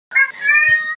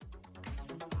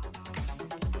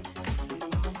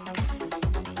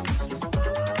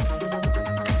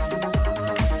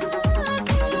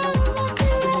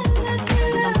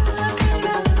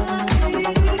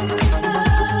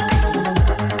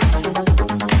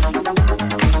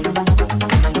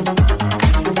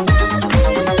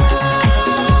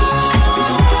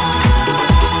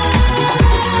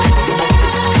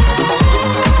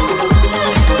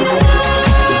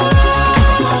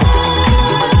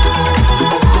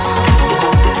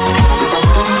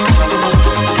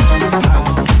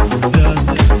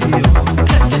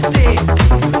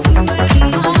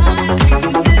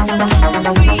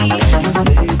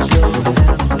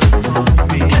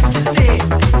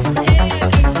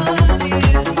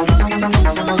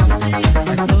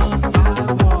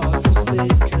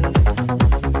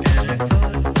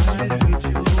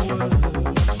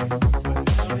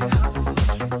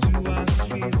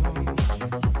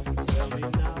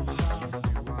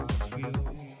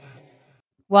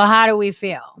Well, how do we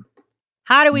feel?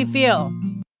 How do we feel?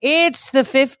 It's the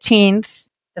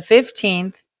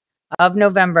 15th of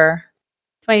November,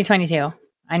 2022.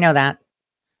 I know that.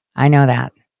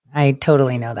 I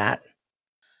totally know that.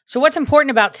 So what's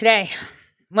important about today?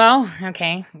 Well,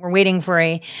 okay, we're waiting for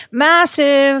a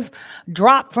massive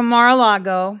drop from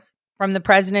Mar-a-Lago from the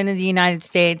President of the United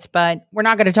States, but we're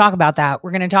not going to talk about that. We're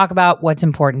going to talk about what's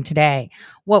important today,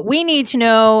 what we need to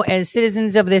know as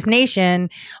citizens of this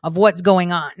nation of what's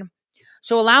going on.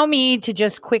 So allow me to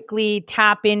just quickly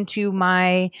tap into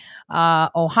my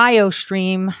Ohio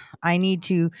stream. I need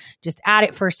to just add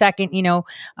it for a second. You know,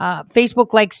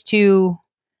 Facebook likes to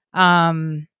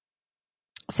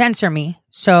censor me,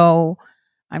 so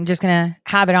I'm just going to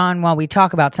have it on while we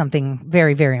talk about something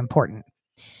very, very important.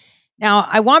 Now,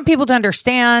 I want people to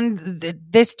understand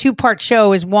that this two-part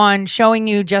show is one, showing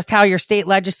you just how your state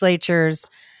legislatures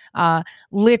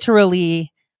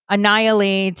literally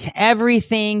annihilate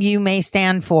everything you may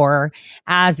stand for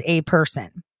as a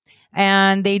person.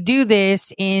 And they do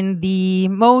this in the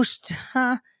most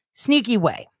sneaky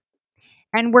way.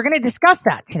 And we're going to discuss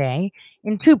that today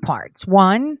in two parts.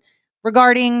 One,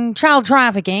 regarding child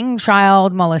trafficking,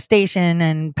 child molestation,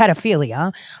 and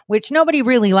pedophilia, which nobody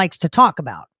really likes to talk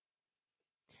about.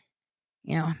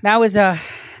 You know, that,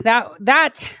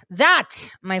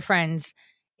 my friends,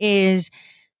 is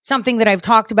something that I've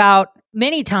talked about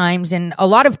many times. And a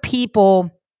lot of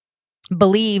people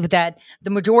believe that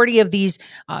the majority of these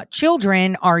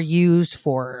children are used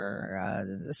for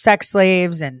sex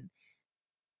slaves and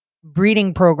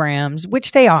breeding programs,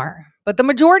 which they are. But the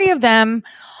majority of them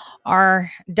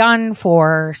are done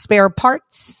for spare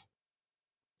parts.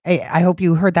 I hope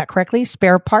you heard that correctly,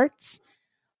 spare parts.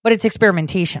 But it's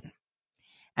experimentation.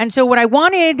 And so what I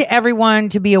wanted everyone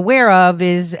to be aware of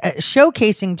is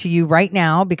showcasing to you right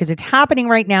now, because it's happening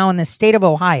right now in the state of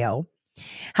Ohio,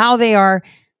 how they are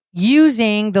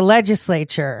using the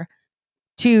legislature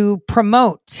to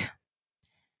promote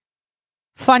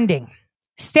funding,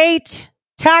 state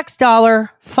tax dollar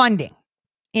funding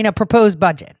in a proposed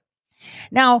budget.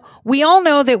 Now, we all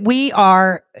know that we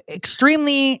are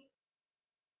extremely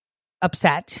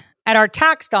upset at our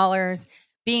tax dollars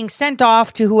being sent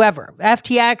off to whoever.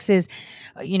 FTX is,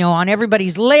 on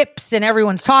everybody's lips and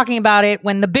everyone's talking about it,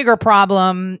 when the bigger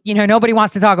problem, nobody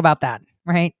wants to talk about that,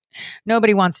 right?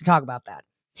 Nobody wants to talk about that.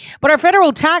 But our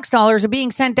federal tax dollars are being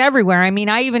sent everywhere. I mean,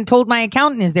 I even told my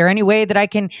accountant, is there any way that I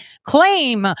can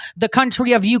claim the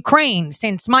country of Ukraine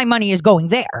since my money is going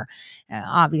there?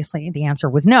 Obviously, the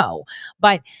answer was no.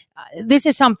 But this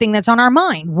is something that's on our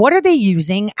mind. What are they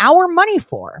using our money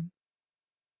for?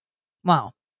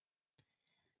 Well,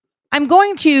 I'm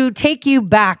going to take you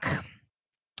back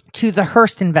to the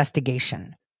Hearst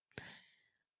investigation.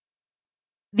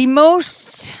 The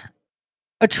most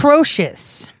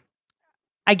atrocious,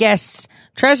 I guess,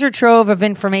 treasure trove of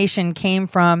information came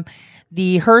from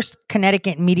the Hearst,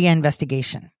 Connecticut media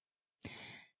investigation.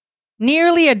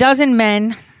 Nearly a dozen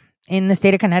men in the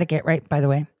state of Connecticut, right, by the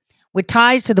way, with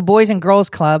ties to the Boys and Girls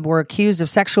Club were accused of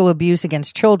sexual abuse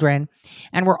against children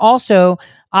and were also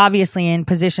obviously in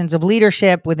positions of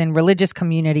leadership within religious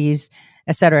communities,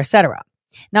 et cetera, et cetera.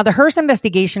 Now, the Hearst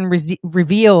investigation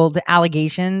revealed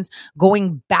allegations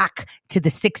going back to the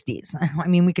 60s. I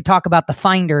mean, we could talk about the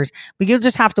finders, but you'll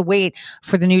just have to wait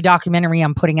for the new documentary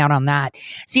I'm putting out on that.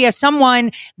 See, as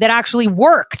someone that actually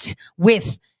worked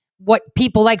with what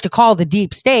people like to call the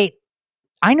deep state,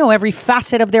 I know every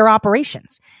facet of their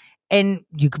operations. And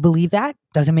you could believe that.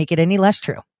 Doesn't make it any less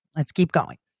true. Let's keep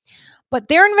going. But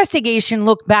their investigation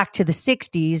looked back to the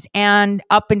 60s and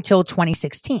up until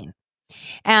 2016.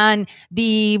 And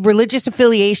the religious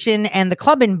affiliation and the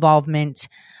club involvement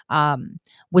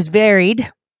was varied,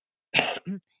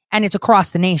 and it's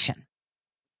across the nation.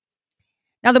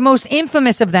 Now, the most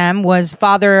infamous of them was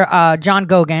Father John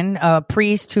Gogan, a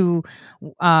priest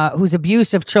whose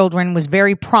abuse of children was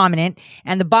very prominent,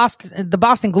 and the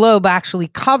Boston Globe actually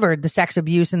covered the sex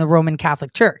abuse in the Roman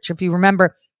Catholic Church. If you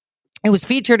remember, it was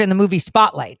featured in the movie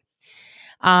Spotlight.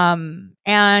 And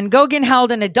Gogan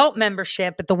held an adult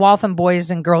membership at the Waltham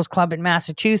Boys and Girls Club in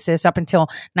Massachusetts up until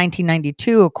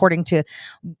 1992, according to,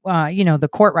 the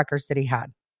court records that he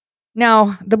had.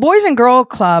 Now, the Boys and Girl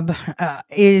Club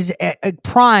is a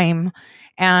prime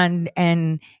and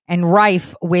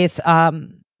rife with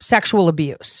sexual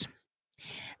abuse.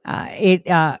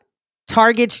 It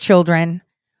targets children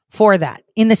for that.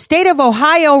 In the state of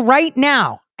Ohio right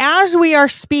now, as we are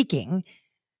speaking,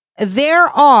 there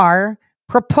are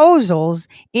proposals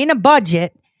in a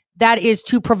budget that is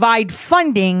to provide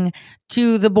funding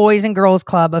to the Boys and Girls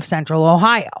Club of Central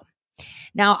Ohio.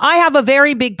 Now, I have a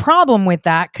very big problem with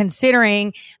that,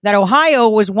 considering that Ohio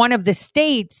was one of the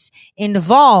states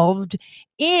involved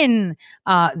in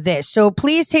this. So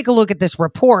please take a look at this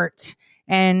report.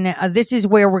 And this is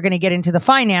where we're going to get into the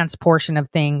finance portion of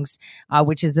things,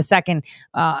 which is the second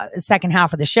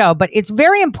half of the show. But it's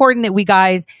very important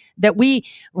that we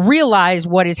realize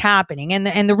what is happening.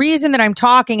 And the reason that I'm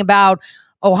talking about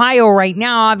Ohio right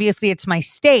now, obviously it's my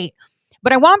state,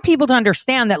 but I want people to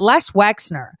understand that Les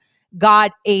Wexner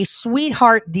got a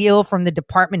sweetheart deal from the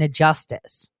Department of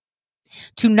Justice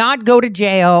to not go to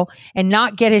jail and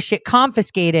not get his shit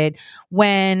confiscated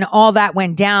when all that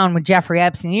went down with Jeffrey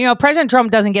Epstein. You know, President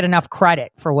Trump doesn't get enough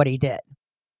credit for what he did.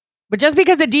 But just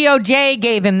because the DOJ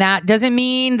gave him that doesn't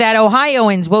mean that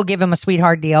Ohioans will give him a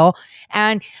sweetheart deal.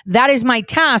 And that is my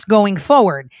task going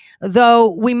forward.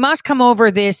 Though we must come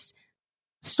over this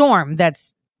storm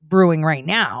that's brewing right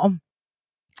now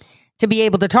to be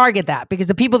able to target that, because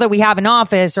the people that we have in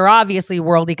office are obviously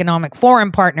World Economic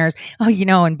Forum partners. Oh, you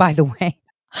know, and by the way,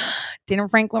 didn't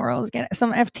Frank LaRose get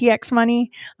some FTX money?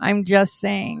 I'm just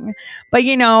saying. But,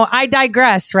 you know, I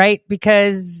digress, right?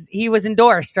 Because he was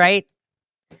endorsed, right?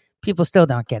 People still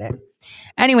don't get it.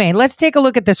 Anyway, let's take a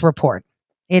look at this report.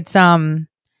 It's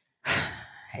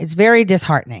very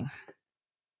disheartening.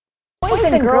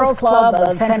 Boys and Girls Club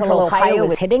of Central Ohio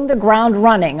is hitting the ground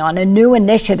running on a new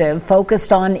initiative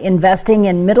focused on investing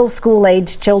in middle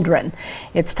school-aged children.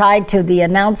 It's tied to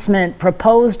the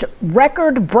proposed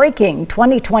record-breaking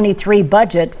 2023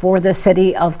 budget for the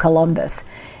city of Columbus.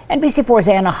 NBC4's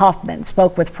Anna Hoffman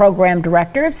spoke with program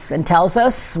directors and tells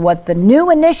us what the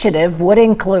new initiative would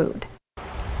include.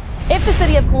 If the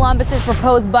city of Columbus's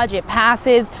proposed budget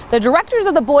passes, the directors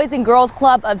of the Boys and Girls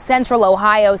Club of Central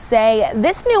Ohio say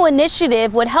this new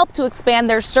initiative would help to expand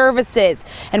their services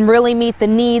and really meet the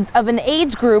needs of an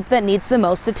age group that needs the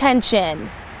most attention.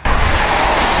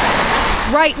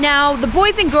 Right now, the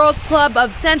Boys and Girls Club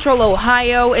of Central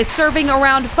Ohio is serving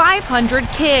around 500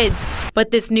 kids.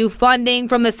 But this new funding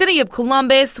from the city of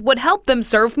Columbus would help them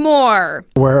serve more.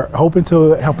 We're hoping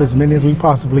to help as many as we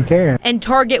possibly can and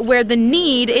target where the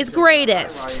need is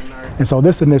greatest. And so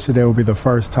this initiative will be the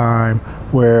first time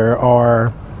where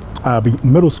our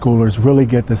middle schoolers really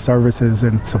get the services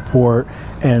and support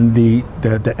and the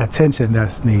attention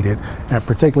that's needed, and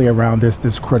particularly around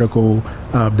this critical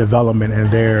development in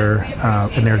their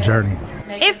journey.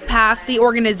 If passed, the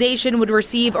organization would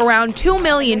receive around $2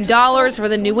 million for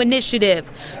the new initiative.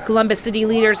 Columbus city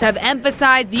leaders have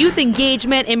emphasized youth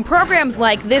engagement in programs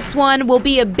like this one will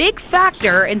be a big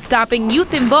factor in stopping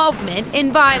youth involvement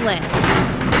in violence.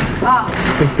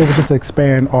 It would just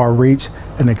expand our reach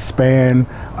and expand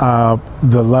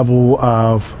the level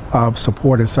of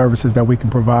support and services that we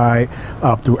can provide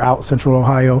throughout Central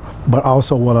Ohio, but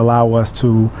also will allow us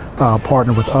to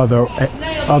partner with other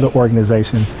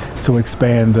organizations to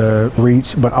expand the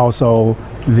reach, but also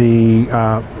the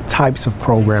types of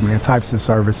programming and types of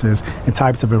services and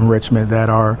types of enrichment that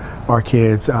our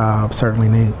kids certainly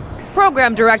need.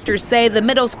 Program directors say the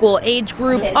middle school age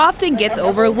group often gets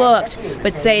overlooked,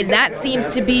 but say that seems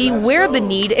to be where the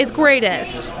need is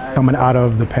greatest. Coming out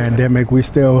of the pandemic, we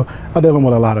still are dealing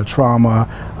with a lot of trauma,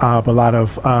 a lot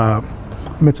of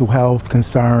mental health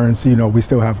concerns. You know, we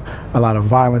still have a lot of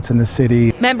violence in the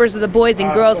city. Members of the Boys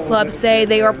and Girls Club say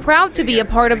they are proud to be a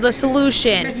part of the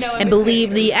solution and believe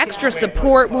the extra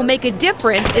support will make a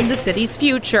difference in the city's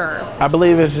future. I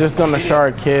believe it's just going to show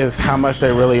our kids how much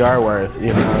they really are worth.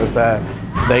 You know, is that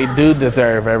they do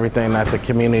deserve everything that the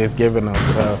community is giving them.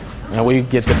 So, and we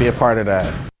get to be a part of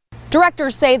that.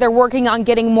 Directors say they're working on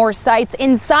getting more sites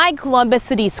inside Columbus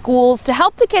City schools to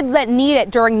help the kids that need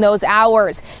it during those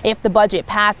hours. If the budget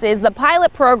passes, the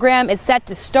pilot program is set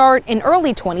to start in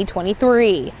early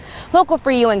 2023. Local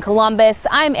for you in Columbus,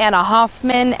 I'm Anna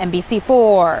Hoffman,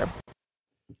 NBC4.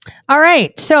 All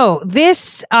right. So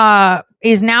this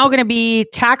is now going to be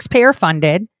taxpayer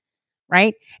funded,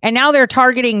 right? And now they're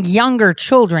targeting younger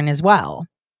children as well,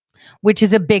 which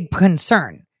is a big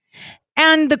concern.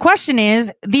 And the question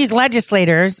is, these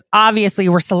legislators obviously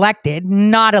were selected,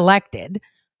 not elected.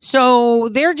 So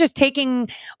they're just taking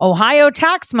Ohio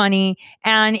tax money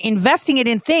and investing it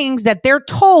in things that they're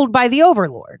told by the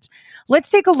overlords.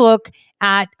 Let's take a look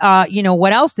at,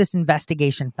 what else this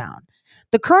investigation found.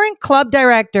 The current club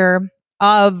director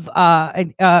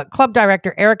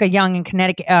Erica Young in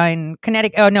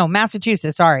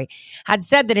Massachusetts, had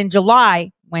said that in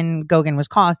July, when Gogan was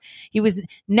caught, he was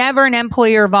never an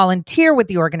employee or volunteer with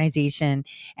the organization.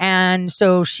 And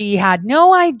so she had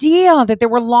no idea that there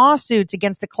were lawsuits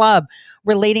against the club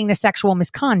relating to sexual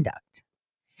misconduct.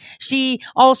 She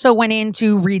also went in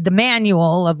to read the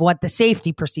manual of what the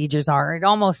safety procedures are. It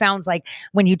almost sounds like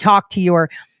when you talk to your,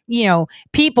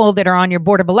 people that are on your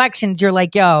board of elections, you're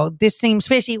like, yo, this seems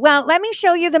fishy. Well, let me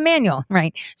show you the manual,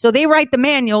 right? So they write the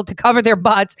manual to cover their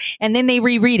butts and then they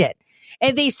reread it.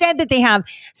 And they said that they have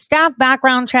staff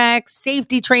background checks,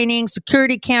 safety training,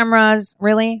 security cameras,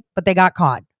 really? But they got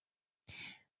caught.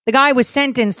 The guy was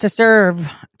sentenced to serve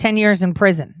 10 years in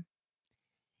prison.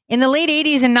 In the late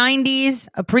 80s and 90s,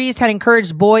 a priest had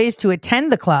encouraged boys to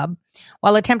attend the club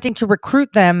while attempting to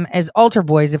recruit them as altar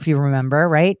boys, if you remember,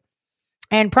 right?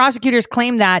 And prosecutors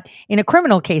claimed that in a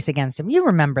criminal case against him. You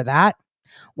remember that.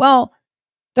 Well,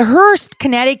 the Hearst,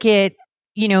 Connecticut,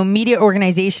 media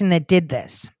organization that did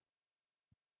this,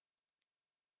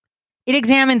 it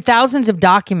examined thousands of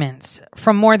documents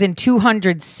from more than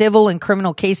 200 civil and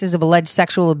criminal cases of alleged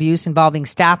sexual abuse involving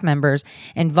staff members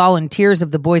and volunteers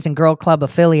of the Boys and Girl Club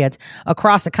affiliates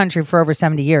across the country for over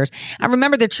 70 years. And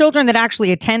remember, the children that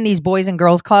actually attend these Boys and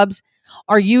Girls Clubs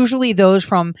are usually those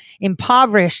from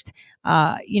impoverished,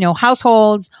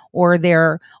 households, or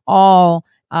they're all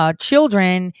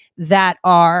children that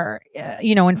are,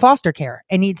 in foster care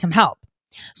and need some help.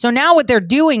 So now what they're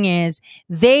doing is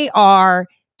they are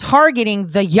targeting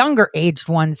the younger aged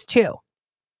ones too.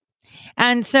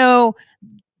 And so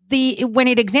when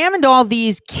it examined all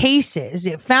these cases,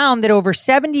 it found that over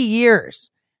 70 years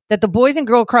that the Boys and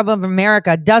Girl Club of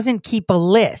America doesn't keep a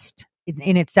list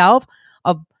in itself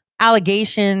of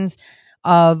allegations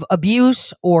of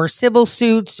abuse or civil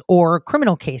suits or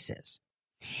criminal cases.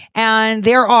 And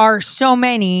there are so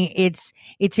many, it's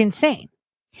insane.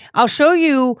 I'll show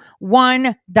you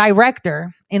one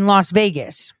director in Las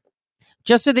Vegas,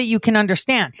 just so that you can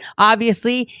understand.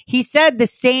 Obviously, he said the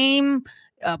same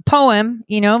poem,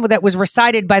 that was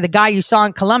recited by the guy you saw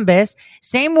in Columbus.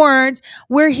 Same words.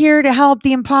 We're here to help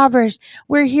the impoverished.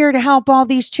 We're here to help all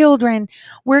these children.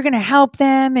 We're going to help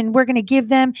them and we're going to give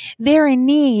them. They're in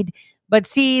need. But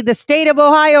see, the state of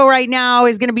Ohio right now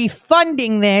is going to be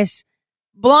funding this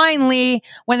blindly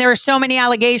when there are so many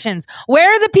allegations.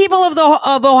 Where are the people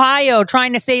of Ohio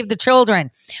trying to save the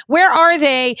children? Where are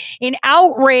they in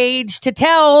outrage to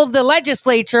tell the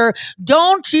legislature,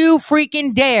 don't you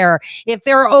freaking dare? If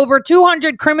there are over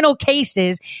 200 criminal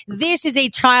cases, this is a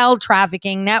child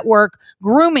trafficking network,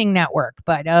 grooming network.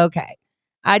 But okay,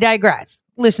 I digress.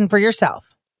 Listen for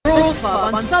yourself. Girls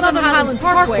Club on Southern Highlands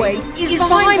Parkway is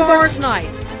behind bars tonight.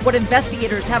 What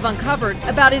investigators have uncovered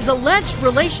about his alleged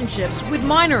relationships with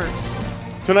minors.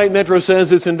 Tonight, Metro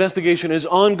says its investigation is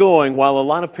ongoing while a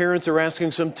lot of parents are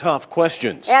asking some tough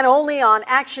questions. And only on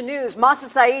Action News, Masa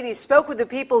Saidi spoke with the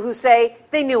people who say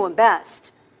they knew him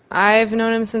best. I've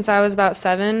known him since I was about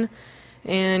 7,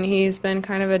 and he's been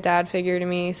kind of a dad figure to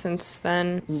me since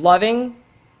then. Loving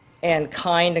and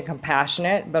kind and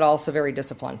compassionate, but also very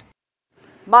disciplined.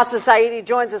 Masa Saidi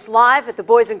joins us live at the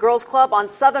Boys and Girls Club on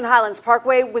Southern Highlands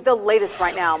Parkway with the latest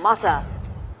right now. Masa.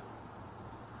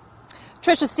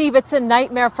 Trisha, Steve, it's a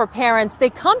nightmare for parents.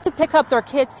 They come to pick up their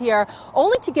kids here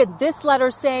only to get this letter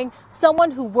saying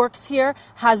someone who works here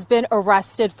has been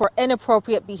arrested for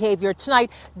inappropriate behavior.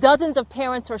 Tonight, dozens of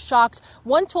parents are shocked.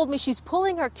 One told me she's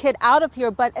pulling her kid out of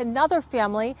here, but another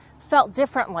family felt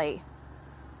differently.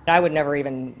 I would never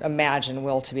even imagine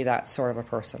Will to be that sort of a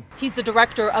person. He's the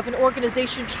director of an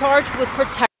organization charged with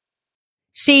protecting.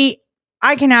 See,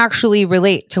 I can actually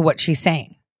relate to what she's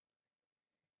saying.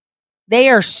 They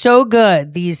are so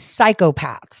good, these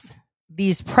psychopaths,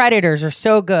 these predators are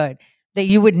so good that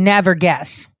you would never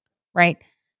guess, right?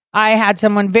 I had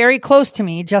someone very close to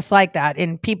me just like that,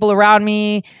 and people around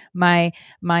me, my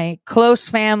close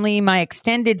family, my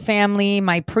extended family,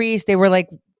 my priest, they were like,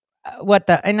 what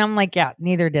the? And I'm like, yeah,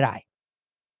 neither did I.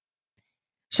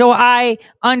 So I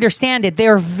understand it.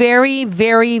 They're very,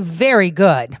 very, very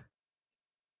good.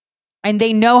 And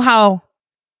they know how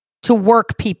to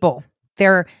work people.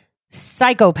 They're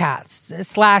psychopaths /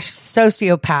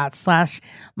 sociopaths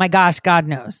 / my gosh, God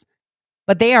knows.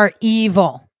 But they are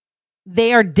evil.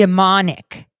 They are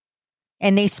demonic.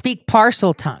 And they speak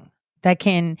parcel tongue that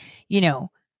can,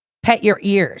 pet your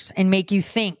ears and make you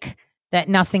think that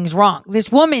nothing's wrong.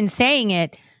 This woman saying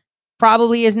it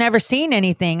probably has never seen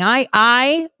anything.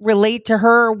 I relate to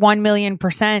her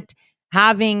 1,000,000%,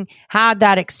 having had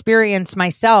that experience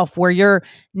myself where you're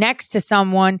next to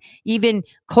someone, even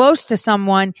close to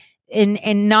someone,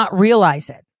 and not realize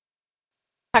it.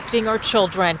 Protecting our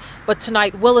children. But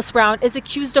tonight, Willis Brown is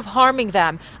accused of harming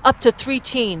them, up to 3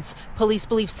 teens. Police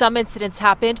believe some incidents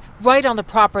happened right on the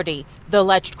property. The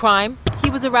alleged crime, he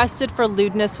was arrested for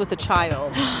lewdness with a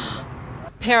child.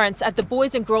 Parents at the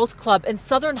Boys and Girls Club in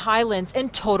Southern Highlands in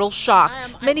total shock.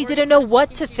 Many didn't know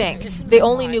what to think. They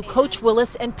only knew Coach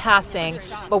Willis in passing,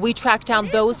 but we tracked down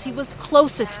those he was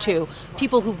closest to,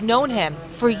 people who've known him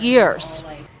for years.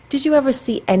 Did you ever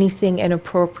see anything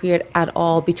inappropriate at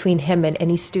all between him and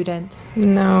any student?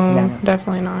 No,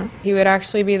 definitely not. He would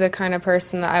actually be the kind of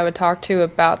person that I would talk to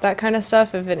about that kind of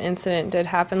stuff if an incident did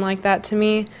happen like that to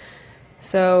me.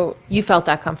 So you felt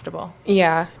that comfortable?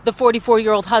 Yeah. The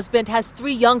 44-year-old husband has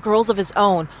 3 young girls of his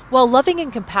own. While loving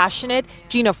and compassionate,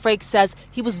 Gina Frakes says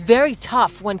he was very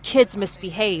tough when kids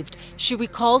misbehaved. She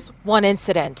recalls one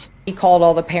incident. He called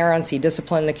all the parents, he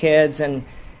disciplined the kids, and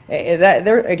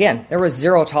there was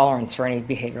zero tolerance for any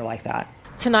behavior like that.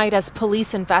 Tonight, as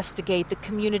police investigate, the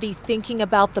community thinking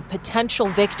about the potential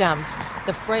victims,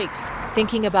 the Frakes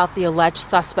thinking about the alleged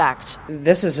suspect.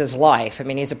 This is his life. I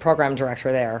mean, he's a program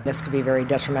director there. This could be very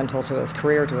detrimental to his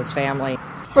career, to his family.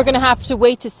 We're going to have to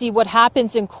wait to see what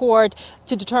happens in court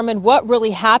to determine what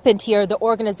really happened here. The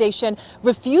organization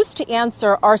refused to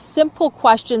answer our simple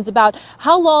questions about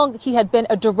how long he had been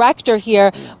a director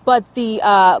here. But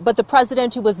the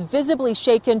president, who was visibly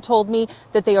shaken, told me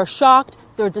that they are shocked,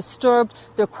 they're disturbed,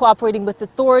 they're cooperating with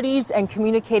authorities and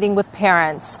communicating with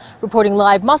parents. Reporting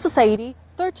live, Masa Saidi,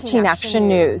 13 Action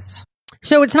News.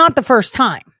 So it's not the first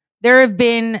time. There have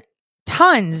been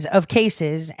tons of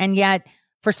cases, and yet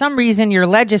for some reason your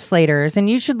legislators, and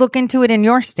you should look into it in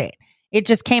your state. It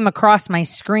just came across my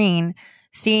screen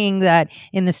seeing that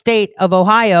in the state of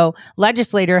Ohio,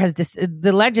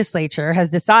 the legislature has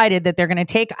decided that they're going to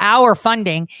take our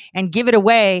funding and give it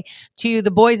away to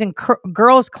the Boys and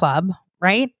Girls Club,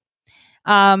 right?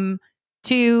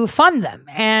 To fund them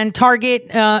and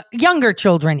target younger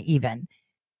children even.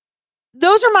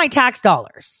 Those are my tax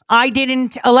dollars. I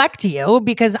didn't elect you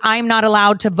because I'm not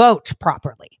allowed to vote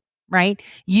properly, right?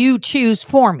 You choose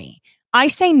for me. I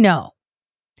say no.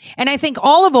 And I think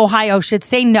all of Ohio should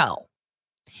say no,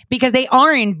 because they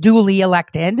aren't duly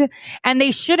elected and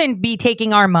they shouldn't be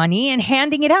taking our money and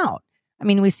handing it out. I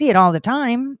mean, we see it all the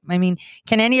time. I mean,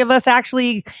 can any of us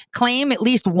actually claim at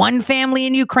least one family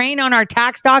in Ukraine on our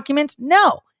tax documents?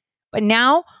 No. But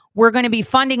now we're going to be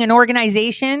funding an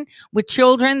organization with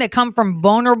children that come from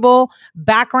vulnerable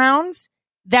backgrounds,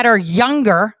 that are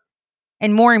younger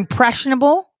and more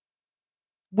impressionable,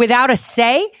 without a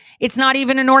say. It's not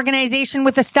even an organization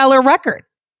with a stellar record.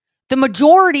 The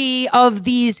majority of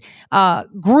these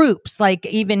groups, like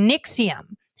even NXIVM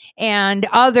and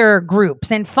other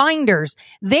groups and Finders,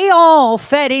 they all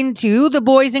fed into the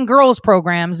Boys and Girls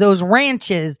programs, those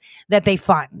ranches that they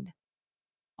fund.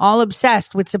 All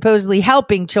obsessed with supposedly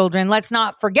helping children. Let's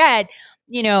not forget,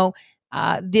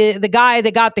 the guy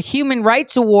that got the Human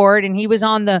Rights Award, and he was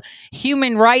on the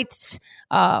Human Rights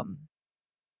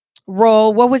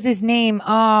role. What was his name?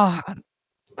 Oh,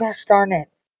 gosh darn it.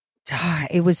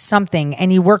 It was something.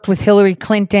 And he worked with Hillary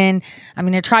Clinton. I'm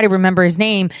going to try to remember his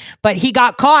name, but he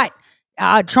got caught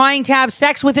trying to have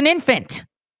sex with an infant,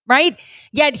 right?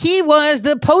 Yet he was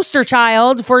the poster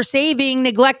child for saving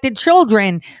neglected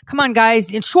children. Come on,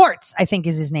 guys. And Schwartz, I think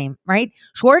is his name, right?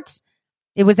 Schwartz?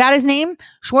 Was that his name?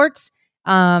 Schwartz?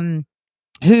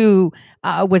 Who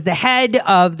was the head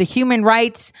of the Human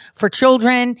Rights for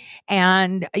Children.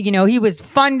 And, he was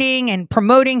funding and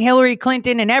promoting Hillary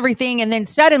Clinton and everything. And then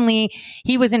suddenly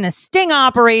he was in a sting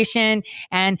operation.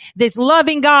 And this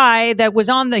loving guy that was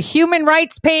on the human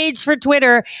rights page for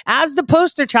Twitter as the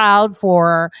poster child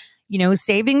for,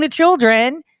 saving the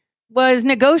children, was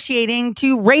negotiating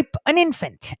to rape an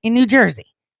infant in New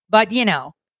Jersey. But,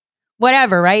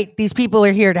 whatever, right? These people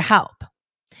are here to help.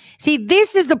 See,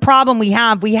 this is the problem we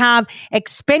have. We have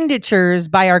expenditures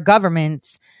by our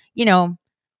governments,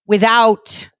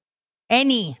 without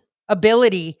any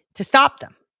ability to stop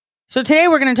them. So today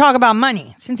we're going to talk about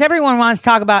money. Since everyone wants to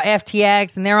talk about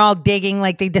FTX and they're all digging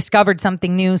like they discovered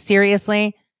something new,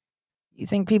 seriously? You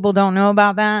think people don't know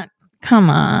about that?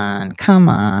 Come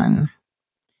on.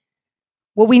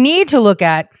 What we need to look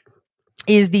at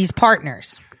is these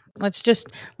partners. Let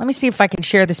me see if I can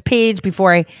share this page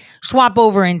before I swap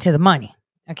over into the money.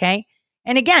 Okay.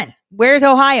 And again, where's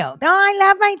Ohio? Oh, I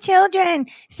love my children.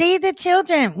 Save the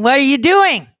children. What are you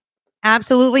doing?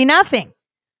 Absolutely nothing.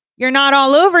 You're not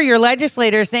all over your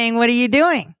legislator saying, what are you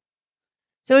doing?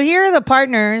 So here are the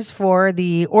partners for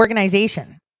the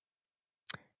organization.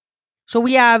 So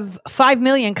we have $5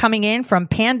 million coming in from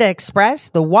Panda Express,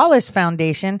 the Wallace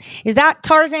Foundation. Is that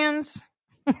Tarzan's?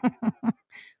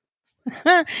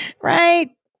 Right.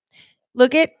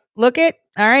 Look it.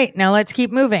 All right. Now let's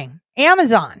keep moving.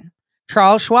 Amazon,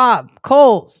 Charles Schwab,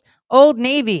 Kohl's, Old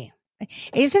Navy,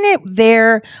 Isn't it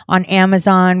there on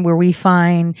Amazon where we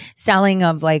find selling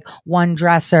of like one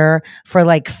dresser for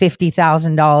like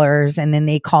 $50,000, and then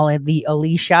they call it the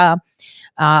Alicia?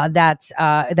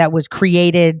 That was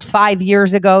created 5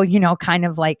 years ago, kind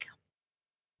of like,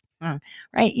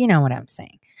 right? You know what I'm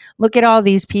saying? Look at all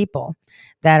these people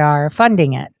that are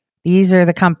funding it. These are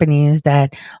the companies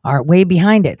that are way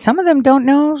behind it. Some of them don't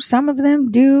know. Some of them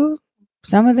do.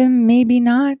 Some of them maybe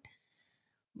not.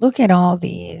 Look at all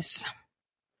these.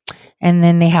 And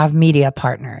then they have media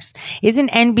partners. Isn't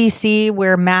NBC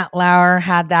where Matt Lauer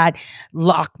had that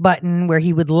lock button where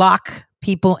he would lock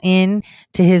people in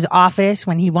to his office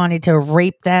when he wanted to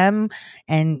rape them?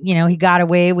 And, he got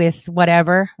away with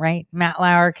whatever, right? Matt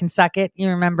Lauer can suck it. You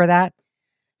remember that?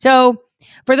 So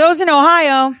for those in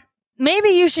Ohio, maybe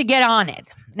you should get on it.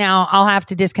 Now, I'll have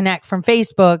to disconnect from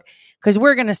Facebook because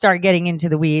we're going to start getting into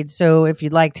the weeds. So if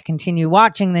you'd like to continue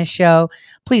watching this show,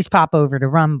 please pop over to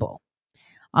Rumble.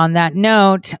 On that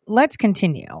note, let's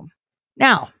continue.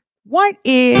 Now, what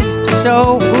is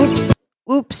so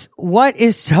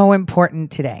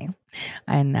important today?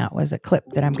 And that was a clip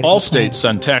that I'm going to All states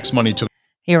send tax money to.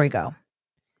 Here we go.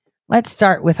 Let's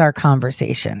start with our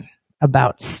conversation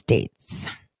about states.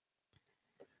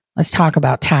 Let's talk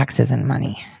about taxes and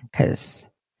money because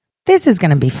this is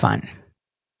going to be fun.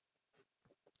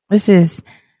 This is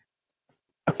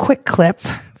a quick clip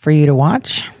for you to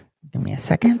watch. Give me a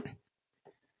second.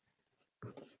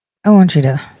 I want you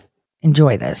to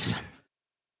enjoy this.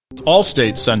 All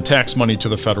states send tax money to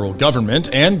the federal government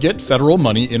and get federal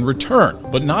money in return,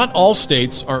 but not all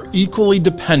states are equally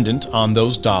dependent on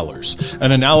those dollars.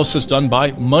 An analysis done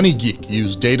by MoneyGeek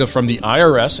used data from the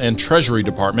IRS and Treasury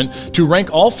Department to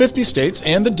rank all 50 states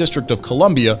and the District of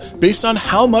Columbia based on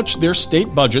how much their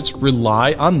state budgets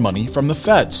rely on money from the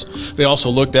feds. They also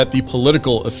looked at the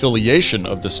political affiliation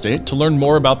of the state to learn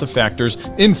more about the factors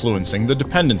influencing the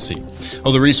dependency.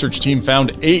 Well, the research team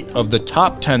found 8 of the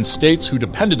top 10 states who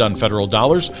depended on federal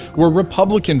dollars were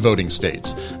Republican voting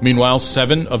states. Meanwhile,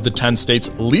 7 of the 10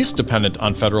 states least dependent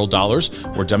on federal dollars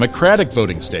were Democratic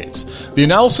voting states. The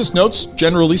analysis notes,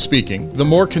 generally speaking, the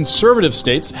more conservative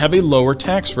states have a lower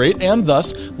tax rate and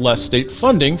thus less state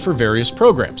funding for various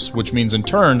programs, which means in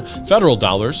turn, federal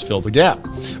dollars fill the gap.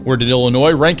 Where did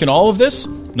Illinois rank in all of this?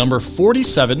 Number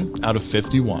 47 out of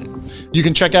 51. You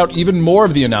can check out even more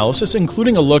of the analysis,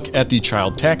 including a look at the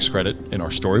child tax credit, in our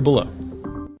story below.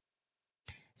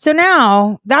 So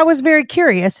now, that was very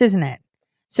curious, isn't it?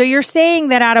 So you're saying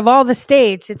that out of all the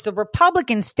states, it's the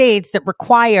Republican states that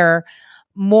require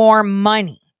more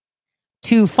money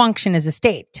to function as a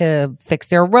state, to fix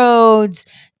their roads,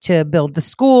 to build the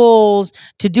schools,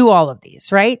 to do all of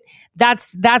these, right?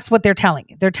 That's what they're telling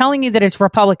you. They're telling you that it's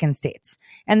Republican states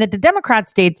and that the Democrat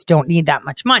states don't need that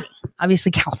much money.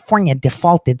 Obviously, California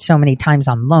defaulted so many times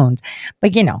on loans,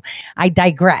 but I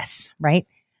digress, right?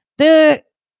 The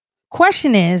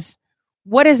question is,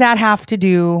 what does that have to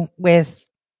do with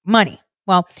money?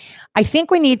 Well, I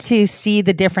think we need to see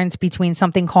the difference between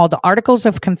something called the Articles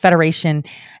of Confederation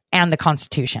and the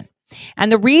Constitution. And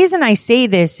the reason I say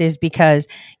this is because,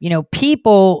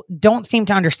 people don't seem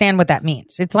to understand what that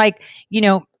means. It's like,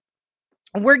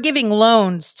 we're giving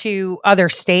loans to other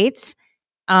states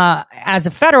as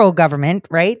a federal government,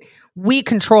 right? We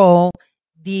control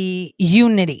the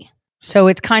unity. So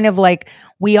it's kind of like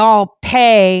we all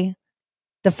pay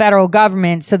the federal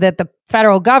government so that the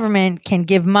federal government can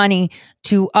give money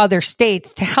to other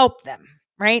states to help them,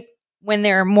 right? When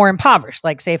they're more impoverished.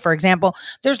 Like, say, for example,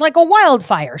 there's like a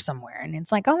wildfire somewhere and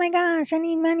it's like, oh my gosh, I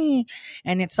need money.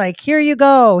 And it's like, here you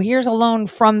go. Here's a loan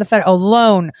from the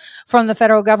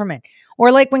federal government.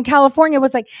 Or like when California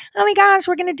was like, oh my gosh,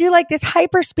 we're going to do like this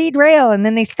hyperspeed rail. And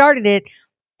then they started it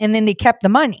and then they kept the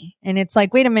money. And it's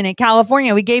like, wait a minute,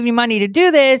 California, we gave you money to do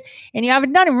this and you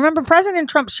haven't done it. Remember, President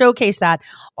Trump showcased that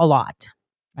a lot,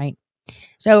 right?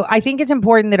 So I think it's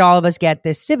important that all of us get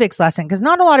this civics lesson because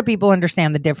not a lot of people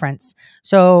understand the difference.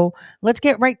 So let's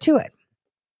get right to it.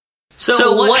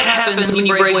 So what happens when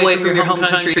you break away from your home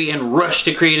country and rush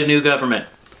to create a new government?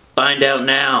 Find out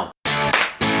now.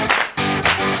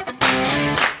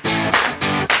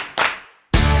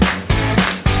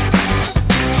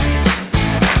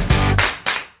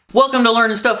 Welcome to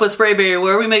Learning Stuff with Sprayberry,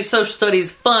 where we make social studies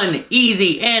fun,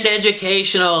 easy, and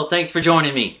educational. Thanks for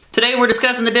joining me. Today we're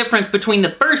discussing the difference between the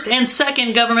first and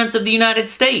second governments of the United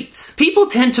States. People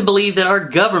tend to believe that our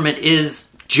government is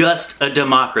just a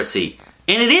democracy.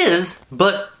 And it is,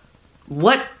 but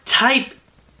what type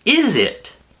is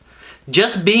it?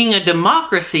 Just being a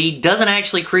democracy doesn't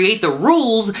actually create the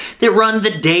rules that run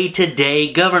the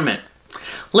day-to-day government.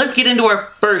 Let's get into our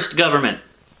first government.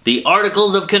 The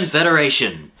Articles of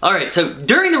Confederation. Alright, so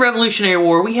during the Revolutionary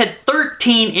War, we had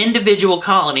 13 individual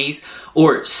colonies,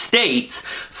 or states,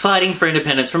 fighting for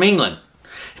independence from England.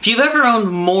 If you've ever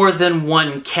owned more than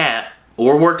one cat,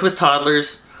 or worked with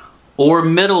toddlers, or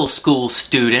middle school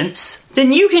students,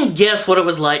 then you can guess what it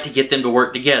was like to get them to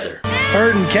work together.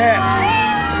 Herding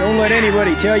cats. Don't let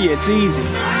anybody tell you it's easy.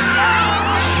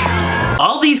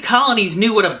 All these colonies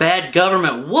knew what a bad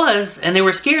government was, and they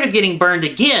were scared of getting burned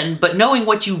again, but knowing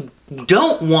what you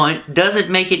don't want doesn't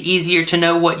make it easier to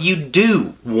know what you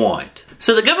do want.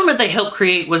 So the government they helped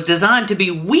create was designed to be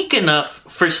weak enough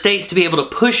for states to be able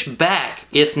to push back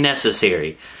if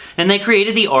necessary. And they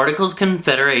created the Articles of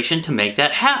Confederation to make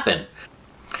that happen.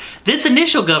 This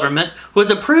initial government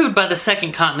was approved by the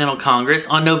Second Continental Congress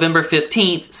on November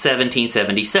 15,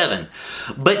 1777,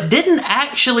 but didn't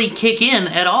actually kick in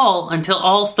at all until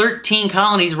all 13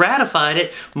 colonies ratified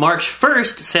it March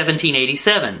 1st,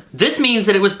 1787. This means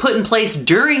that it was put in place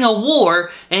during a war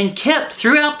and kept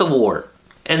throughout the war.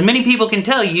 As many people can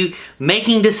tell you,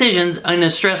 making decisions in a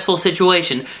stressful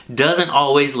situation doesn't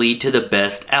always lead to the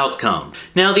best outcome.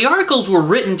 Now, the Articles were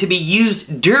written to be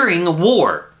used during a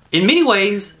war. In many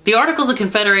ways, the Articles of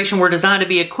Confederation were designed to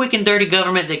be a quick and dirty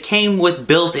government that came with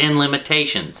built-in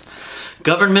limitations.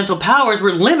 Governmental powers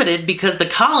were limited because the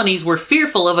colonies were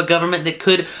fearful of a government that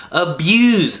could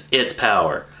abuse its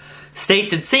power.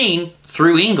 States had seen,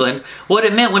 through England, what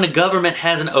it meant when a government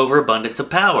has an overabundance of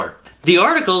power. The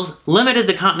Articles limited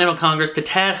the Continental Congress to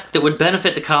tasks that would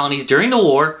benefit the colonies during the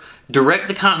war, direct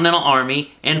the Continental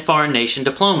Army, and foreign nation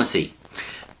diplomacy.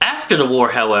 After the war,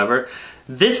 however,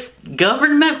 this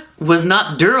government was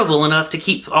not durable enough to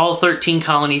keep all 13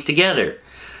 colonies together.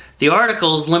 The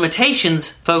Articles'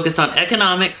 limitations focused on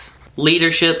economics,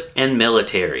 leadership, and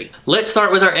military. Let's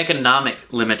start with our economic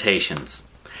limitations.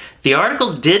 The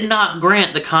Articles did not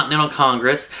grant the Continental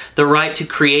Congress the right to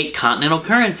create continental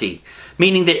currency,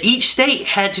 meaning that each state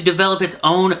had to develop its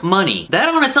own money. That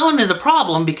on its own is a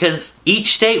problem because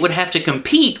each state would have to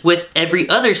compete with every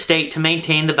other state to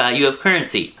maintain the value of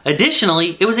currency.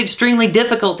 Additionally, it was extremely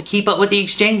difficult to keep up with the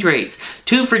exchange rates.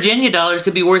 2 Virginia dollars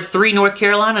could be worth 3 North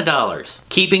Carolina dollars.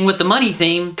 Keeping with the money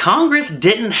theme, Congress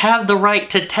didn't have the right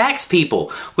to tax people,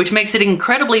 which makes it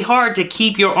incredibly hard to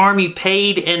keep your army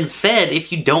paid and fed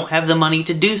if you don't have the money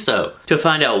to do so. To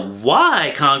find out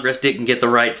why Congress didn't get the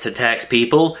rights to tax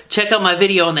people, check out my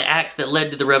video on the acts that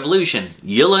led to the revolution.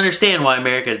 You'll understand why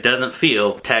America doesn't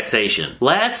feel taxation.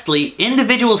 Lastly,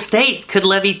 individual states could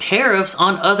levy tariffs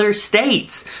on other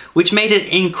states, which made it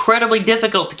incredibly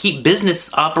difficult to keep business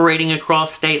operating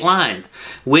across state lines,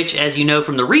 which, as you know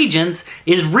from the regions,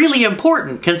 is really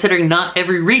important considering not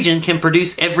every region can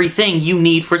produce everything you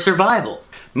need for survival.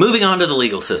 Moving on to the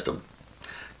legal system.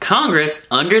 Congress,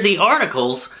 under the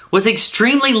Articles, was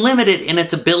extremely limited in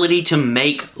its ability to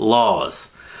make laws.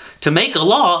 To make a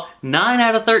law, 9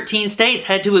 out of 13 states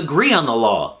had to agree on the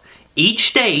law. Each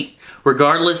state,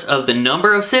 regardless of the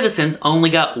number of citizens,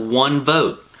 only got 1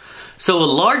 vote. So a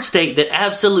large state that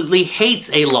absolutely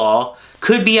hates a law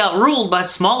could be outruled by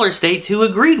smaller states who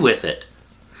agreed with it.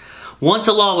 Once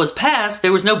a law was passed,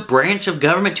 there was no branch of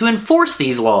government to enforce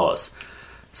these laws.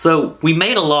 So we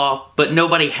made a law, but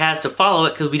nobody has to follow it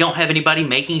because we don't have anybody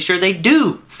making sure they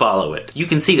do follow it. You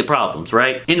can see the problems,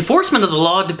 right? Enforcement of the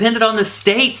law depended on the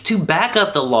states to back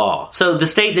up the law. So the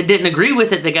state that didn't agree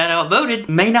with it that got outvoted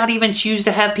may not even choose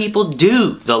to have people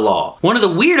do the law. One of the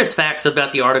weirdest facts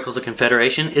about the Articles of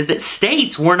Confederation is that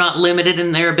states were not limited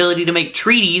in their ability to make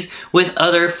treaties with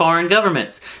other foreign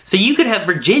governments. So you could have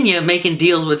Virginia making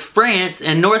deals with France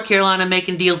and North Carolina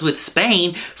making deals with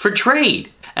Spain for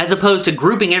trade, as opposed to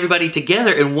grouping everybody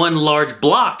together in one large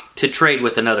block to trade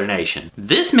with another nation.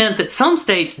 This meant that some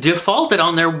states defaulted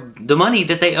on the money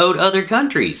that they owed other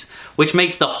countries, which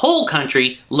makes the whole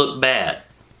country look bad.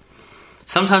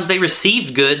 Sometimes they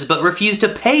received goods but refused to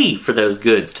pay for those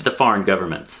goods to the foreign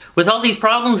governments. With all these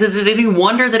problems, is it any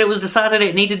wonder that it was decided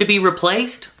it needed to be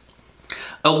replaced?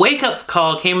 A wake-up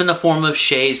call came in the form of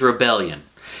Shays' Rebellion.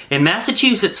 In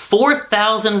Massachusetts,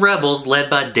 4,000 rebels led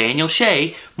by Daniel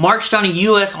Shay marched on a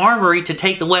U.S. armory to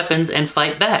take the weapons and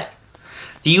fight back.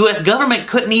 The U.S. government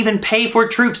couldn't even pay for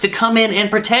troops to come in and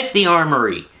protect the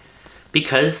armory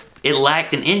because it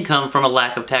lacked an income from a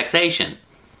lack of taxation.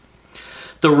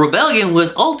 The rebellion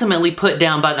was ultimately put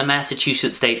down by the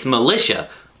Massachusetts state's militia,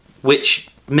 which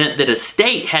meant that a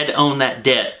state had to own that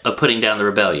debt of putting down the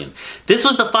rebellion. This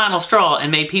was the final straw and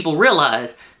made people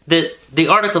realize that the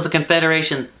Articles of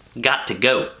Confederation got to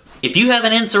go. If you have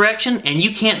an insurrection and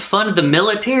you can't fund the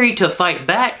military to fight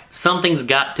back, something's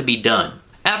got to be done.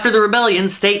 After the rebellion,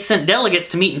 states sent delegates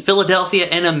to meet in Philadelphia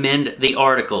and amend the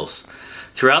Articles.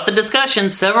 Throughout the discussion,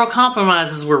 several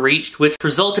compromises were reached which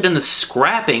resulted in the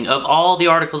scrapping of all the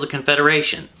Articles of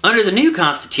Confederation. Under the new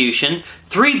Constitution,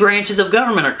 3 branches of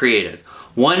government are created.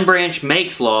 One branch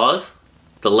makes laws,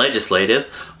 the legislative,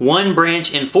 one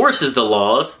branch enforces the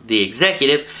laws, the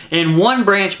executive, and one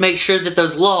branch makes sure that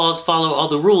those laws follow all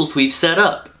the rules we've set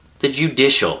up, the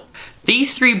judicial.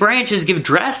 These 3 branches give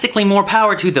drastically more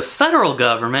power to the federal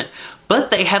government,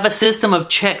 but they have a system of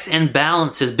checks and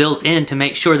balances built in to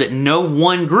make sure that no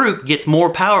one group gets more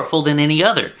powerful than any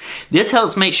other. This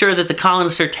helps make sure that the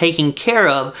colonists are taken care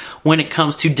of when it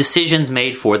comes to decisions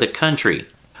made for the country.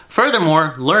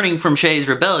 Furthermore, learning from Shays'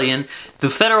 Rebellion, the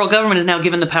federal government is now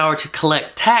given the power to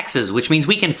collect taxes, which means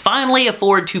we can finally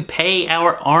afford to pay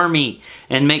our army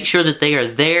and make sure that they are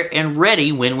there and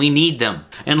ready when we need them.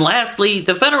 And lastly,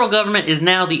 the federal government is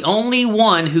now the only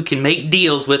one who can make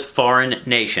deals with foreign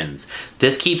nations.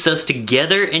 This keeps us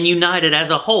together and united as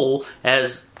a whole,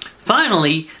 as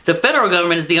finally, the federal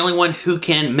government is the only one who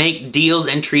can make deals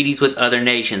and treaties with other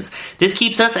nations. This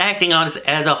keeps us acting on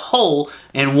as a whole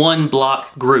and one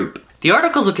block group. The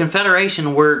Articles of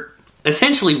Confederation were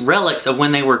essentially relics of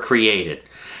when they were created.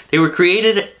 They were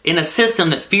created in a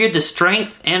system that feared the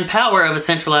strength and power of a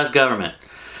centralized government.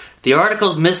 The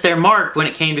Articles missed their mark when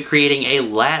it came to creating a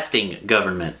lasting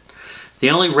government.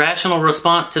 The only rational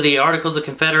response to the Articles of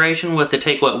Confederation was to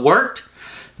take what worked,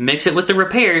 mix it with the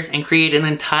repairs, and create an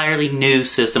entirely new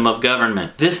system of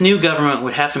government. This new government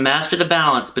would have to master the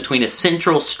balance between a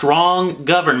central, strong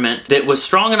government that was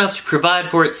strong enough to provide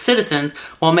for its citizens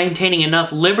while maintaining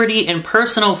enough liberty and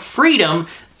personal freedom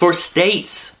for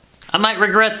states. I might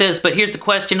regret this, but here's the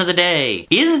question of the day.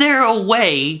 Is there a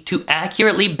way to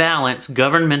accurately balance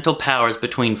governmental powers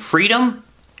between freedom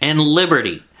and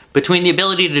liberty? Between the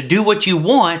ability to do what you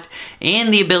want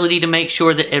and the ability to make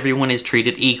sure that everyone is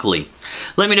treated equally?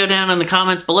 Let me know down in the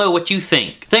comments below what you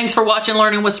think. Thanks for watching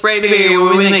Learning with Sprayberry,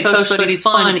 where we make social studies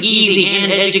fun, easy,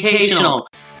 and educational.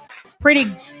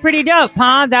 Pretty dope,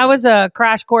 huh? That was a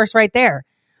crash course right there.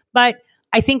 But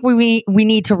I think we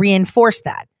need to reinforce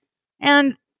that.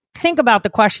 And think about the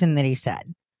question that he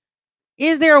said.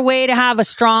 Is there a way to have a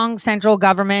strong central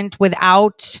government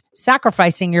without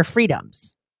sacrificing your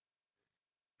freedoms?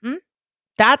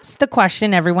 That's the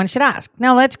question everyone should ask.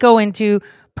 Now let's go into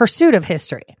Pursuit of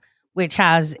History, which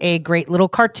has a great little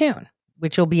cartoon,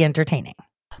 which will be entertaining.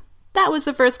 That was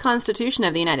the first Constitution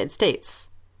of the United States.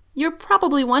 You're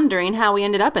probably wondering how we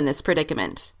ended up in this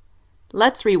predicament.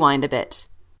 Let's rewind a bit.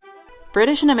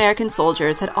 British and American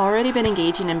soldiers had already been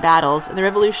engaging in battles in the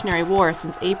Revolutionary War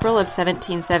since April of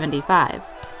 1775.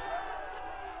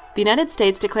 The United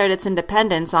States declared its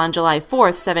independence on July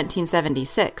 4th,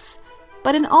 1776.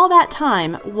 But in all that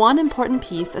time, one important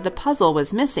piece of the puzzle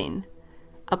was missing: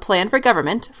 a plan for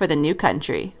government for the new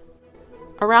country.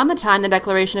 Around the time the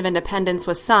Declaration of Independence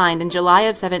was signed in July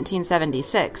of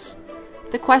 1776,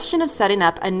 the question of setting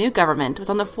up a new government was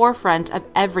on the forefront of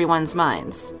everyone's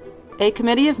minds. A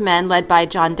committee of men led by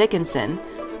John Dickinson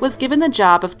was given the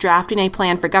job of drafting a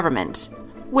plan for government,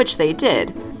 which they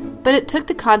did. But it took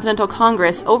the Continental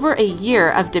Congress over a year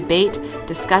of debate,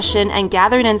 discussion, and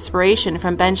gathering inspiration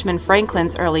from Benjamin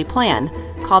Franklin's early plan,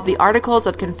 called the Articles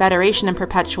of Confederation and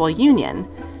Perpetual Union,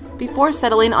 before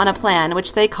settling on a plan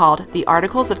which they called the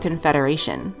Articles of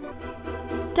Confederation.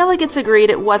 Delegates agreed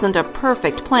it wasn't a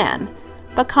perfect plan,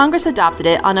 but Congress adopted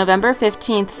it on November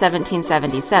 15,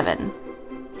 1777.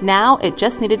 Now it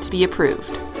just needed to be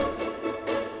approved.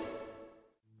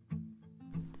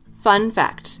 Fun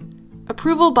fact: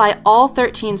 approval by all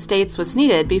 13 states was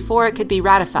needed before it could be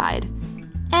ratified,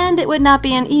 and it would not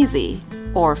be an easy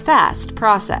or fast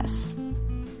process.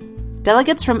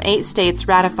 Delegates from 8 states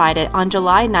ratified it on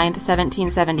July 9,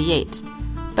 1778,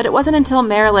 but it wasn't until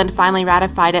Maryland finally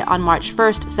ratified it on March 1,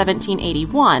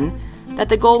 1781, that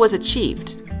the goal was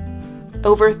achieved,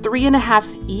 over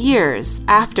 3.5 years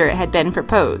after it had been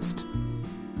proposed.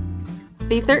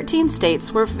 The 13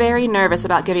 states were very nervous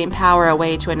about giving power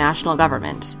away to a national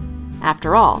government.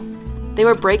 After all, they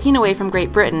were breaking away from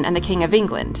Great Britain and the King of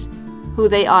England, who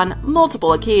they on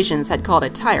multiple occasions had called a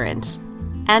tyrant,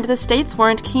 and the states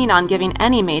weren't keen on giving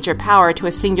any major power to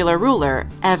a singular ruler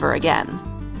ever again.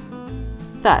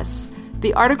 Thus,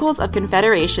 the Articles of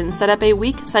Confederation set up a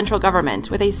weak central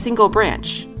government with a single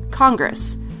branch,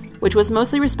 Congress, which was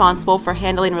mostly responsible for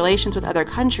handling relations with other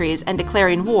countries and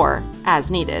declaring war as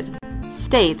needed.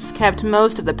 States kept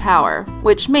most of the power,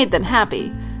 which made them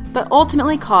happy, but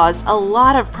ultimately caused a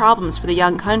lot of problems for the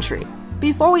young country.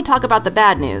 Before we talk about the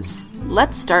bad news,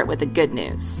 let's start with the good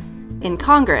news. In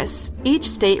Congress, each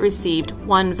state received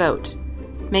 1 vote,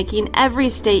 making every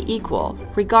state equal,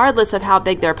 regardless of how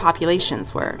big their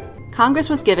populations were. Congress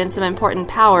was given some important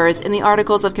powers in the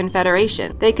Articles of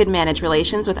Confederation. They could manage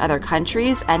relations with other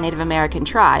countries and Native American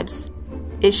tribes,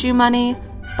 issue money,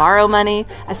 borrow money,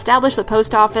 establish the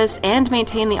post office, and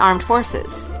maintain the armed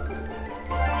forces.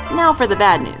 Now for the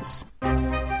bad news.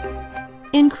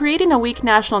 In creating a weak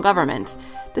national government,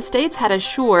 the states had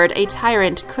assured a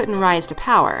tyrant couldn't rise to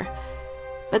power.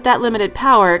 But that limited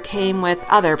power came with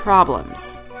other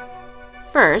problems.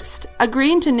 First,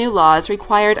 agreeing to new laws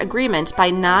required agreement by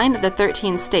 9 of the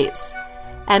 13 states,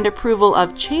 and approval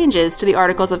of changes to the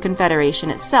Articles of Confederation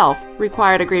itself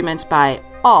required agreement by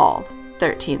all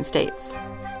 13 states.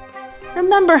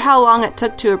 Remember how long it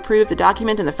took to approve the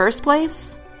document in the first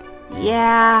place?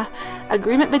 Yeah,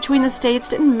 agreement between the states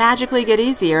didn't magically get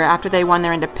easier after they won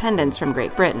their independence from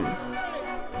Great Britain.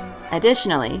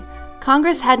 Additionally,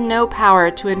 Congress had no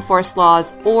power to enforce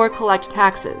laws or collect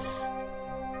taxes.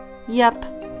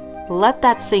 Yep, let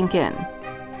that sink in.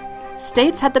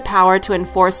 States had the power to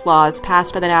enforce laws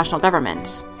passed by the national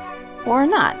government. Or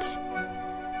not.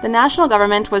 The national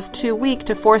government was too weak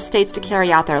to force states to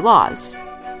carry out their laws.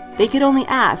 They could only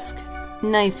ask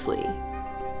nicely.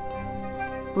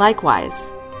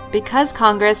 Likewise, because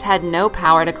Congress had no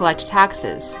power to collect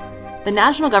taxes, the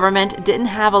national government didn't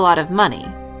have a lot of money,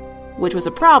 which was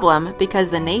a problem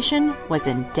because the nation was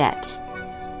in debt.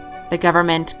 The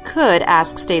government could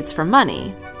ask states for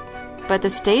money, but the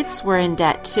states were in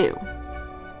debt too.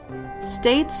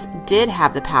 States did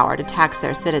have the power to tax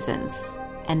their citizens,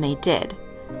 and they did,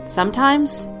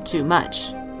 sometimes too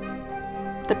much.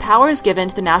 The powers given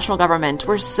to the national government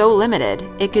were so limited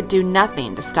it could do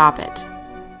nothing to stop it.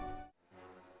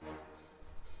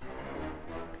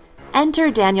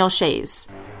 Enter Daniel Shays,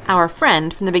 our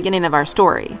friend from the beginning of our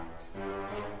story.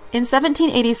 In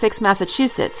 1786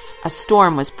 Massachusetts, a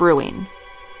storm was brewing.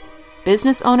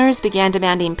 Business owners began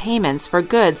demanding payments for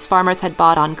goods farmers had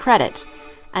bought on credit,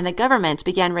 and the government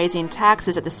began raising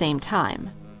taxes at the same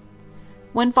time.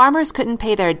 When farmers couldn't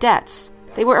pay their debts,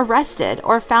 they were arrested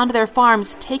or found their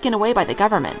farms taken away by the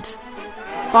government.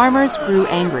 Farmers grew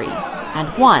angry, and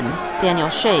one, Daniel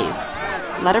Shays,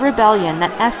 led a rebellion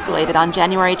that escalated on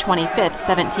January 25,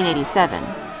 1787.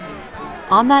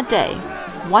 On that day,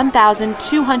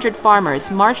 1,200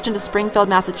 farmers marched into Springfield,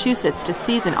 Massachusetts to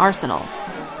seize an arsenal.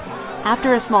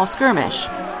 After a small skirmish,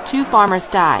 2 farmers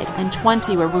died and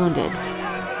 20 were wounded.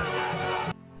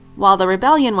 While the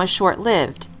rebellion was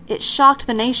short-lived, it shocked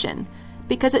the nation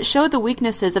because it showed the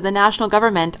weaknesses of the national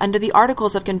government under the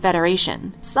Articles of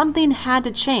Confederation. Something had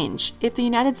to change if the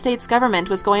United States government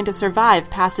was going to survive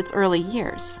past its early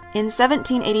years. In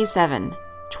 1787,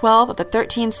 12 of the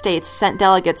 13 states sent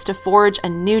delegates to forge a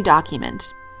new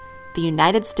document, the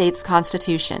United States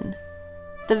Constitution,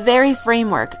 the very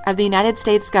framework of the United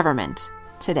States government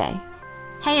today.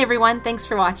 Hey everyone, thanks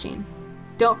for watching.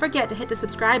 Don't forget to hit the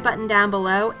subscribe button down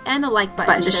below and the like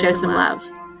button to show some love.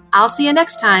 I'll see you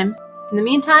next time. In the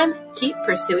meantime, keep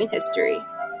pursuing history.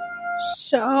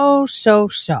 So.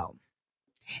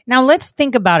 Now let's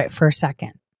think about it for a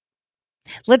second.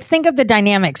 Let's think of the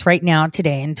dynamics right now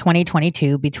today in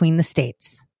 2022 between the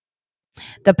states.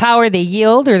 The power they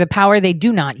yield or the power they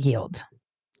do not yield.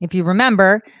 If you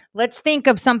remember, let's think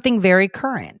of something very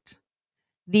current.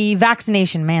 The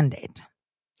vaccination mandate.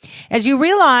 As you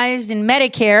realized in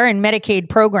Medicare and Medicaid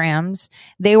programs,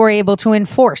 they were able to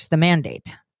enforce the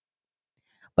mandate.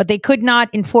 But they could not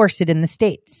enforce it in the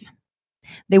states.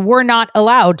 They were not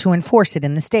allowed to enforce it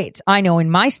in the states. I know in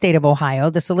my state of Ohio,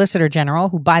 the Solicitor General,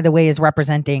 who, by the way, is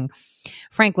representing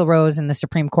Frank LaRose in the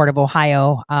Supreme Court of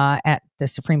Ohio at the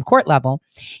Supreme Court level,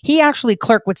 he actually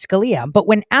clerked with Scalia. But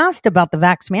when asked about the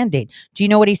vax mandate, do you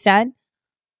know what he said?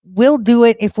 We'll do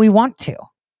it if we want to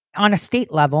on a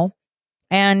state level.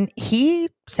 And he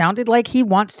sounded like he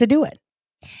wants to do it.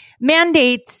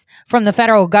 Mandates from the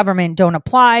federal government don't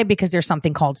apply because there's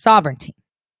something called sovereignty.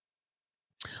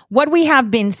 What we have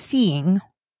been seeing,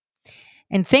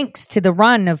 and thanks to the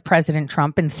run of President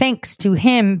Trump and thanks to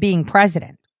him being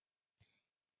president,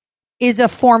 is a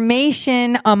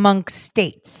formation amongst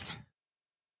states.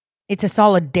 It's a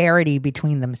solidarity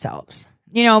between themselves.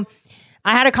 You know,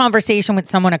 I had a conversation with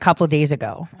someone a couple of days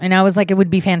ago, and I was like, it would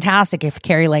be fantastic if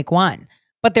Kari Lake won,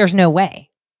 but there's no way.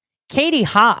 Katie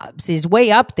Hobbs is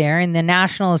way up there in the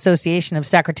National Association of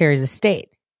Secretaries of State.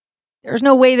 There's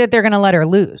no way that they're going to let her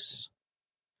lose.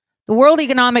 The World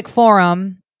Economic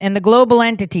Forum and the global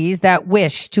entities that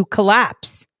wish to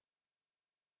collapse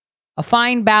a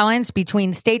fine balance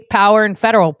between state power and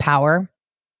federal power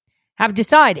have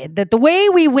decided that the way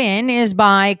we win is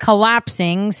by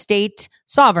collapsing state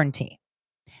sovereignty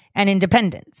and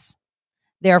independence.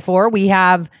 Therefore, we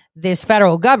have this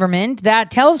federal government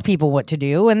that tells people what to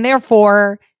do, and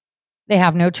therefore They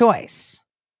have no choice,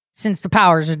 since the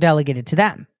powers are delegated to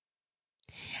them.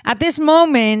 At this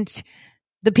moment,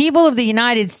 the people of the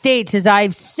United States, as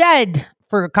I've said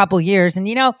for a couple years, and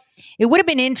it would have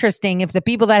been interesting if the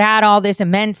people that had all this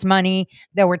immense money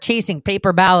that were chasing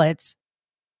paper ballots,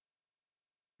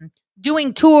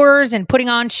 doing tours and putting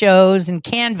on shows and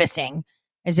canvassing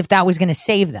as if that was going to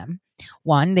save them.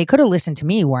 One, they could have listened to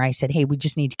me where I said, hey, we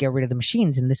just need to get rid of the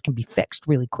machines and this can be fixed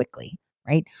really quickly,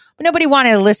 right? But nobody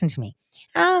wanted to listen to me.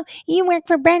 Oh, you work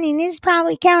for Brennan. This is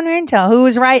probably counterintel. Who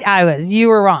was right? I was. You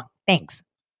were wrong. Thanks.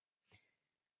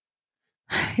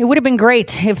 It would have been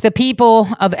great if the people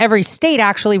of every state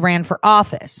actually ran for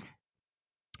office.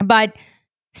 But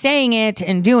saying it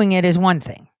and doing it is one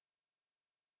thing.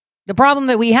 The problem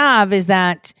that we have is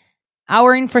that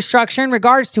our infrastructure in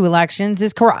regards to elections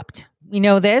is corrupt. We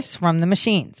know this from the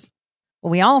machines. But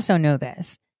we also know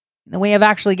this in the way of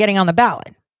actually getting on the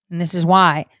ballot. And this is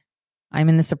why I'm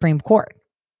in the Supreme Court.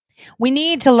 We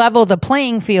need to level the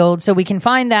playing field so we can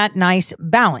find that nice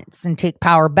balance and take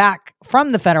power back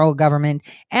from the federal government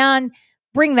and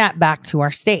bring that back to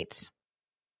our states.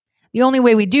 The only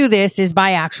way we do this is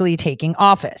by actually taking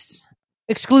office,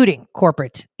 excluding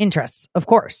corporate interests, of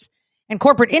course. And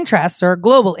corporate interests are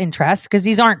global interests because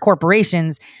these aren't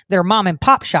corporations that are mom and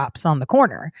pop shops on the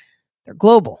corner. They're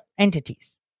global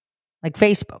entities like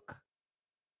Facebook,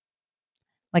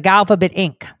 like Alphabet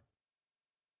Inc.,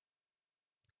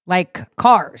 like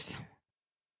cars,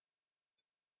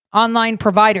 online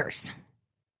providers,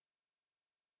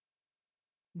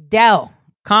 Dell,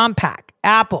 Compaq,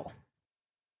 Apple,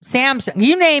 Samsung,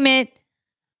 you name it.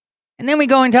 And then we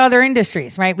go into other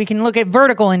industries, right? We can look at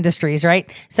vertical industries,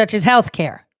 right? Such as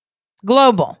healthcare,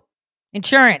 global,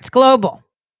 insurance, global,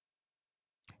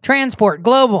 transport,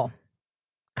 global,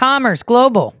 commerce,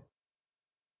 global.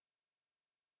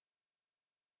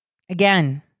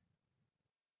 Again,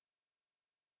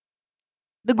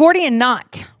 the Gordian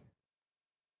knot.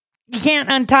 You can't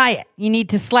untie it. You need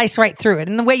to slice right through it.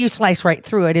 And the way you slice right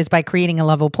through it is by creating a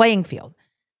level playing field.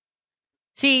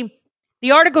 See,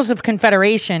 the Articles of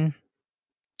Confederation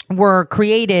were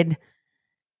created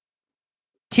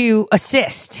to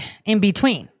assist in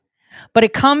between, but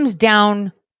it comes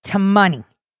down to money.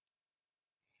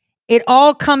 It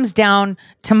all comes down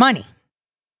to money.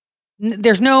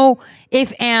 There's no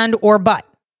if, and, or but.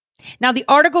 Now, the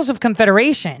Articles of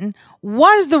Confederation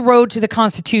was the road to the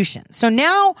Constitution. So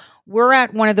now we're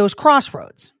at one of those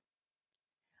crossroads.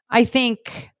 I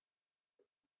think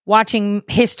watching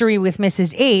History with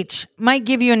Mrs. H might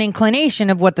give you an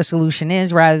inclination of what the solution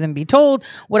is rather than be told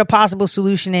what a possible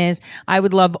solution is. I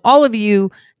would love all of you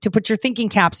to put your thinking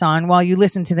caps on while you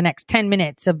listen to the next 10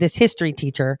 minutes of this history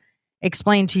teacher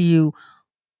explain to you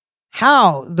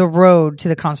how the road to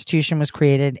the Constitution was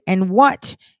created and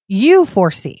what you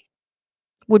foresee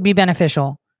would be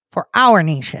beneficial for our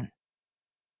nation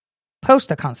post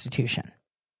the Constitution,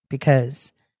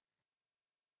 because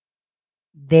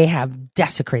they have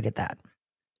desecrated that.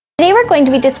 Today we're going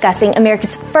to be discussing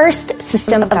America's first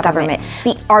system of government,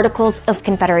 the Articles of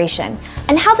Confederation,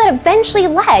 and how that eventually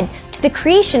led to the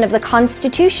creation of the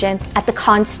Constitution at the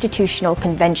Constitutional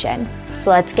Convention.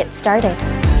 So let's get started.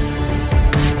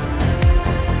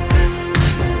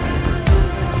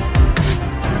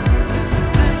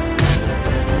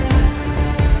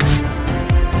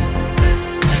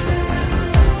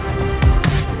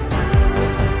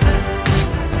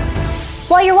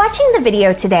 While you're watching the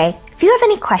video today, if you have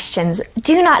any questions,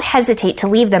 do not hesitate to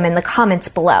leave them in the comments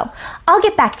below. I'll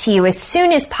get back to you as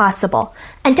soon as possible.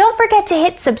 And don't forget to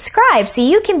hit subscribe so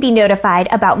you can be notified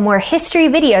about more history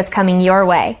videos coming your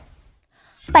way.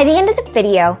 By the end of the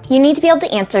video, you need to be able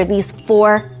to answer these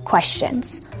 4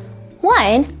 questions.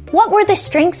 1. What were the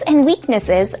strengths and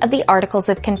weaknesses of the Articles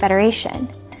of Confederation?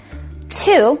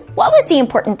 2. What was the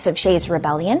importance of Shays'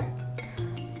 Rebellion?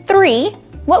 3.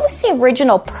 What was the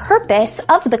original purpose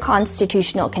of the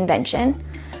Constitutional Convention?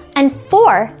 And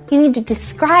 4, you need to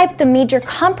describe the major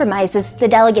compromises the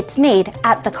delegates made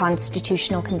at the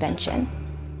Constitutional Convention.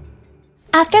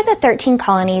 After the 13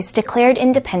 colonies declared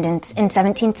independence in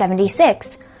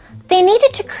 1776, they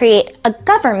needed to create a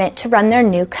government to run their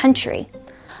new country.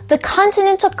 The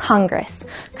Continental Congress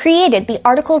created the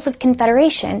Articles of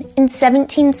Confederation in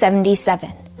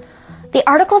 1777. The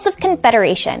Articles of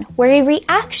Confederation were a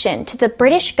reaction to the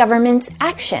British government's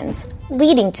actions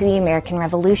leading to the American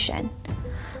Revolution.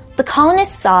 The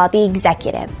colonists saw the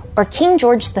executive, or King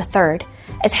George III,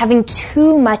 as having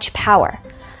too much power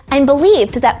and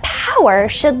believed that power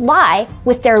should lie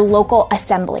with their local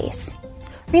assemblies.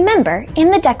 Remember,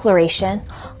 in the Declaration,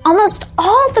 almost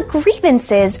all the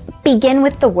grievances begin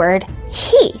with the word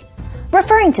he,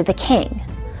 referring to the king.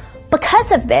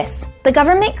 Because of this, the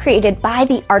government created by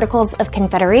the Articles of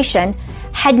Confederation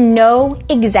had no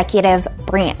executive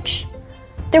branch.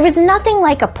 There was nothing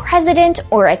like a president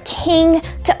or a king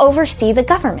to oversee the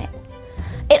government.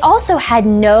 It also had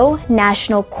no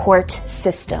national court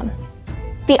system.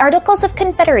 The Articles of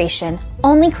Confederation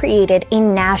only created a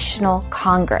national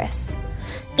Congress.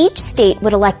 Each state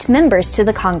would elect members to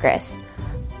the Congress,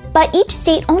 but each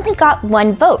state only got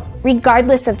one vote,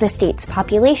 regardless of the state's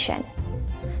population.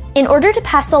 In order to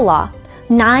pass a law,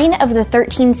 9 of the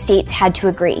 13 states had to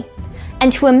agree,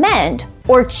 and to amend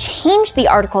or change the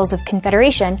Articles of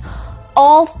Confederation,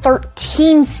 all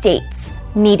 13 states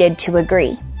needed to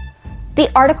agree. The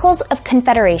Articles of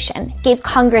Confederation gave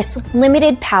Congress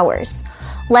limited powers,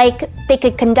 like they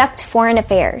could conduct foreign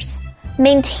affairs,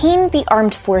 maintain the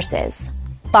armed forces,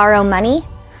 borrow money,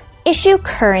 issue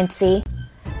currency,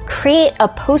 create a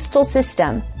postal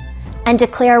system, and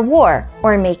declare war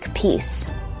or make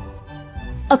peace.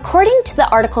 According to the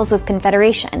Articles of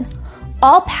Confederation,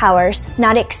 all powers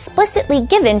not explicitly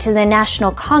given to the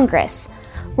National Congress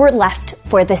were left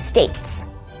for the states.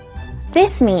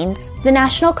 This means the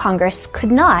National Congress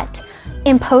could not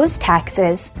impose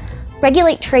taxes,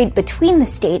 regulate trade between the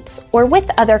states or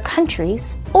with other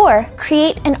countries, or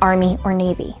create an army or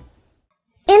navy.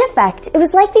 In effect, it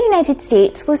was like the United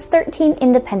States was 13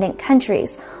 independent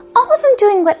countries, all of them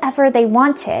doing whatever they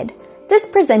wanted. This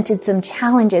presented some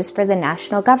challenges for the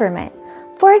national government.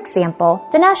 For example,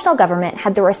 the national government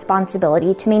had the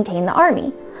responsibility to maintain the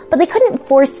army, but they couldn't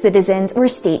force citizens or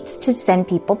states to send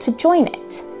people to join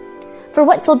it. For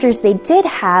what soldiers they did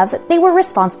have, they were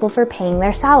responsible for paying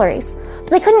their salaries, but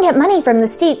they couldn't get money from the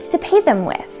states to pay them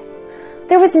with.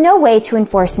 There was no way to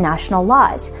enforce national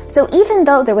laws, so even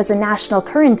though there was a national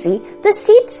currency, the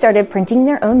states started printing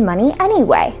their own money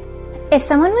anyway. If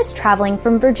someone was traveling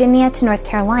from Virginia to North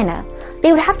Carolina,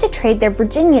 they would have to trade their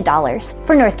Virginia dollars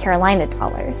for North Carolina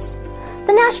dollars.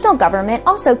 The national government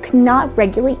also could not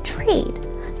regulate trade,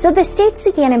 so the states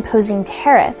began imposing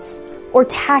tariffs, or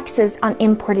taxes on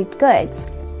imported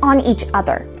goods, on each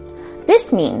other.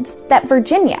 This means that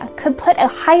Virginia could put a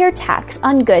higher tax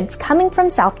on goods coming from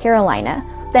South Carolina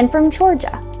than from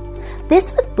Georgia.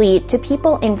 This would lead to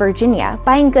people in Virginia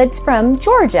buying goods from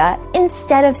Georgia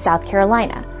instead of South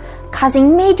Carolina,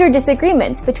 causing major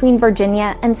disagreements between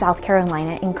Virginia and South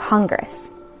Carolina in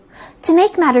Congress. To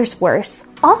make matters worse,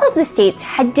 all of the states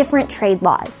had different trade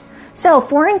laws, so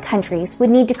foreign countries would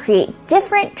need to create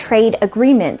different trade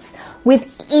agreements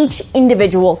with each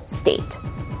individual state,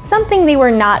 something they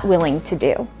were not willing to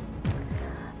do.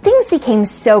 Things became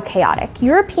so chaotic,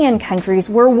 European countries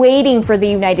were waiting for the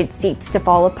United States to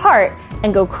fall apart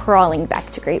and go crawling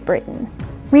back to Great Britain.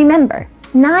 Remember,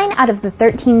 9 out of the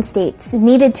 13 states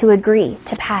needed to agree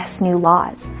to pass new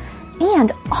laws,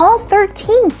 and all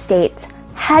 13 states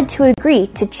had to agree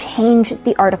to change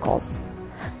the Articles.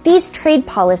 These trade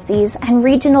policies and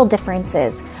regional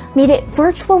differences made it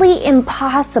virtually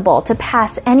impossible to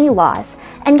pass any laws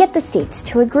and get the states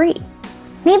to agree.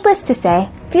 Needless to say,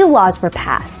 few laws were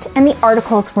passed, and the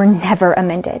Articles were never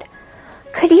amended.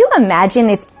 Could you imagine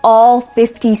if all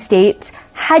 50 states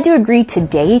had to agree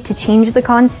today to change the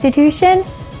Constitution?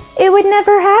 It would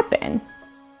never happen.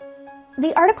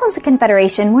 The Articles of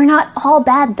Confederation were not all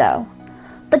bad, though.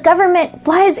 The government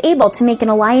was able to make an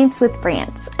alliance with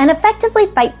France and effectively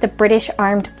fight the British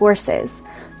armed forces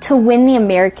to win the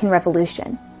American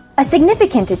Revolution, a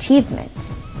significant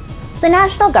achievement. The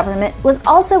national government was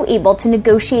also able to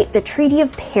negotiate the Treaty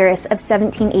of Paris of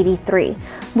 1783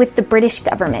 with the British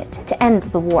government to end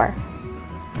the war.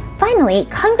 Finally,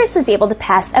 Congress was able to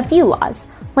pass a few laws,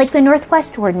 like the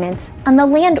Northwest Ordinance and the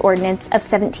Land Ordinance of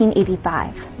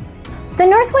 1785. The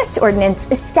Northwest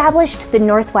Ordinance established the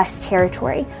Northwest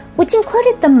Territory, which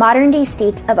included the modern-day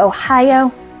states of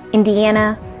Ohio,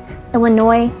 Indiana,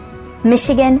 Illinois,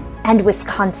 Michigan, and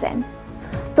Wisconsin.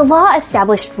 The law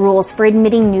established rules for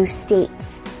admitting new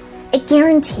states. It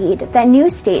guaranteed that new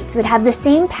states would have the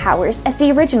same powers as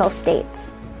the original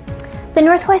states. The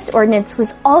Northwest Ordinance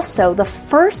was also the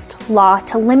first law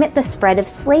to limit the spread of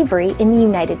slavery in the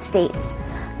United States,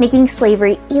 making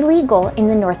slavery illegal in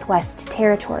the Northwest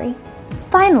Territory.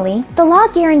 Finally, the law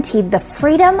guaranteed the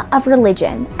freedom of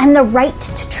religion and the right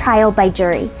to trial by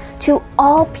jury to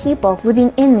all people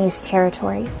living in these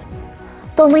territories.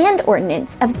 The Land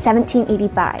Ordinance of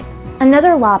 1785,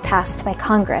 another law passed by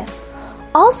Congress,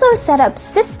 also set up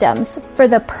systems for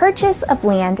the purchase of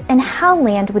land and how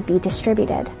land would be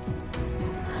distributed.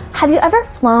 Have you ever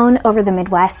flown over the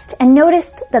Midwest and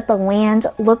noticed that the land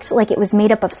looked like it was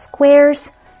made up of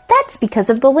squares? That's because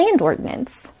of the Land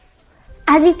Ordinance.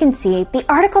 As you can see, the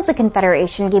Articles of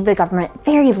Confederation gave the government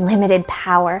very limited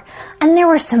power, and there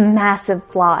were some massive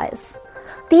flaws.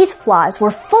 These flaws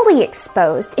were fully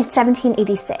exposed in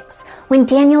 1786 when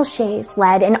Daniel Shays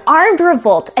led an armed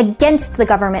revolt against the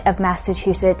government of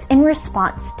Massachusetts in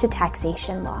response to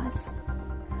taxation laws.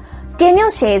 Daniel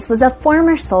Shays was a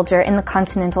former soldier in the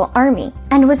Continental Army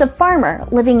and was a farmer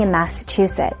living in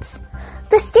Massachusetts.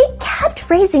 The state kept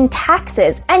raising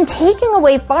taxes and taking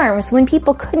away farms when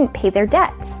people couldn't pay their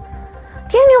debts.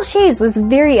 Daniel Shays was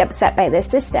very upset by this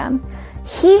system.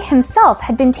 He himself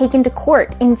had been taken to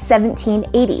court in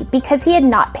 1780 because he had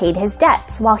not paid his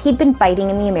debts while he'd been fighting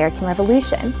in the American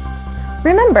Revolution.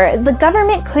 Remember, the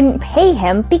government couldn't pay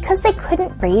him because they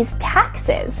couldn't raise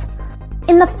taxes.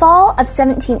 In the fall of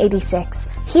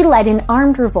 1786, he led an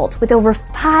armed revolt with over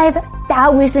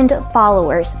 5,000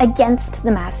 followers against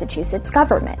the Massachusetts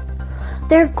government.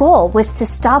 Their goal was to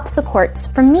stop the courts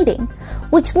from meeting,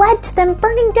 which led to them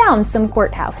burning down some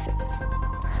courthouses.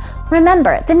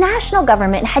 Remember, the national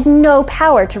government had no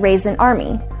power to raise an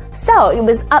army, so it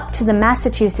was up to the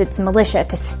Massachusetts militia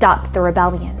to stop the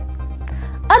rebellion.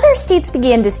 Other states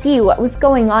began to see what was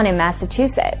going on in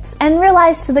Massachusetts and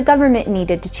realized the government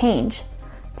needed to change.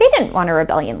 They didn't want a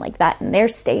rebellion like that in their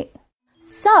state.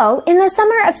 So, in the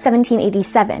summer of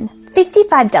 1787,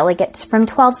 55 delegates from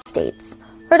 12 states,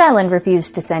 Rhode Island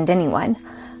refused to send anyone,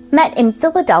 met in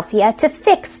Philadelphia to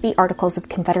fix the Articles of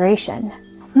Confederation.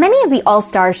 Many of the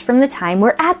all-stars from the time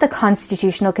were at the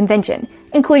Constitutional Convention,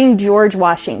 including George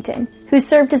Washington, who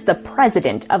served as the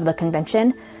president of the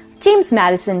convention, James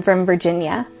Madison from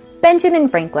Virginia, Benjamin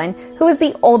Franklin, who was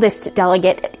the oldest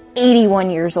delegate at 81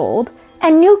 years old,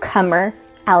 and newcomer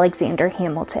Alexander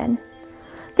Hamilton.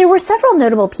 There were several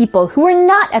notable people who were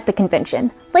not at the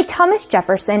convention, like Thomas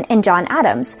Jefferson and John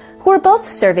Adams, who were both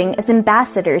serving as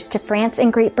ambassadors to France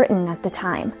and Great Britain at the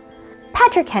time.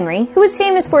 Patrick Henry, who was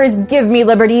famous for his "Give me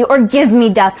liberty or give me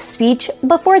death" speech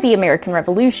before the American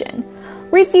Revolution,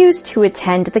 refused to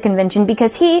attend the convention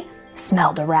because he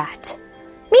smelled a rat,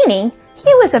 meaning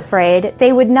he was afraid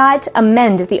they would not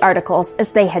amend the Articles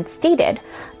as they had stated,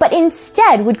 but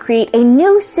instead would create a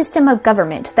new system of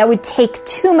government that would take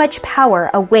too much power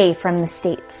away from the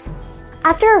states.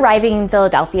 After arriving in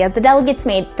Philadelphia, the delegates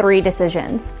made 3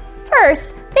 decisions.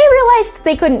 First, they realized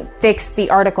they couldn't fix the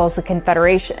Articles of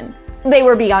Confederation. They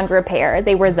were beyond repair,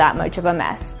 they were that much of a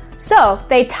mess. So,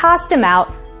 they tossed them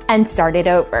out and started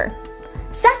over.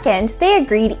 Second, they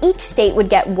agreed each state would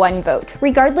get 1 vote,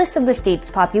 regardless of the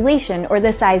state's population or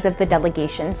the size of the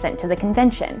delegation sent to the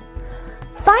convention.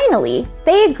 Finally,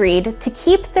 they agreed to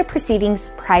keep the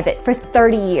proceedings private for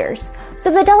 30 years, so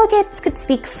the delegates could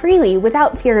speak freely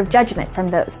without fear of judgment from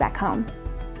those back home.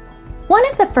 One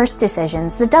of the first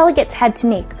decisions the delegates had to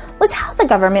make was how the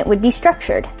government would be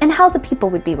structured and how the people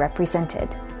would be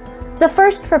represented. The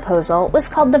first proposal was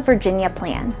called the Virginia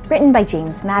Plan, written by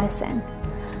James Madison.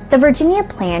 The Virginia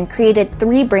Plan created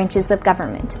 3 branches of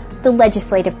government: the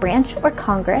legislative branch, or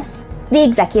Congress, the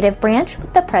executive branch,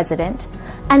 with the president,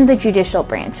 and the judicial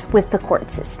branch, with the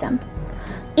court system.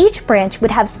 Each branch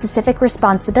would have specific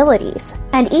responsibilities,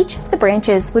 and each of the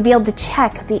branches would be able to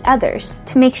check the others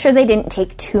to make sure they didn't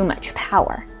take too much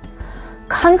power.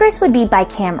 Congress would be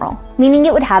bicameral, meaning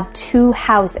it would have 2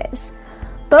 houses.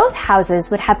 Both houses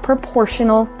would have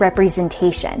proportional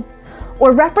representation,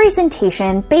 or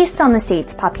representation based on the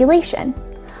state's population.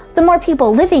 The more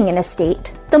people living in a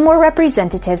state, the more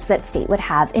representatives that state would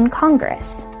have in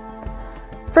Congress.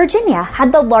 Virginia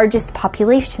had the largest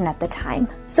population at the time,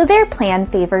 so their plan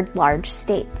favored large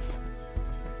states.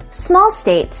 Small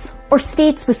states, or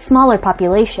states with smaller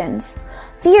populations,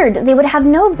 feared they would have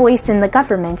no voice in the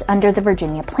government under the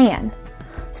Virginia Plan.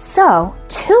 So,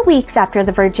 2 weeks after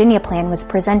the Virginia Plan was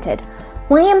presented,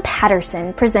 William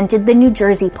Paterson presented the New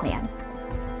Jersey Plan.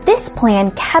 This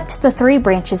plan kept the 3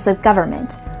 branches of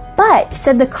government, but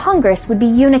said the Congress would be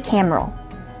unicameral,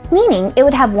 meaning it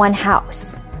would have 1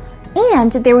 house.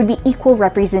 And there would be equal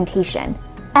representation.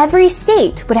 Every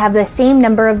state would have the same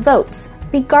number of votes,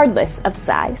 regardless of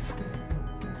size.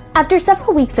 After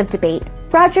several weeks of debate,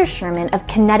 Roger Sherman of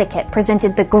Connecticut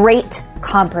presented the Great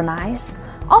Compromise,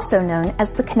 also known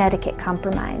as the Connecticut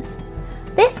Compromise.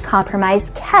 This compromise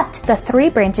kept the 3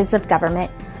 branches of government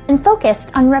and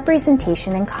focused on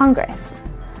representation in Congress.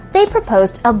 They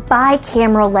proposed a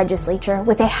bicameral legislature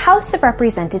with a House of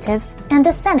Representatives and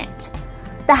a Senate.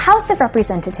 The House of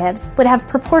Representatives would have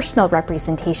proportional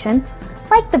representation,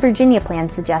 like the Virginia Plan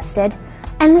suggested,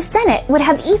 and the Senate would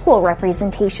have equal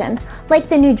representation, like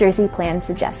the New Jersey Plan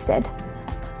suggested.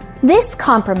 This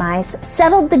compromise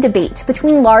settled the debate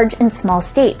between large and small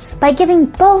states by giving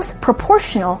both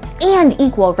proportional and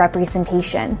equal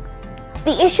representation.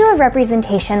 the issue of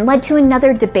representation led to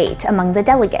another debate among the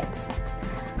delegates.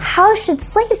 How should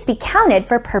slaves be counted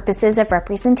for purposes of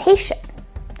representation?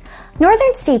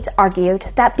 Northern states argued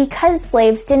that because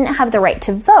slaves didn't have the right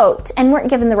to vote and weren't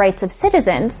given the rights of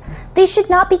citizens, they should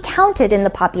not be counted in the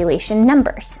population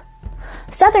numbers.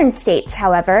 Southern states,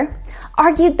 however,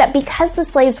 argued that because the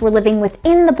slaves were living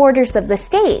within the borders of the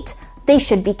state, they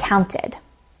should be counted.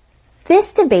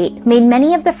 This debate made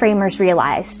many of the framers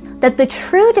realize that the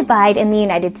true divide in the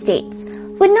United States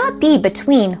would not be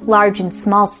between large and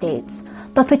small states,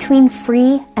 but between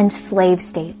free and slave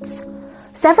states.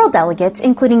 Several delegates,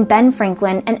 including Ben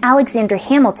Franklin and Alexander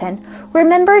Hamilton, were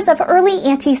members of early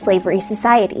anti-slavery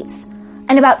societies,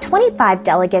 and about 25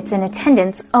 delegates in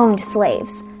attendance owned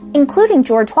slaves, including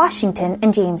George Washington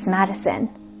and James Madison.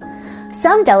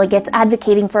 Some delegates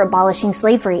advocating for abolishing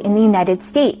slavery in the United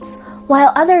States,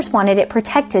 while others wanted it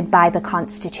protected by the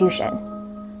Constitution.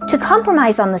 To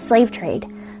compromise on the slave trade,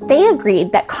 they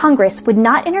agreed that Congress would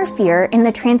not interfere in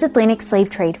the transatlantic slave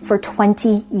trade for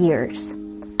 20 years.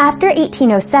 After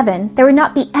 1807, there would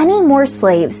not be any more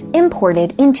slaves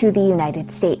imported into the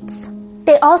United States.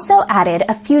 They also added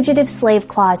a fugitive slave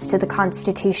clause to the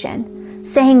Constitution,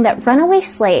 saying that runaway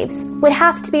slaves would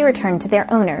have to be returned to their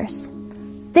owners.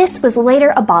 This was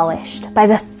later abolished by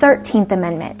the 13th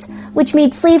Amendment, which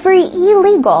made slavery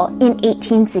illegal in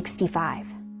 1865.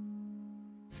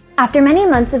 After many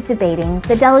months of debating,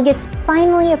 the delegates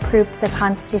finally approved the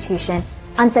Constitution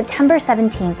on September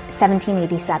 17,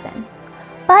 1787.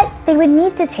 But they would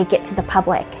need to take it to the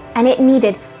public, and it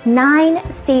needed 9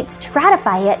 states to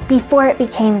ratify it before it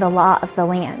became the law of the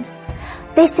land.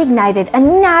 This ignited a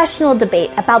national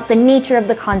debate about the nature of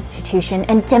the Constitution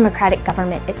and democratic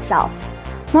government itself.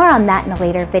 More on that in a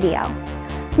later video.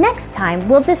 Next time,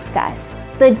 we'll discuss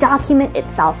the document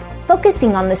itself,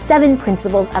 focusing on the 7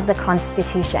 principles of the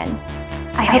Constitution.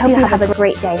 I hope you have a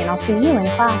great day, and I'll see you in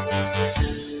class.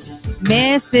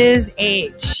 Mrs.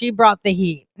 H, she brought the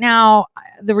heat. Now,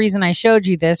 the reason I showed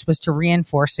you this was to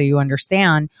reinforce so you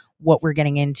understand what we're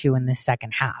getting into in this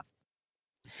second half,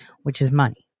 which is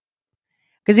money.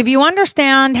 Because if you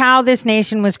understand how this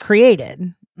nation was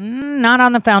created, not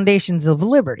on the foundations of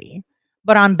liberty,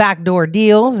 but on backdoor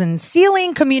deals and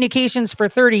sealing communications for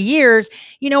 30 years,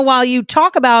 while you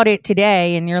talk about it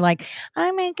today and you're like,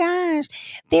 oh my gosh,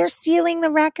 they're sealing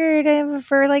the record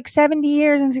for like 70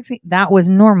 years and 60. That was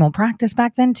normal practice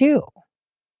back then too.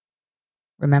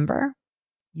 Remember?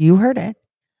 You heard it.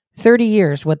 30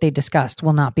 years, what they discussed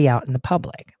will not be out in the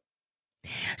public.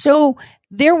 So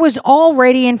there was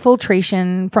already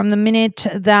infiltration from the minute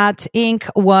that ink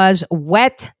was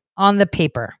wet on the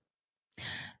paper.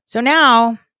 So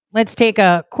now let's take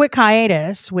a quick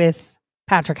hiatus with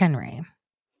Patrick Henry.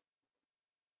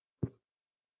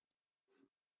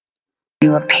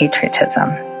 Of patriotism,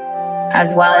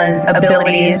 as well as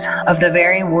abilities of the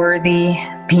very worthy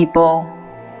people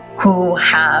who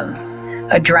have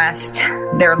addressed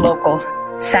their local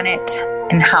Senate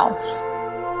and House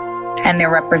and their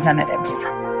representatives.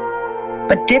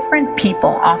 But different people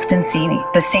often see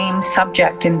the same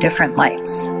subject in different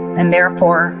lights, and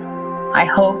therefore I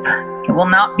hope it will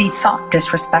not be thought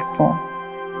disrespectful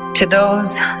to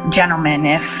those gentlemen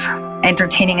if,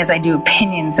 entertaining as I do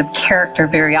opinions of character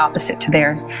very opposite to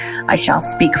theirs, I shall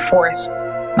speak forth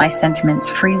my sentiments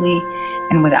freely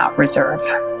and without reserve.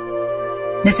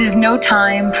 This is no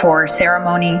time for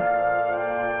ceremony.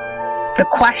 The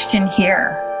question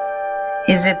here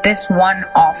is at this one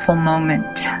awful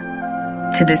moment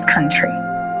to this country.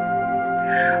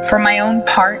 For my own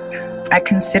part, I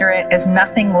consider it as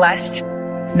nothing less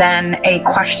than a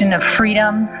question of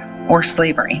freedom or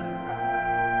slavery.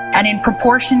 And in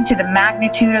proportion to the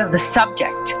magnitude of the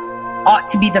subject, ought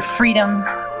to be the freedom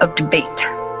of debate.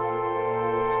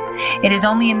 It is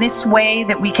only in this way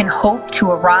that we can hope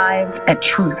to arrive at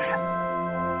truth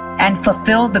and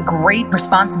fulfill the great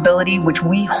responsibility which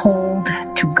we hold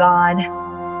to God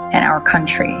and our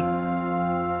country.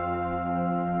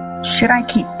 Should I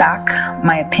keep back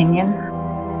my opinion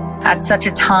at such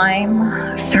a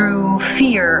time through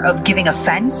fear of giving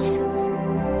offense?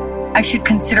 I should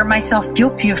consider myself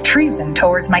guilty of treason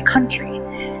towards my country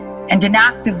and an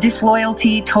act of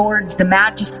disloyalty towards the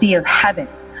majesty of heaven,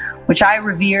 which I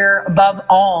revere above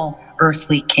all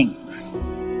earthly kings.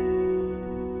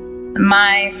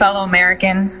 My fellow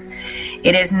Americans,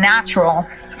 it is natural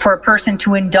for a person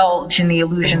to indulge in the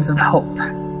illusions of hope.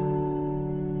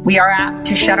 We are apt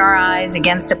to shut our eyes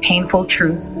against a painful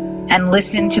truth and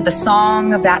listen to the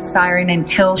song of that siren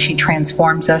until she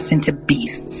transforms us into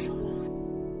beasts.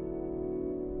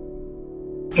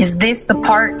 Is this the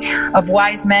part of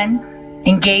wise men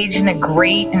engaged in a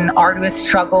great and arduous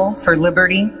struggle for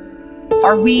liberty?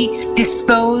 Are we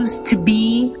disposed to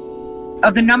be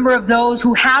of the number of those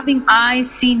who, having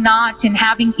eyes see not and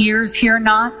having ears hear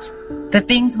not, the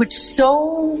things which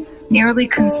so nearly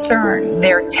concern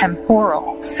their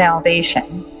temporal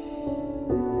salvation?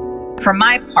 For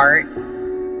my part,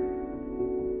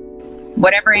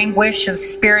 whatever anguish of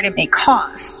spirit it may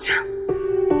cost,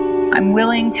 I'm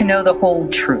willing to know the whole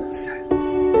truth,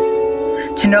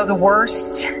 to know the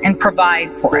worst and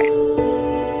provide for it.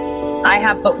 I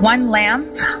have but one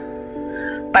lamp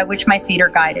by which my feet are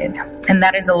guided, and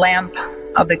that is a lamp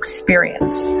of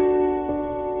experience.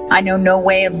 I know no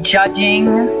way of judging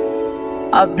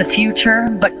of the future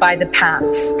but by the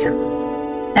past.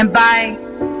 And by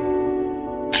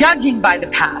judging by the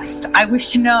past, I wish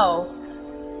to know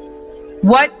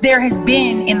what there has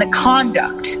been in the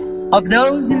conduct of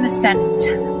those in the Senate,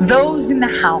 those in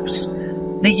the House,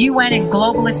 the UN and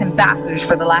globalist ambassadors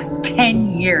for the last 10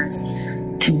 years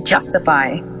to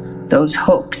justify those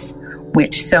hopes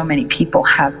which so many people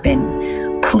have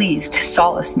been pleased to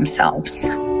solace themselves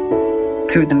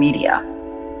through the media.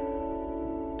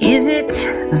 Is it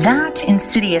that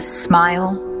insidious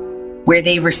smile where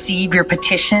they receive your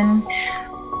petition?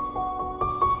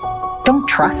 Don't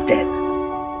trust it.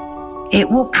 It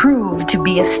will prove to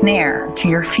be a snare to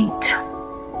your feet.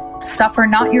 Suffer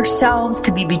not yourselves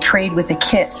to be betrayed with a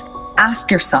kiss. Ask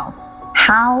yourself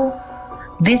how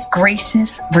this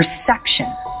gracious reception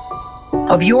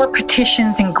of your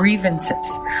petitions and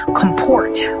grievances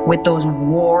comport with those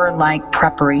warlike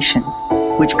preparations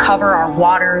which cover our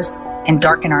waters and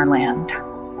darken our land.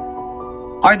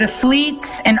 Are the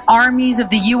fleets and armies of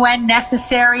the UN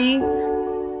necessary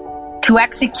to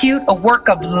execute a work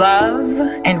of love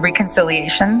and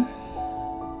reconciliation?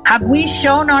 Have we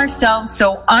shown ourselves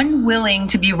so unwilling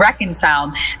to be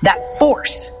reconciled that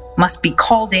force must be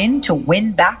called in to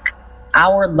win back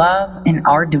our love and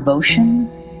our devotion?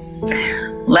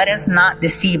 Let us not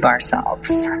deceive ourselves.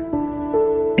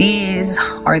 These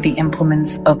are the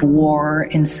implements of war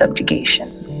and subjugation,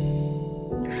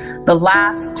 the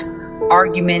last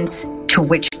arguments to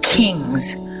which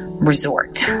kings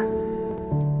resort.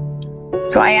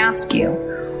 So I ask you,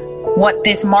 what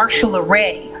this martial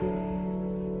array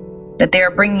that they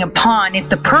are bringing upon, if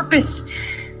the purpose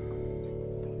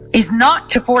is not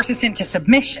to force us into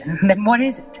submission, then what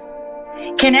is it?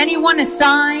 Can anyone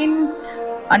assign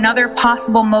another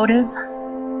possible motive?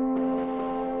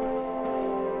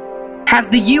 Has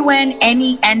the UN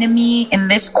any enemy in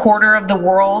this quarter of the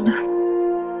world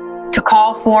to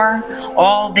call for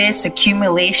all this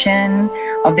accumulation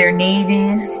of their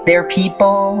navies, their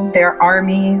people, their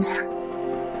armies?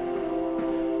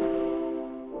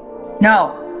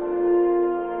 No,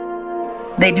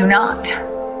 they do not.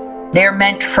 They're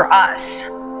meant for us.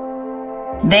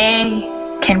 They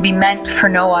can be meant for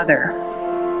no other.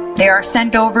 They are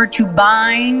sent over to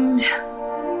bind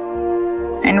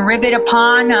and rivet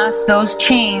upon us those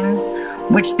chains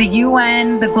which the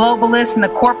UN, the globalists, and the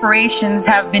corporations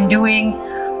have been doing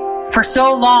for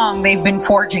so long. They've been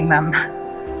forging them.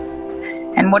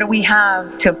 And what do we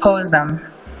have to oppose them?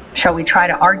 Shall we try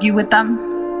to argue with them?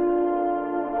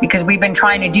 Because we've been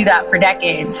trying to do that for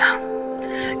decades.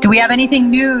 Do we have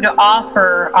anything new to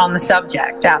offer on the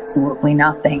subject? Absolutely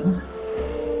nothing.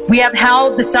 We have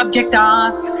held the subject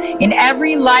up in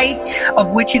every light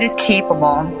of which it is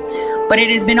capable, but it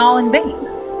has been all in vain.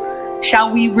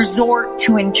 Shall we resort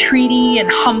to entreaty and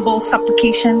humble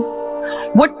supplication?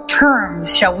 What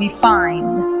terms shall we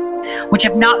find which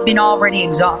have not been already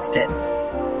exhausted?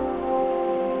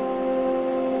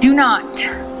 Do not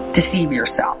deceive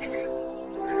yourself.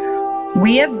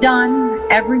 We have done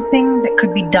everything that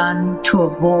could be done to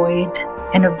avoid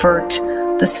and avert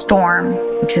the storm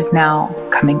which is now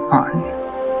coming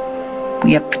on.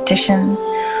 We have petitioned,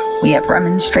 we have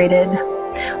remonstrated,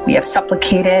 we have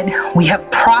supplicated, we have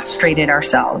prostrated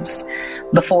ourselves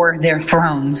before their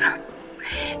thrones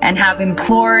and have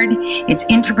implored its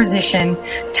interposition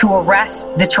to arrest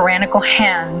the tyrannical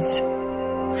hands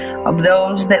of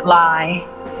those that lie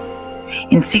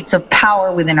in seats of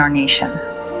power within our nation.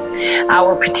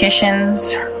 Our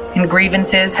petitions and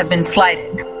grievances have been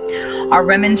slighted. Our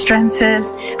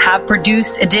remonstrances have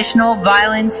produced additional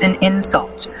violence and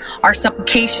insult. Our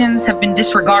supplications have been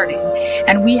disregarded,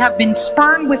 and we have been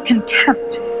spurned with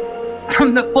contempt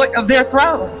from the foot of their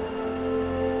throne.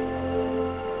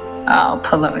 Oh,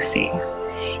 Pelosi.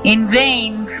 In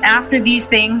vain, after these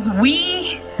things,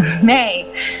 we may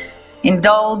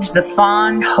indulge the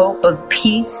fond hope of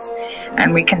peace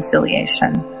and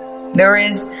reconciliation. There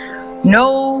is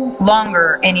no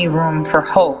longer any room for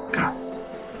hope.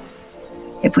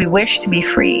 If we wish to be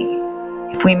free,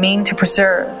 if we mean to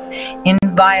preserve,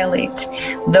 inviolate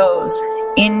those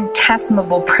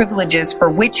inestimable privileges for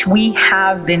which we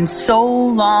have been so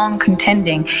long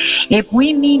contending, if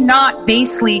we need not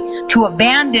basely to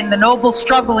abandon the noble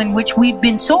struggle in which we've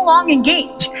been so long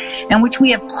engaged, and which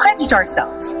we have pledged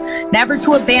ourselves never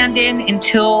to abandon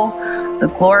until the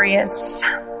glorious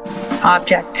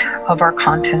object of our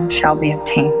content shall be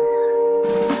obtained,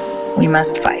 we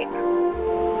must fight.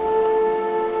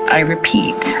 I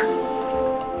repeat,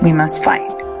 we must fight.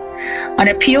 An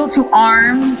appeal to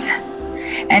arms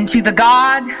and to the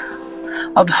God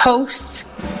of hosts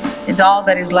is all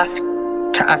that is left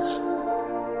to us.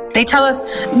 They tell us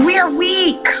we are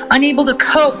weak, unable to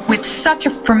cope with such a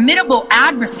formidable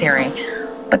adversary.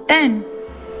 But then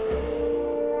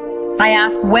I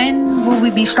ask, when will we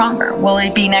be stronger? Will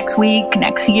it be next week,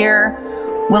 next year?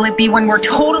 Will it be when we're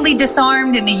totally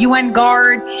disarmed and the UN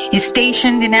Guard is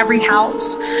stationed in every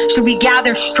house? Should we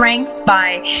gather strength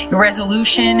by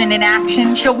resolution and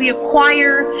inaction? Shall we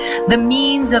acquire the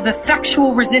means of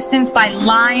effectual resistance by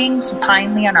lying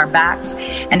supinely on our backs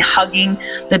and hugging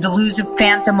the delusive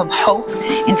phantom of hope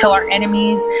until our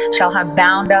enemies shall have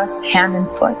bound us hand and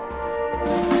foot?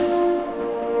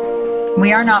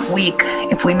 We are not weak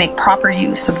if we make proper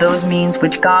use of those means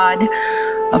which God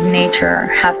of nature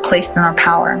hath placed in our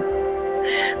power.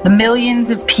 The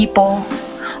millions of people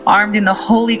armed in the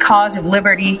holy cause of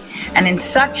liberty and in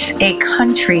such a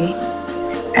country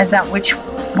as that which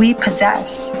we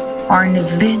possess are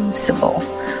invincible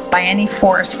by any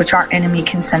force which our enemy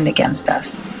can send against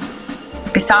us.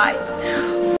 Besides,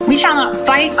 we shall not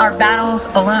fight our battles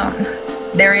alone.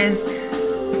 There is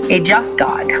a just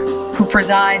God who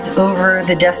presides over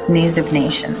the destinies of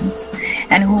nations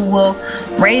and who will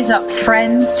raise up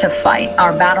friends to fight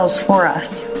our battles for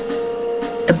us.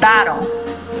 The battle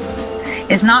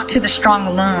is not to the strong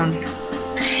alone.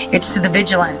 It's to the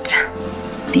vigilant,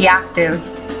 the active,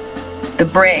 the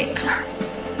brave.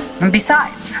 And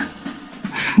besides,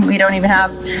 we don't even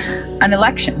have an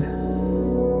election.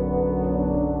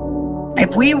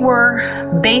 If we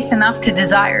were base enough to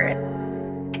desire it,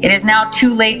 it is now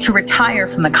too late to retire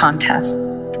from the contest.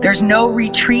 There's no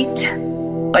retreat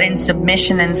but in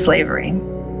submission and slavery.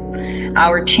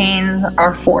 Our chains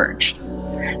are forged.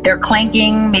 Their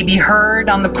clanking may be heard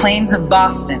on the plains of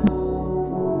Boston.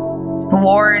 The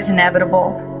war is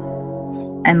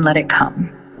inevitable, and let it come.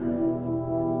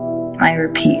 I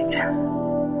repeat,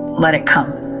 let it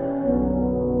come.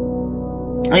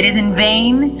 It is in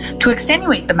vain to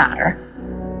extenuate the matter.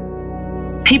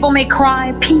 People may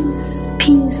cry, peace,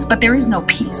 peace, but there is no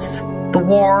peace. The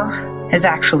war has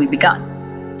actually begun.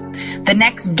 The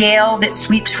next gale that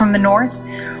sweeps from the north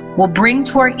will bring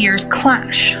to our ears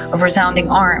clash of resounding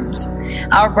arms.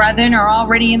 Our brethren are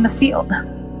already in the field.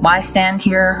 Why stand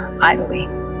here idly?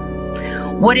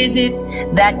 What is it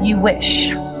that you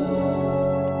wish?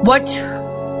 What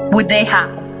would they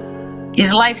have?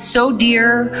 Is life so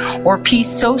dear or peace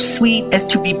so sweet as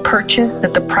to be purchased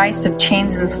at the price of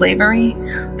chains and slavery?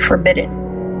 Forbid it,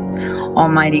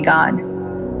 Almighty God.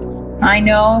 I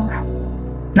know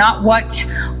not what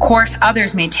course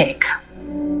others may take,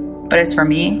 but as for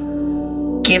me,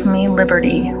 give me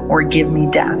liberty or give me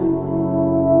death.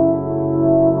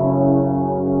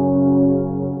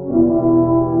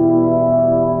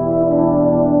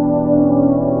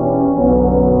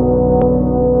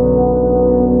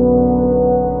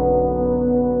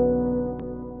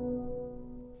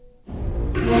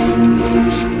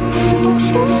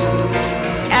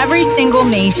 Every single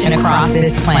nation across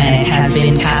this planet has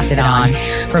been tested on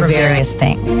for various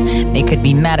things. They could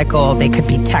be medical, they could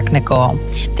be technical,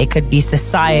 they could be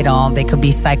societal, they could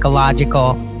be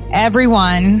psychological.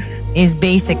 Everyone is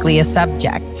basically a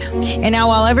subject. And now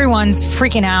while everyone's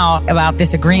freaking out about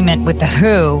this agreement with the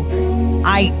WHO,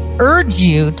 I urge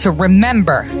you to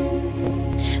remember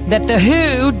that the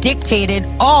WHO dictated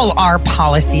all our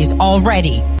policies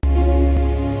already.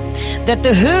 That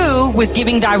the WHO was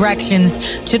giving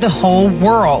directions to the whole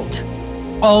world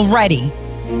already.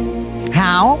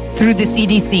 How? Through the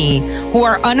CDC, who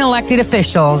are unelected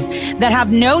officials that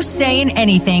have no say in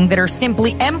anything, that are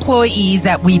simply employees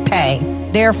that we pay.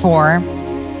 Therefore,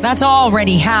 that's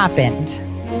already happened.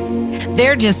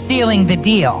 They're just sealing the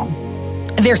deal.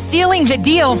 They're sealing the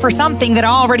deal for something that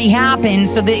already happened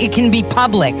so that it can be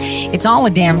public. It's all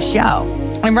a damn show.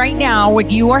 And right now, what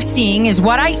you are seeing is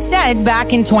what I said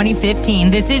back in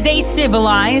 2015. This is a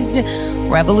civilized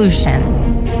revolution.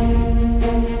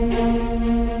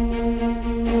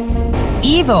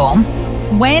 Evil,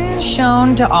 when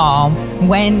shown to all,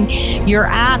 when you're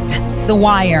at the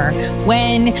wire,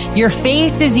 when your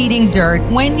face is eating dirt,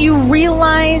 when you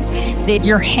realize that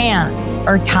your hands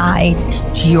are tied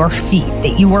to your feet,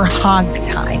 that you are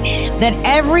hogtied, that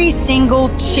every single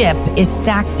chip is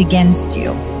stacked against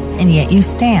you, and yet you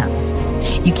stand.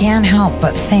 You can't help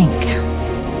but thank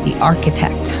the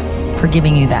architect for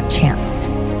giving you that chance.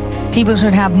 People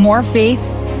should have more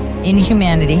faith in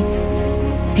humanity.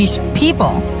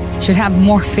 People should have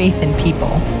more faith in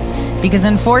people. Because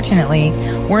unfortunately,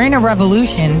 we're in a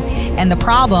revolution, and the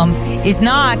problem is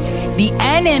not the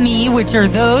enemy, which are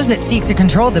those that seek to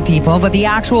control the people, but the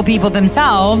actual people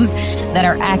themselves that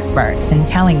are experts in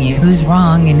telling you who's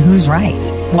wrong and who's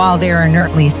right, while they're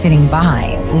inertly sitting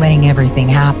by, letting everything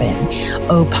happen,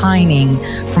 opining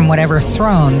from whatever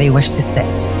throne they wish to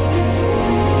sit.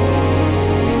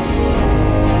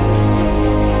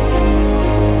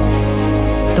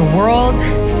 The world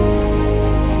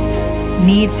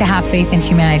needs to have faith in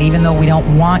humanity, even though we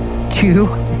don't want to,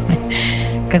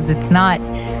 because it's not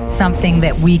something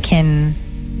that we can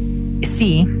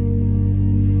see.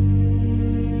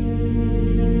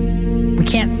 We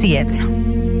can't see it.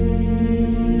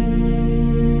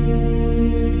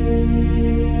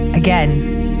 Again,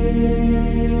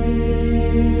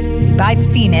 I've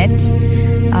seen it.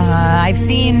 I've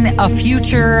seen a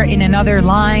future in another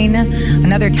line,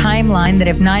 another timeline, that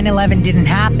if 9/11 didn't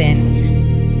happen,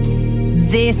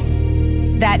 this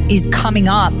that is coming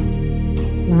up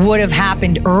would have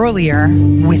happened earlier,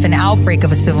 with an outbreak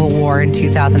of a civil war in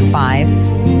 2005,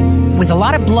 with a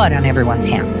lot of blood on everyone's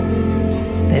hands.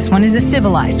 This one is a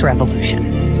civilized revolution.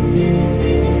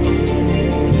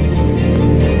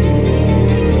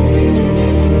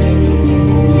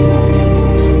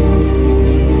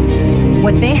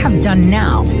 What they have done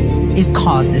now is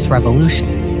cause this revolution.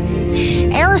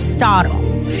 Aristotle,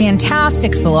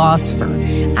 fantastic philosopher,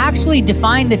 actually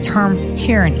defined the term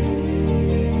tyranny.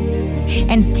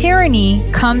 And tyranny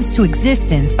comes to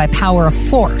existence by power of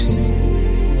force.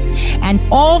 And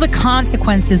all the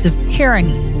consequences of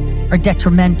tyranny are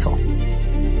detrimental.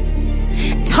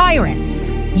 Tyrants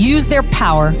use their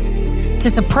power to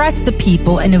suppress the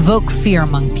people and evoke fear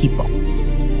among people.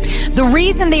 The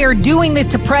reason they are doing this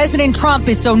to President Trump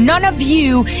is so none of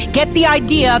you get the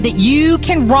idea that you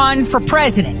can run for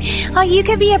president. Oh, you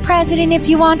can be a president if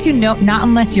you want to. No, not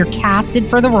unless you're casted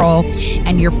for the role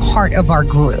and you're part of our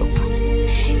group.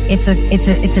 It's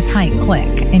a tight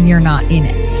clique and you're not in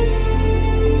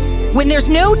it. When there's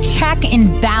no check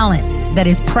and balance that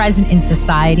is present in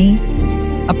society,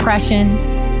 oppression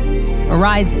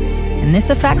arises, and this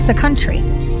affects the country.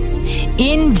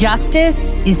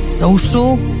 Injustice is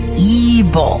social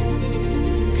evil.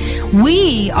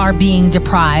 We are being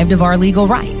deprived of our legal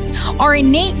rights, our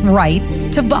innate rights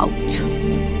to vote.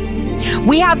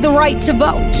 We have the right to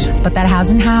vote, but that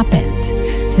hasn't happened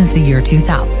since the year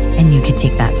 2000, and you could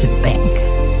take that to the bank.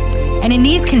 And in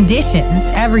these conditions,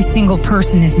 every single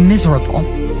person is miserable.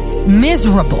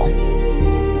 Miserable.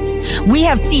 We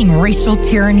have seen racial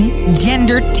tyranny,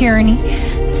 gender tyranny,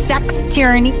 sex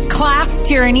tyranny, class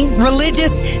tyranny,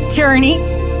 religious tyranny.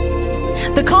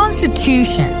 The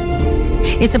Constitution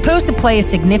is supposed to play a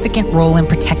significant role in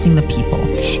protecting the people.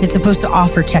 It's supposed to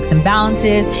offer checks and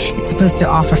balances. It's supposed to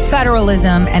offer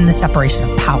federalism and the separation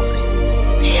of powers.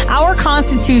 Our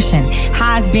Constitution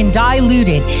has been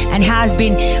diluted and has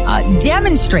been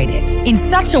demonstrated in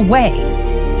such a way,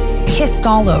 pissed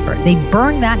all over. They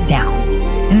burn that down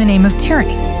in the name of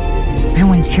tyranny. And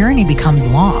when tyranny becomes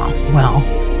law, well,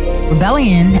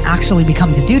 rebellion actually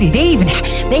becomes a duty.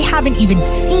 They haven't even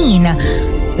seen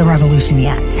the revolution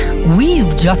yet.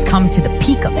 We've just come to the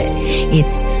peak of it.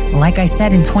 It's, like I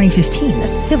said in 2015, the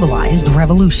civilized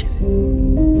revolution.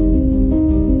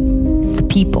 It's the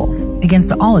people against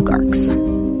the oligarchs,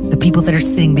 the people that are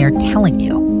sitting there telling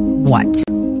you what.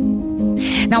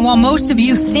 Now, while most of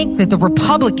you think that the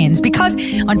Republicans, because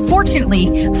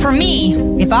unfortunately for me,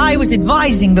 if I was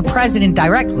advising the president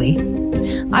directly,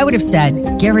 I would have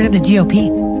said, get rid of the GOP.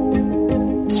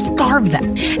 Starve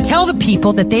them. Tell the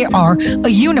people that they are a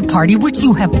uniparty, which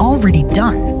you have already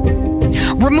done.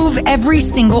 Remove every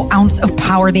single ounce of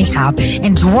power they have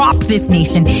and drop this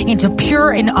nation into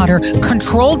pure and utter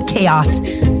controlled chaos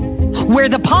where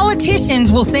the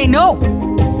politicians will say, no,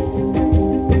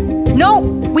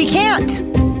 we can't.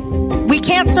 We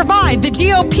can't survive. The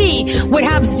GOP would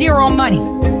have zero money.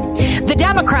 The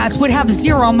Democrats would have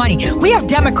zero money. We have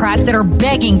Democrats that are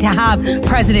begging to have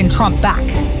President Trump back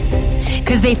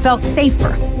because they felt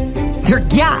safer. Their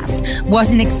gas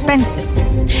wasn't expensive.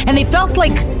 And they felt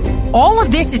like all of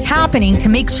this is happening to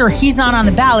make sure he's not on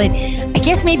the ballot. I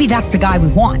guess maybe that's the guy we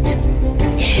want.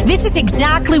 This is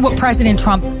exactly what President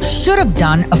Trump should have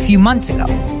done a few months ago.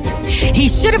 He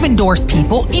should have endorsed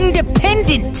people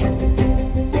independent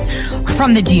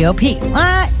from the GOP.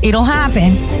 It'll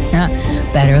happen.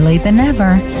 Better late than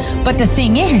never. But the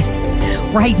thing is,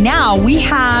 right now we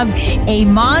have a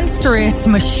monstrous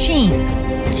machine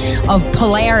of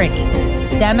polarity.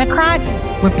 Democrat,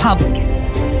 Republican.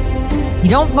 You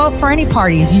don't vote for any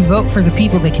parties, you vote for the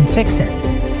people that can fix it.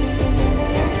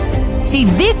 See,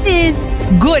 this is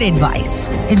good advice.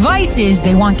 Advice is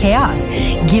they want chaos.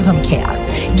 Give them chaos.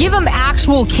 Give them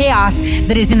actual chaos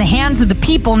that is in the hands of the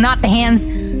people, not the hands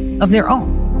of their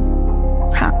own.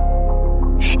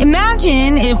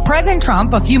 Imagine if President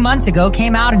Trump a few months ago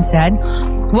came out and said,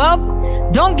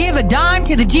 well, don't give a dime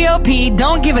to the GOP,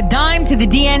 don't give a dime to the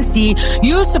DNC.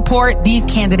 You support these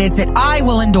candidates that I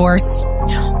will endorse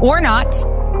or not.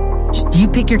 Just you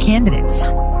pick your candidates.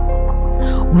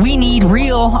 We need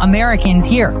real Americans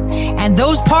here, and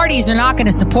those parties are not going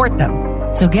to support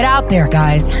them. So get out there,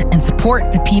 guys, and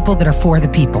support the people that are for the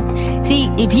people. See,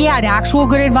 if he had actual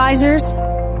good advisors,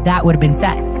 that would have been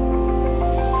said.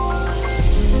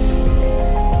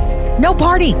 No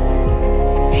party.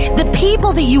 The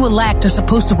people that you elect are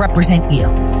supposed to represent you.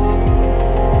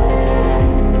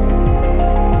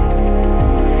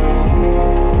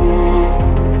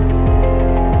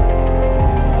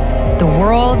 The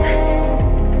world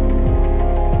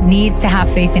needs to have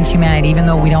faith in humanity, even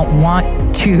though we don't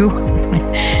want to,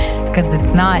 because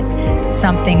it's not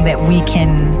something that we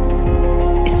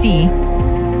can see.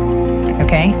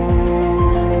 Okay?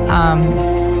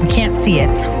 We can't see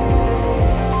it.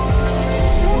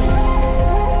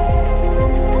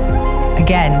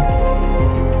 Again,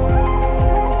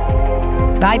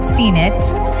 I've seen it.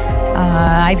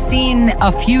 I've seen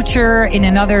a future in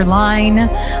another line,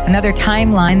 another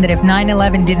timeline, that if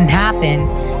 9/11 didn't happen,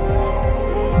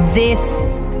 this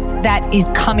that is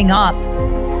coming up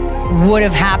would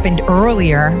have happened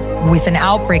earlier with an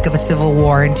outbreak of a civil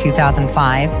war in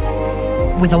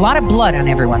 2005 with a lot of blood on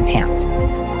everyone's hands.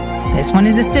 This one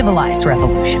is a civilized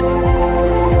revolution.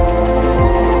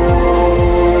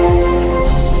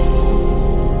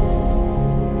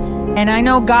 And I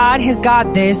know God has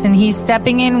got this, and he's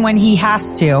stepping in when he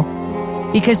has to,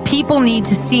 because people need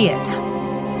to see it.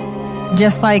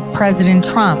 Just like President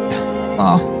Trump.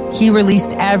 Oh, he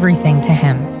released everything to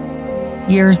him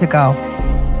years ago.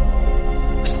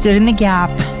 Stood in the gap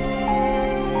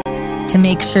to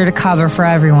make sure to cover for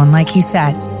everyone. Like he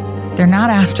said, they're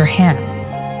not after him.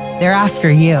 They're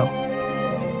after you.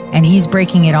 And he's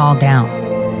breaking it all down.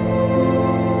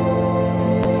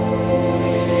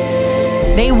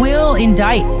 They will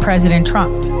indict President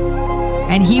Trump,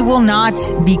 and he will not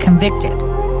be convicted.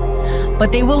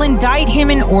 But they will indict him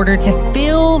in order to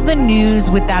fill the news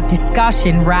with that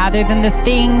discussion rather than the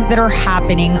things that are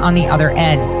happening on the other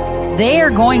end. They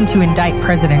are going to indict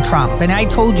President Trump, and I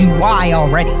told you why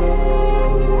already.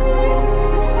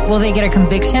 Will they get a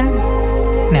conviction?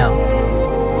 No.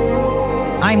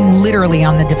 I'm literally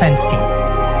on the defense team.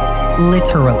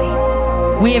 Literally.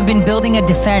 We have been building a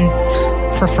defense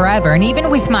for forever. And even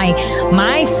with my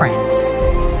friends,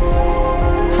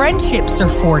 friendships are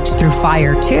forged through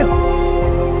fire too.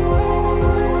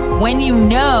 When you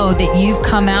know that you've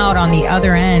come out on the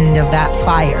other end of that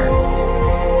fire,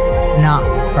 not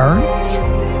burnt,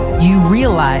 you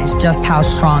realize just how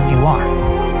strong you are.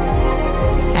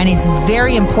 And it's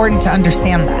very important to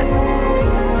understand that.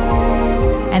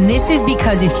 And this is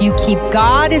because if you keep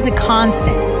God as a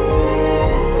constant,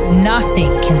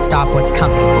 nothing can stop what's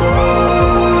coming.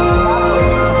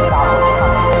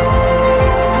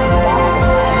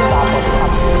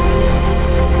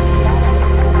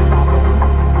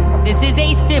 This is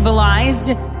a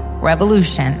civilized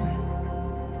revolution.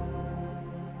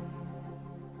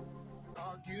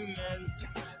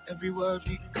 Every word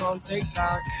we can't take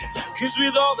back. Cause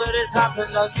with all that has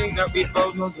happened, I think that we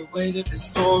both know the way that the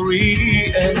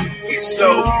story ends. It's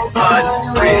so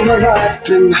unreal. All my life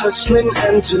been hustling,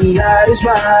 and tonight is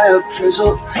my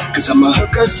appraisal. Cause I'm a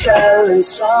hooker selling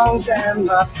songs, and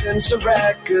my pimp's a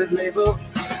record label.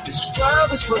 This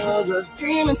world is full of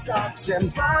demon stocks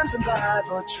and bonds and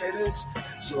Bible traders.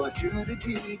 So I do the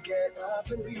deed, get up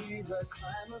and leave a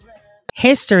climb around.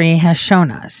 History has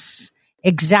shown us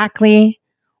exactly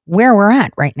where we're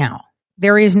at right now.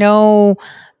 There is no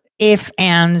if,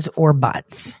 ands, or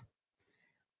buts.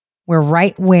 We're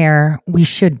right where we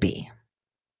should be,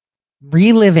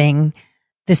 reliving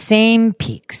the same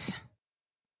peaks.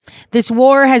 This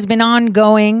war has been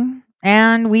ongoing,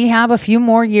 and we have a few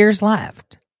more years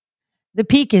left. The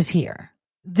peak is here.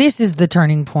 This is the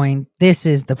turning point. This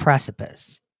is the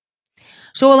precipice.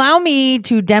 So allow me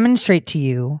to demonstrate to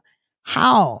you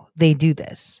how they do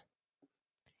this.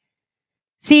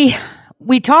 See,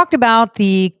 we talked about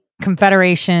the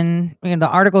Confederation, the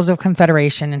Articles of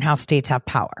Confederation, and how states have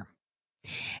power.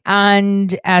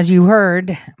 And as you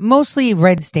heard, mostly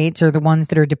red states are the ones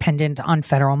that are dependent on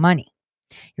federal money.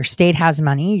 Your state has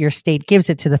money. Your state gives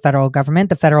it to the federal government.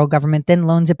 The federal government then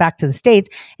loans it back to the states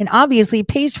and obviously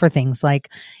pays for things like,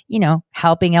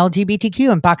 helping LGBTQ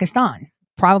in Pakistan,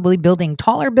 probably building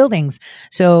taller buildings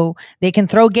so they can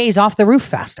throw gays off the roof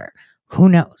faster. Who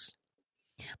knows?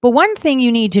 But one thing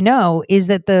you need to know is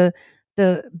that the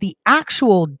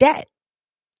actual debt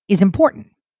is important.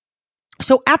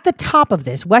 So at the top of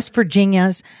this, West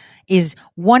Virginia's is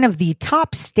one of the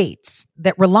top states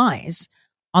that relies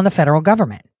on the federal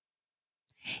government.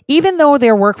 Even though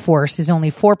their workforce is only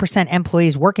 4%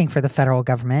 employees working for the federal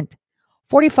government,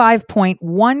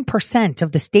 45.1%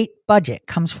 of the state budget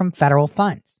comes from federal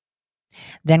funds.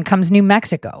 Then comes New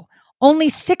Mexico. Only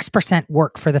 6%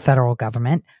 work for the federal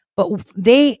government, but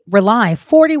they rely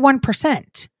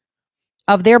 41%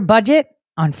 of their budget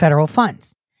on federal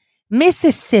funds.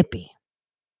 Mississippi,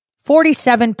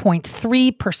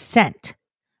 47.3%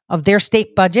 of their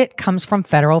state budget comes from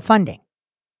federal funding.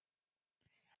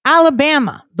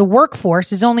 Alabama, the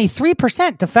workforce is only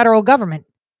 3% to federal government,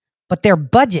 but their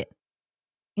budget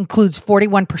includes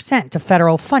 41% of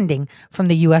federal funding from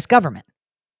the U.S. government.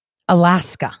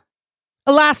 Alaska,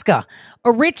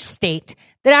 a rich state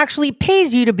that actually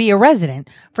pays you to be a resident,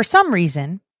 for some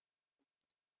reason,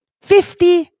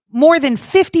 more than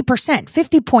 50%,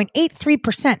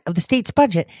 50.83% of the state's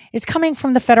budget is coming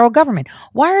from the federal government.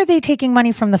 Why are they taking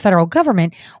money from the federal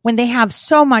government when they have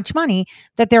so much money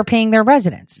that they're paying their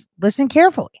residents? Listen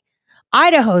carefully.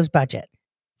 Idaho's budget,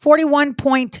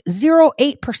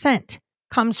 41.08%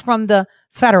 comes from the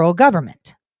federal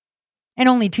government, and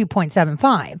only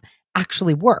 2.75%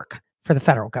 actually work for the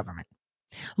federal government.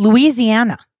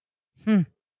 Louisiana,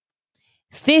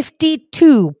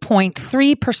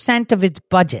 52.3% of its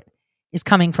budget is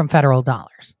coming from federal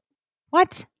dollars.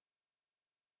 What?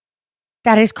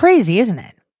 That is crazy, isn't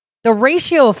it? The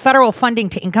ratio of federal funding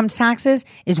to income taxes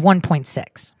is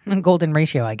 1.6. Golden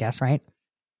ratio, I guess, right?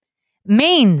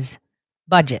 Maine's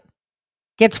budget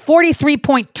gets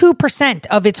 43.2%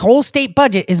 of its whole state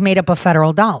budget is made up of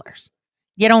federal dollars.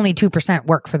 Yet only 2%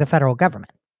 work for the federal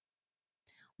government.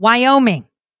 Wyoming,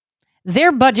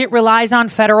 their budget relies on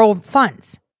federal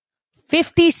funds.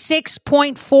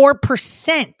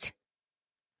 56.4%.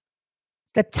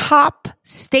 The top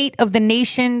state of the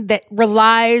nation that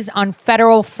relies on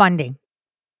federal funding.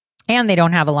 And they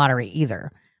don't have a lottery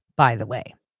either, by the way.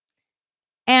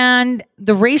 And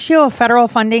the ratio of federal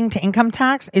funding to income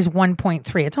tax is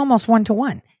 1.3. It's almost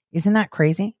 1-to-1. Isn't that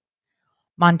crazy?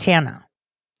 Montana.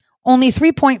 Only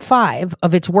 3.5%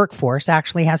 of its workforce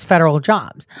actually has federal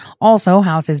jobs. Also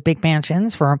houses big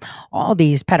mansions for all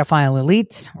these pedophile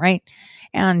elites, right?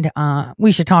 And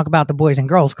we should talk about the Boys and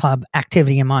Girls Club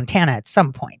activity in Montana at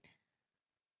some point.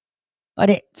 But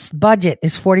its budget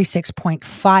is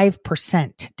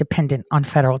 46.5% dependent on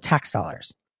federal tax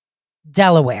dollars.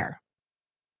 Delaware,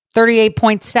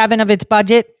 38.7% of its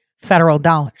budget, federal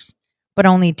dollars, but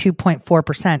only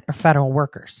 2.4% are federal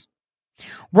workers.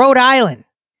 Rhode Island,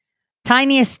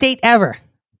 tiniest state ever.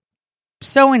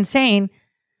 So insane,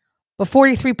 but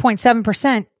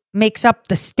 43.7% makes up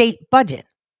the state budget.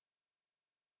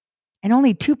 And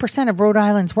only 2% of Rhode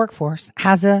Island's workforce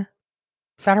has a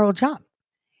federal job.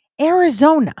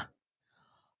 Arizona,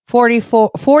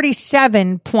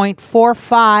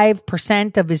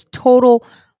 47.45% of his total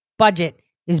budget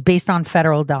is based on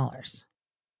federal dollars.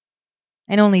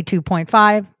 And only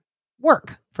 2.5%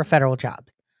 work for federal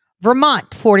jobs. Vermont,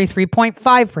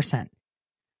 43.5%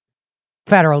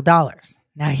 federal dollars.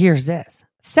 Now here's this.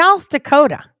 South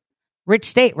Dakota, rich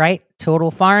state, right? Total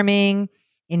farming,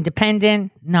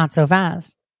 independent, not so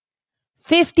fast.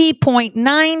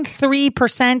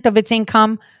 50.93% of its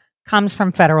income comes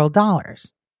from federal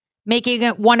dollars, making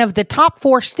it one of the top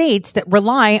 4 states that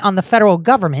rely on the federal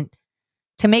government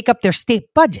to make up their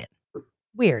state budget.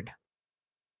 Weird.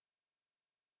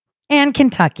 And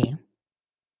Kentucky,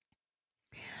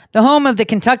 the home of the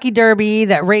Kentucky Derby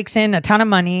that rakes in a ton of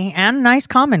money and nice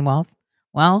commonwealth.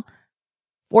 Well,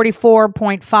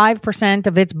 44.5%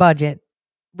 of its budget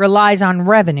relies on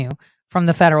revenue from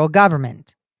the federal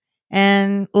government,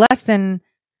 and less than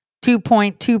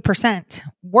 2.2%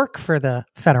 work for the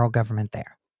federal government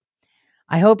there.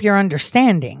 I hope you're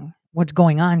understanding what's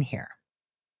going on here.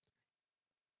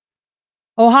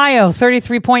 Ohio,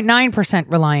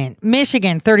 33.9% reliant.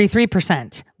 Michigan,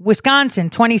 33%. Wisconsin,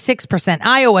 26%.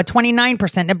 Iowa,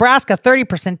 29%. Nebraska,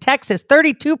 30%. Texas,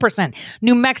 32%.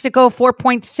 New Mexico,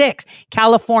 4.6%.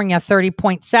 California,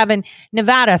 30.7%.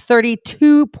 Nevada,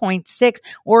 32.6%.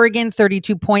 Oregon,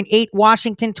 32.8%.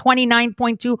 Washington,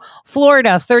 29.2%. Florida,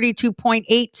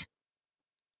 32.8%.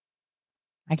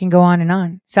 I can go on and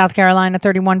on. South Carolina,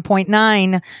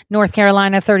 31.9%. North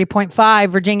Carolina, 30.5%.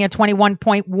 Virginia,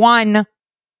 21.1%.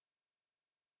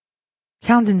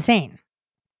 Sounds insane.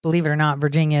 Believe it or not,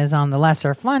 Virginia is on the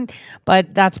lesser fund,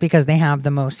 but that's because they have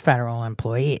the most federal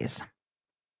employees.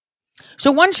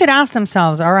 So one should ask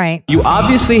themselves, all right. You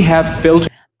obviously have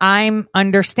filtered. I'm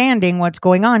understanding what's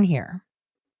going on here.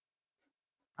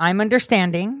 I'm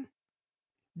understanding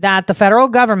that the federal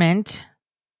government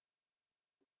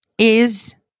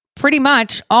is pretty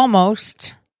much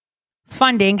almost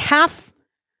funding half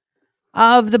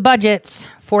of the budgets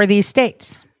for these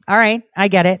states. All right, I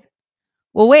get it.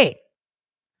 Well, wait.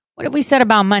 What have we said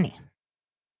about money?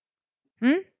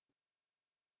 Remember,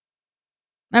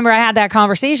 I had that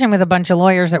conversation with a bunch of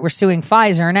lawyers that were suing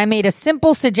Pfizer, and I made a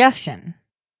simple suggestion.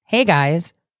 Hey,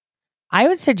 guys, I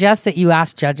would suggest that you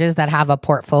ask judges that have a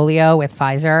portfolio with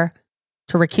Pfizer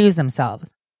to recuse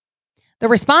themselves. The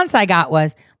response I got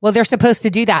was, well, they're supposed to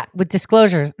do that with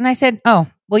disclosures. And I said, oh,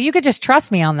 well, you could just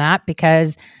trust me on that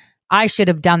because I should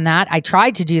have done that. I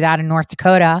tried to do that in North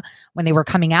Dakota when they were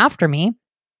coming after me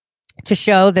to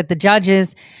show that the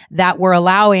judges that were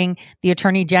allowing the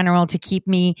attorney general to keep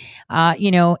me,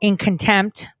 in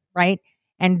contempt, right,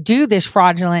 and do this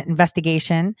fraudulent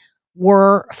investigation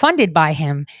were funded by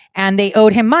him, and they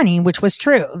owed him money, which was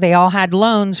true. They all had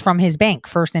loans from his bank,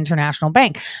 First International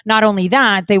Bank. Not only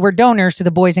that, they were donors to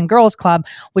the Boys and Girls Club,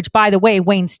 which, by the way,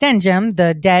 Wayne Stenhjem,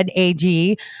 the dead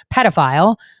AG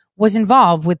pedophile, was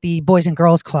involved with the Boys and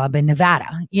Girls Club in Nevada,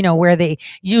 where they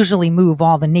usually move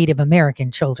all the Native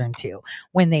American children to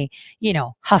when they,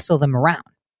 hustle them around.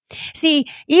 See,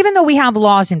 even though we have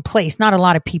laws in place, not a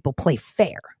lot of people play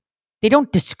fair. They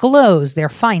don't disclose their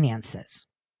finances.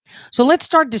 So let's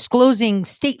start disclosing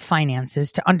state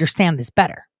finances to understand this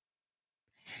better.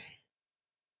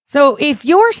 So if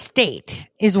your state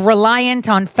is reliant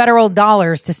on federal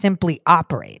dollars to simply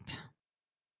operate,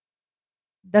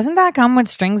 doesn't that come with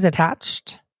strings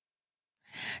attached?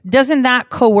 Doesn't that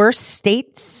coerce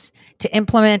states to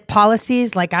implement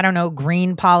policies like,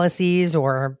 green policies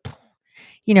or,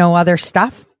 other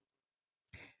stuff?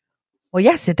 Well,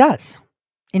 yes, it does.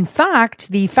 In fact,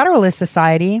 the Federalist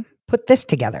Society put this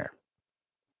together.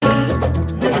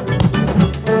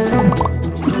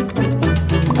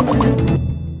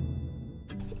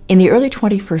 In the early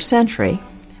 21st century,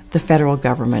 the federal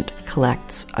government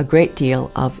collects a great deal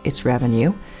of its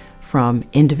revenue from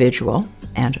individual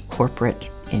and corporate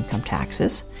income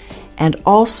taxes, and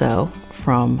also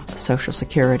from Social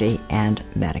Security and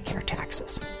Medicare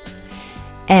taxes.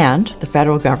 And the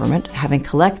federal government, having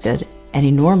collected an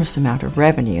enormous amount of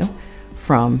revenue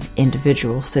from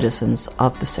individual citizens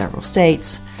of the several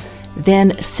states,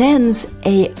 then sends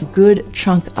a good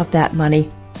chunk of that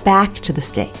money back to the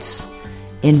states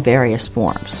in various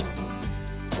forms.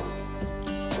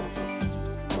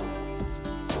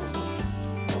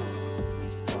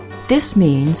 This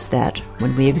means that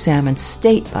when we examine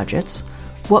state budgets,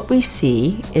 what we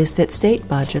see is that state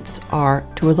budgets are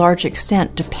to a large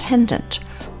extent dependent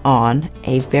on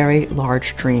a very large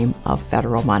stream of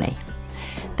federal money.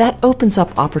 That opens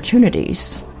up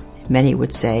opportunities, many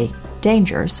would say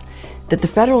dangers, that the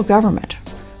federal government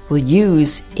will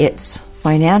use its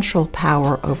financial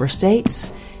power over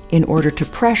states in order to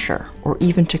pressure or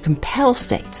even to compel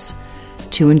states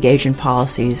to engage in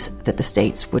policies that the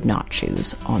states would not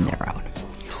choose on their own.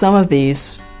 Some of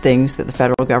these things that the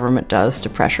federal government does to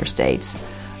pressure states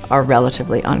are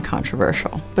relatively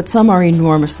uncontroversial, but some are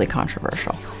enormously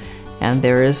controversial. And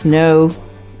there is no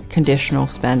conditional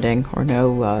spending or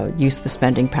no use of the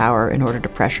spending power in order to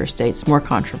pressure states more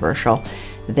controversial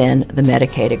than the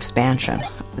Medicaid expansion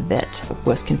that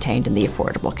was contained in the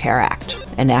Affordable Care Act,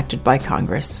 enacted by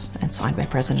Congress and signed by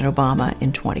President Obama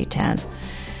in 2010.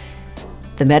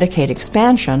 The Medicaid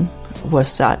expansion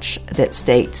was such that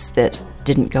states that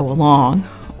didn't go along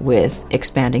with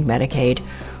expanding Medicaid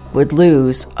would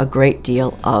lose a great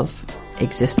deal of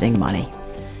existing money.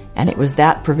 And it was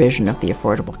that provision of the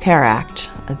Affordable Care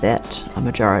Act that a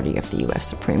majority of the U.S.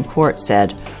 Supreme Court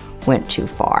said went too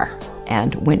far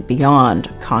and went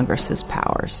beyond Congress's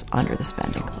powers under the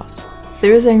spending clause.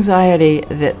 There is anxiety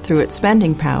that through its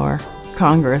spending power,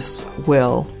 Congress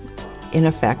will, in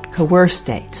effect, coerce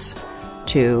states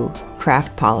to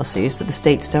craft policies that the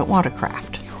states don't want to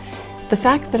craft. The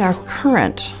fact that our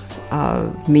current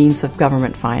means of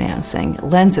government financing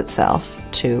lends itself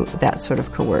to that sort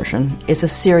of coercion is a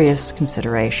serious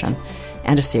consideration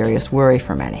and a serious worry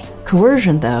for many.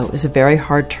 Coercion, though, is a very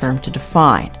hard term to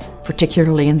define,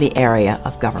 particularly in the area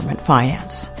of government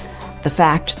finance. The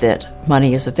fact that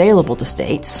money is available to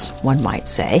states, one might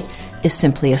say, is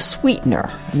simply a sweetener,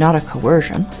 not a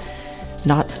coercion,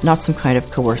 not some kind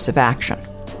of coercive action.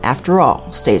 After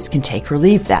all, states can take or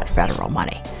leave that federal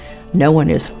money. No one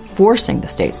is forcing the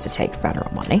states to take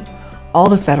federal money. All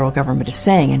the federal government is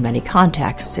saying in many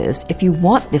contexts is, if you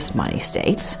want this money,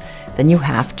 states, then you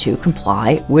have to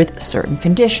comply with certain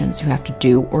conditions. You have to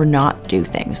do or not do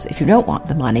things. If you don't want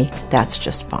the money, that's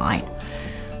just fine.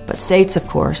 But states, of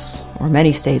course, or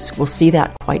many states, will see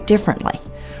that quite differently.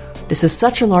 This is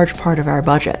such a large part of our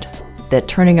budget that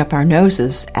turning up our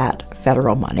noses at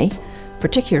federal money,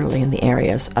 particularly in the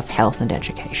areas of health and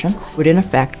education, would in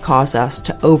effect cause us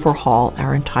to overhaul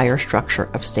our entire structure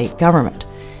of state government.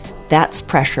 That's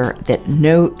pressure that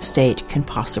no state can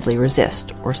possibly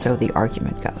resist, or so the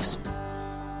argument goes.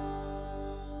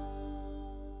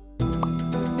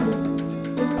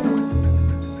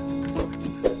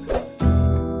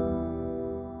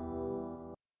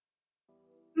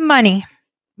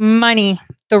 Money,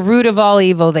 the root of all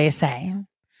evil, they say.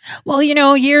 Well,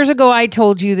 years ago I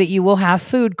told you that you will have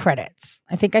food credits.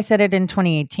 I think I said it in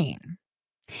 2018.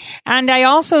 And I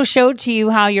also showed to you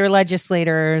how your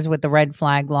legislators with the red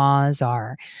flag laws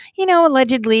are,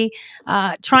 allegedly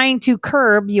trying to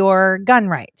curb your gun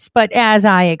rights. But as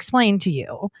I explained to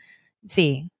you,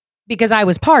 because I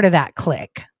was part of that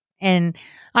clique and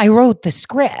I wrote the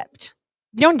script,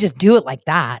 you don't just do it like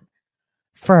that.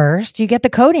 First, you get the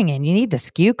coding in. You need the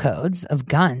SKU codes of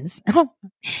guns.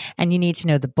 And you need to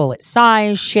know the bullet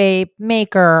size, shape,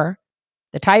 maker,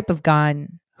 the type of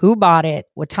gun, who bought it,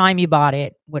 what time you bought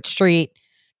it, what street,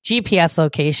 GPS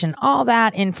location, all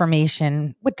that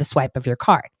information with the swipe of your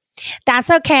card. That's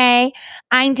okay.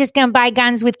 I'm just going to buy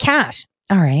guns with cash.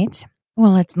 All right.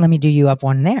 Well, let me do you up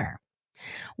one there.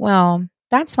 Well,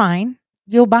 that's fine.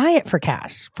 You'll buy it for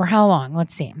cash. For how long?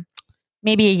 Let's see.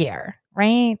 Maybe a year,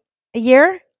 right? A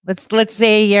year? Let's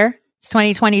say a year. It's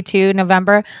 2022,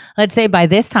 November. Let's say by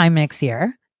this time next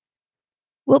year,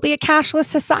 we'll be a cashless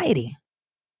society.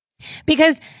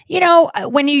 Because,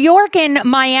 when New York and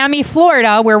Miami,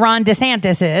 Florida, where Ron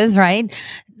DeSantis is, right,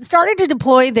 started to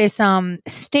deploy this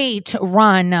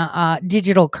state-run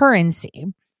digital currency.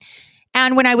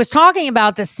 And when I was talking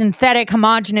about the synthetic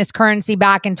homogenous currency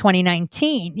back in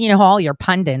 2019, all your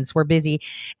pundits were busy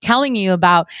telling you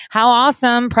about how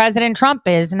awesome President Trump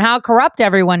is and how corrupt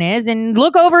everyone is. And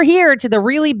look over here to the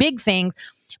really big things,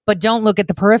 but don't look at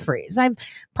the peripheries. I've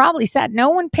probably said no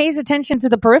one pays attention to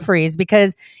the peripheries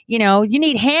because, you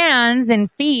need hands and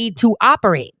feet to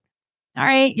operate. All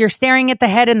right. You're staring at the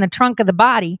head and the trunk of the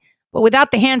body, but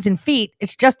without the hands and feet,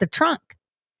 it's just a trunk.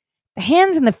 The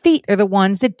hands and the feet are the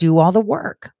ones that do all the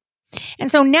work. And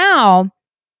so now,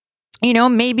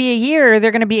 maybe a year,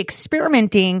 they're going to be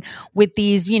experimenting with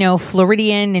these,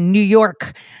 Floridian and New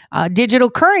York digital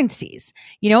currencies.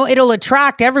 It'll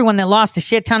attract everyone that lost a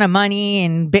shit ton of money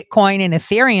in Bitcoin and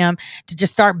Ethereum to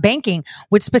just start banking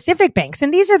with specific banks.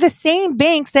 And these are the same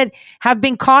banks that have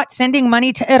been caught sending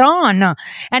money to Iran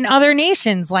and other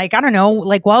nations. Like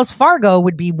Wells Fargo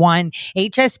would be one,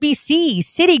 HSBC,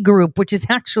 Citigroup, which is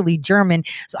actually German.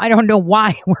 So I don't know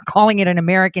why we're calling it an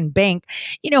American bank,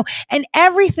 and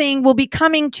everything will be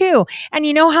coming too. And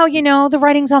how the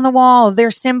writing's on the wall of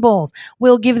their symbols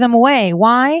will give them away.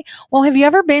 Why? Well, have you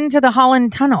ever been to the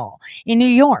Holland Tunnel in New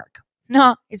York?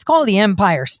 No, it's called the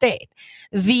Empire State.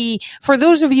 For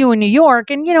those of you in New York,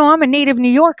 and I'm a native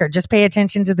New Yorker, just pay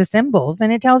attention to the symbols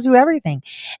and it tells you everything.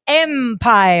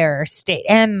 Empire State,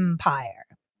 empire,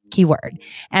 keyword,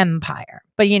 empire.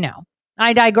 But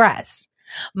I digress.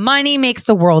 Money makes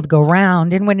the world go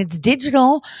round. And when it's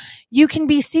digital, you can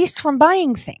be ceased from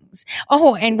buying things.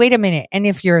 Oh, and wait a minute. And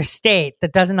if you're a state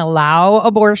that doesn't allow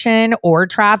abortion or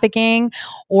trafficking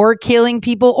or killing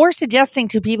people or suggesting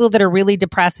to people that are really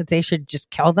depressed that they should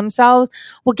just kill themselves,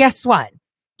 well, guess what?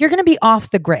 You're going to be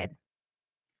off the grid.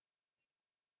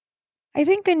 I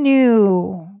think a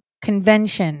new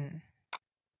convention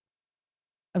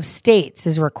of states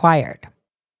is required.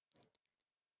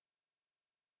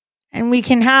 And we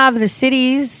can have the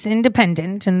cities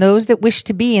independent and those that wish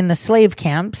to be in the slave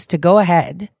camps to go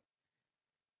ahead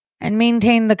and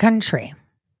maintain the country.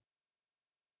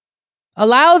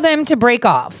 Allow them to break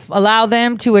off. Allow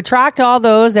them to attract all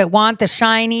those that want the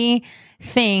shiny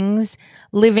things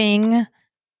living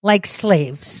like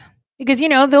slaves. Because,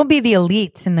 there'll be the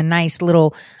elites in the nice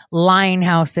little line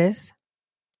houses.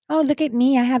 oh, look at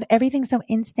me. I have everything so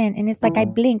instant. And it's like I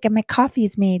blink and my coffee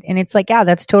is made. And it's like, yeah,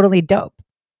 that's totally dope.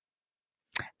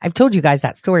 I've told you guys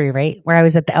that story, right? Where I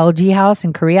was at the LG house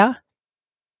in Korea.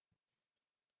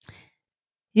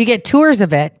 You get tours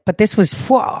of it, but this was,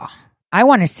 I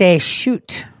want to say,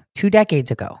 2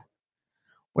 decades ago,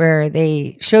 where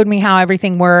they showed me how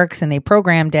everything works and they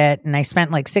programmed it. And I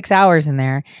spent like 6 hours in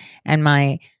there, and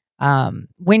my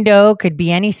window could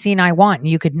be any scene I want. And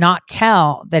you could not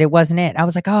tell that it wasn't it. I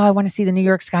was like, oh, I want to see the New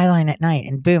York skyline at night.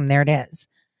 And boom, there it is.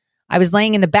 I was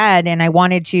laying in the bed and I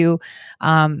wanted to,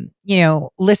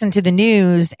 listen to the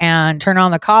news and turn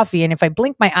on the coffee. And if I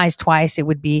blinked my eyes twice, it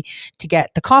would be to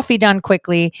get the coffee done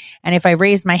quickly. And if I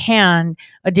raised my hand,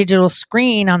 a digital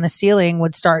screen on the ceiling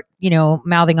would start,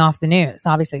 mouthing off the news.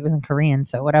 Obviously, it was in Korean,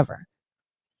 so whatever.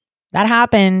 That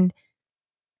happened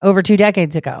over 2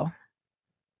 decades ago.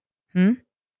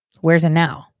 Where's it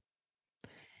now?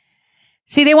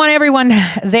 See, they want everyone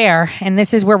there, and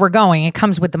this is where we're going. It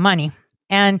comes with the money.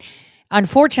 And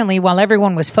unfortunately, while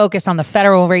everyone was focused on the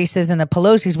federal races and the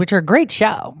Pelosi's, which are a great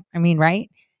show, I mean,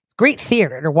 right? It's great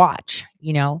theater to watch,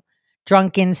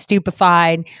 drunken,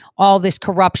 stupefied, all this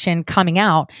corruption coming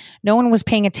out. No one was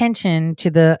paying attention to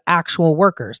the actual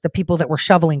workers, the people that were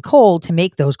shoveling coal to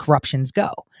make those corruptions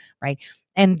go, right?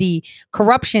 And the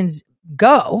corruptions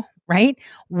go, right,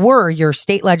 were your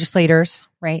state legislators,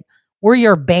 right, were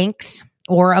your banks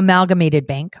or Amalgamated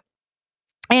Bank.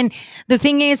 And the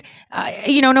thing is,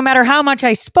 no matter how much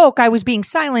I spoke, I was being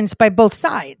silenced by both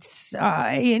sides.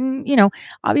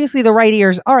 Obviously the right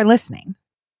ears are listening,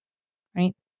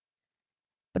 right?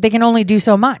 But they can only do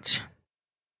so much.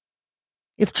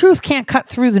 If truth can't cut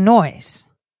through the noise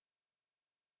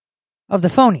of the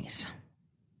phonies,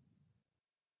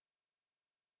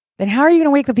 then how are you going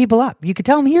to wake the people up? You could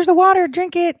tell them, here's the water,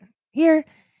 drink it. Here. You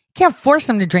can't force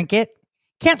them to drink it.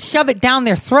 Can't shove it down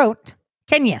their throat,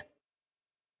 can you?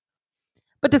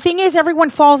 But the thing is, everyone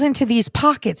falls into these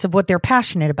pockets of what they're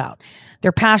passionate about.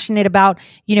 They're passionate about,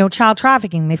 child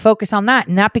trafficking. They focus on that,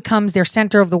 and that becomes their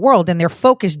center of the world, and they're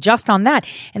focused just on that,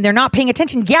 and they're not paying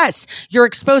attention. Yes, you're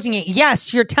exposing it.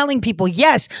 Yes, you're telling people.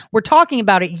 Yes, we're talking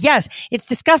about it. Yes, it's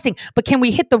disgusting. But can we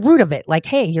hit the root of it? Like,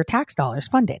 hey, your tax dollars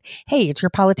fund it. Hey, it's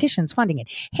your politicians funding it.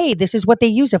 Hey, this is what they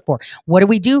use it for. What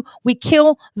do? We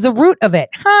kill the root of it.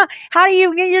 How do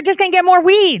you're just going to get more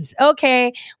weeds.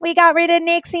 Okay, we got rid of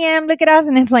NXIVM. Look at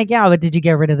us. And it's like, yeah, but did you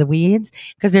get rid of the weeds?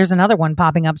 Because there's another one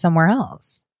popping up somewhere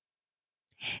else.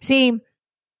 See,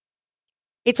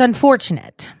 it's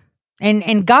unfortunate.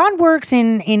 And God works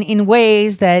in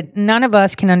ways that none of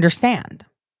us can understand.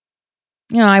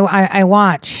 I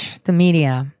watch the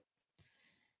media,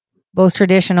 both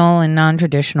traditional and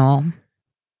non-traditional,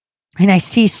 and I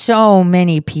see so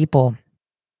many people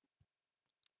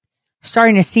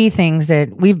starting to see things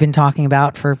that we've been talking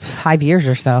about for 5 years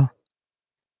or so.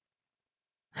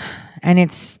 And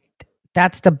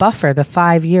that's the buffer, the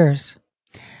 5 years.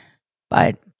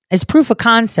 But as proof of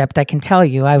concept, I can tell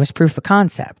you I was proof of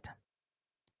concept.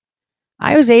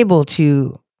 I was able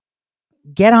to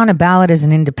get on a ballot as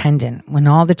an independent when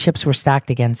all the chips were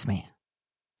stacked against me.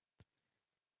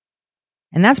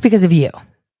 And that's because of you.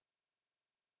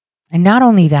 And not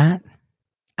only that,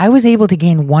 I was able to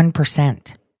gain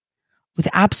 1% with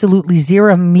absolutely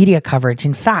zero media coverage.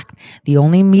 In fact, the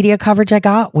only media coverage I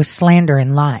got was slander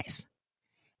and lies.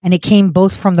 And it came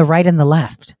both from the right and the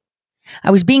left.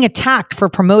 I was being attacked for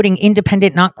promoting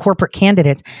independent, not corporate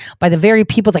candidates by the very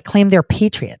people that claim they're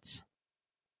patriots.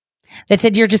 That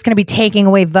said, you're just going to be taking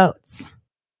away votes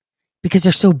because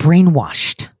they're so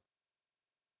brainwashed.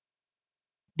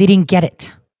 They didn't get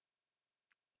it.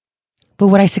 But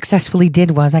what I successfully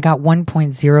did was I got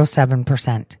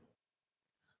 1.07%.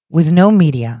 With no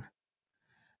media.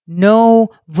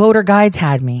 No voter guides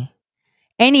had me.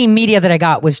 Any media that I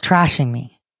got was trashing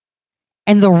me.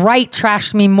 And the right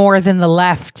trashed me more than the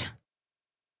left.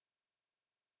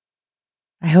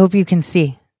 I hope you can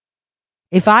see.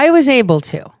 If I was able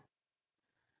to,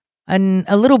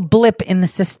 a little blip in the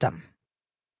system,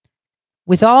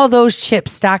 with all those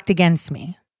chips stacked against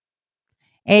me,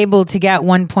 able to get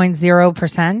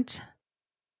 1.0%,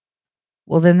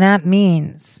 well, then that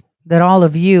means that all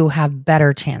of you have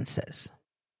better chances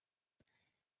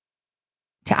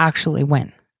to actually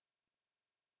win.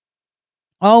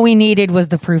 All we needed was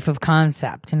the proof of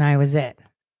concept, and I was it.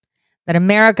 That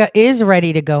America is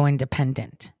ready to go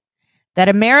independent. That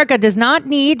America does not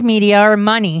need media or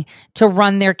money to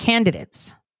run their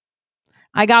candidates.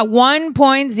 I got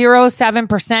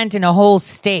 1.07% in a whole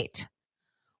state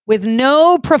with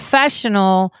no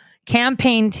professional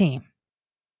campaign team.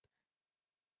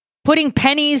 Putting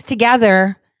pennies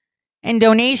together and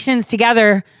donations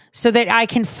together so that I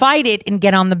can fight it and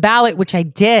get on the ballot, which I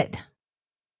did.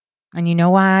 And you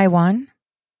know why I won?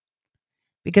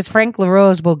 Because Frank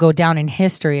LaRose will go down in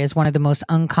history as one of the most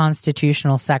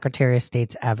unconstitutional Secretary of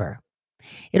States ever.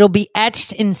 It'll be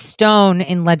etched in stone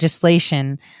in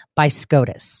legislation by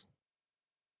SCOTUS.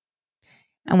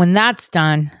 And when that's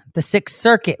done, the Sixth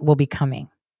Circuit will be coming,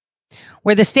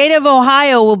 where the state of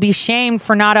Ohio will be shamed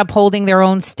for not upholding their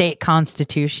own state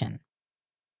constitution.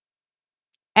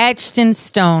 Etched in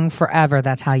stone forever.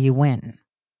 That's how you win.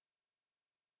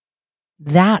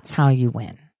 That's how you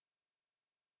win.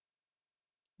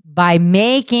 By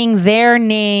making their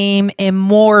name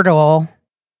immortal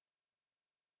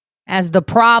as the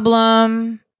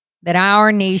problem that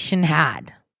our nation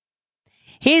had.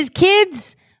 His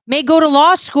kids may go to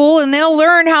law school and they'll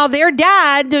learn how their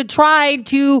dad tried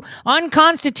to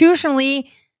unconstitutionally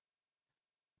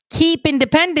keep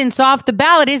independence off the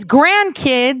ballot. His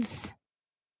grandkids,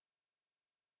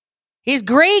 his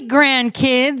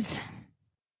great-grandkids,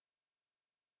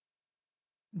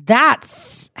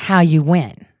 that's how you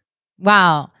win.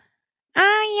 Wow.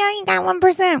 Yeah, you got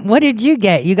 1%. What did you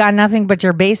get? You got nothing but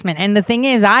your basement. And the thing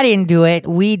is, I didn't do it.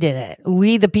 We did it.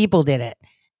 We, the people, did it.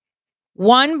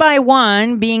 One by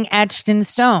one being etched in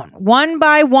stone. One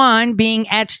by one being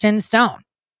etched in stone.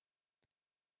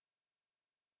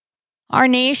 Our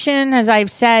nation, as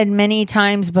I've said many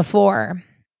times before,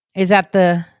 is at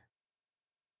the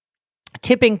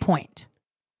tipping point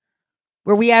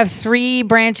where we have 3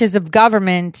 branches of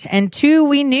government and 2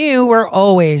 we knew were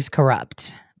always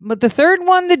corrupt. But the third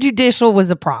one, the judicial, was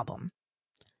a problem,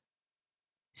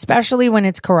 especially when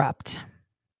it's corrupt.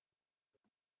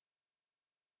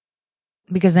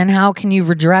 Because then how can you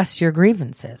redress your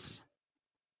grievances?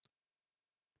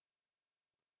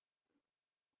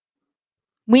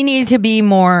 We need to be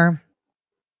more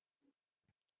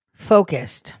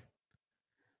focused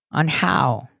on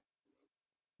how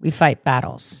we fight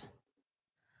battles.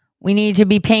 We need to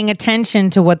be paying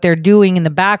attention to what they're doing in the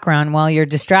background while you're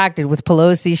distracted with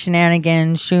Pelosi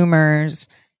shenanigans, Schumer's,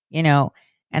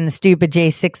 and the stupid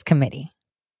J6 committee.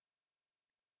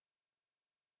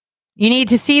 You need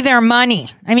to see their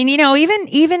money. I mean,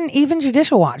 even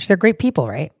Judicial Watch, they're great people,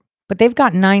 right? But they've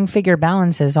got 9-figure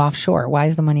balances offshore. Why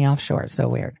is the money offshore? It's so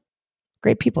weird.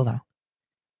 Great people, though.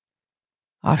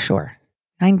 Offshore.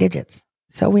 9 digits.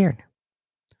 So weird.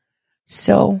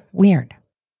 So weird.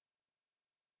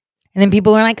 And then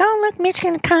people are like, oh, look, Mitch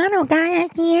McConnell, guy.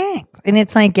 Yeah. And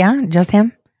it's like, yeah, just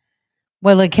him.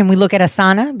 Well, can we look at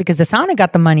Asana? Because Asana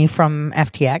got the money from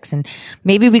FTX. And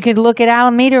maybe we could look at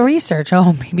Alameda Research.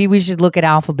 Oh, maybe we should look at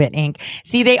Alphabet Inc.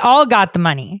 See, they all got the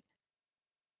money.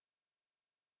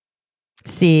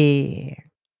 See.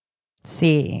 It's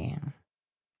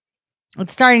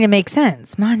starting to make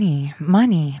sense. Money.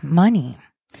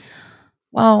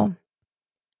 Well,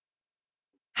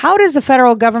 how does the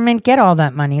federal government get all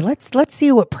that money? Let's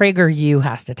see what PragerU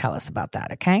has to tell us about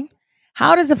that, okay?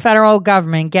 How does the federal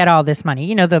government get all this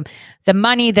money? The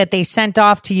money that they sent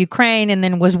off to Ukraine and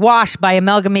then was washed by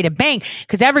Amalgamated Bank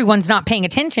because everyone's not paying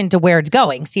attention to where it's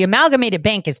going. See, Amalgamated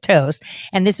Bank is toast,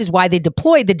 and this is why they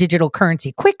deployed the digital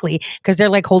currency quickly because they're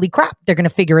like, holy crap, they're going to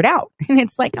figure it out. And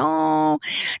it's like, oh,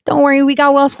 don't worry, we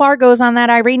got Wells Fargo's on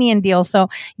that Iranian deal. So,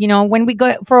 when we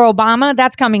go for Obama,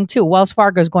 that's coming too. Wells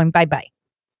Fargo's going bye-bye.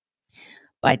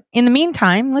 But in the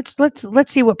meantime, let's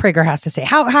see what Prager has to say.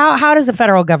 How does the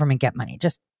federal government get money?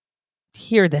 Just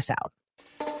hear this out.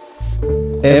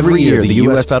 Every year, the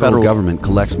U.S. federal government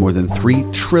collects more than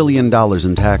 $3 trillion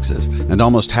in taxes, and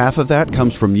almost half of that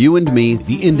comes from you and me,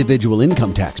 the individual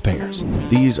income taxpayers.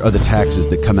 These are the taxes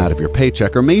that come out of your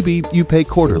paycheck, or maybe you pay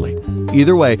quarterly.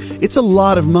 Either way, it's a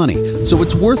lot of money, so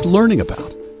it's worth learning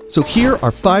about. So here are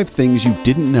 5 things you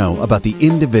didn't know about the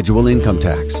individual income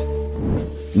tax.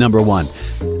 Number 1,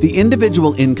 the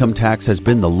individual income tax has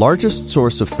been the largest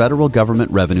source of federal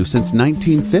government revenue since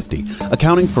 1950,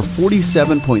 accounting for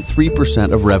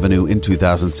 47.3% of revenue in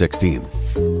 2016.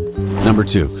 Number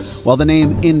 2, while the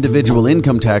name individual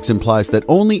income tax implies that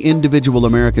only individual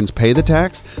Americans pay the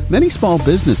tax, many small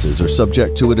businesses are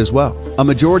subject to it as well. A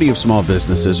majority of small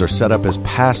businesses are set up as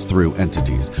pass-through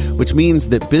entities, which means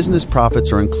that business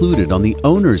profits are included on the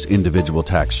owner's individual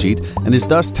tax sheet and is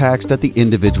thus taxed at the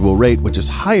individual rate, which is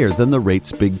higher than the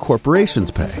rates big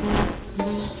corporations pay.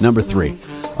 Number 3,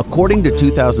 according to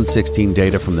 2016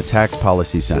 data from the Tax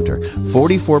Policy Center,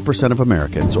 44% of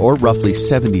Americans, or roughly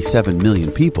 77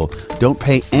 million people, don't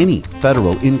pay any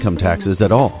federal income taxes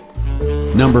at all.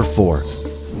 Number 4,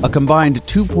 a combined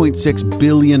 2.6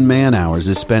 billion man-hours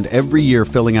is spent every year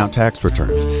filling out tax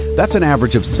returns. That's an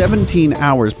average of 17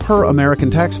 hours per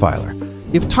American tax filer.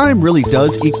 If time really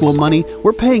does equal money,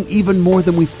 we're paying even more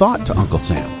than we thought to Uncle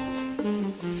Sam.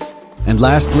 And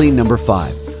lastly, number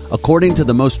 5. According to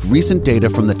the most recent data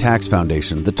from the Tax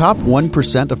Foundation, the top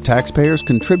 1% of taxpayers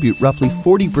contribute roughly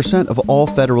 40% of all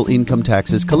federal income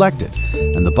taxes collected,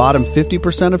 and the bottom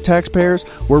 50% of taxpayers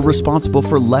were responsible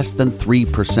for less than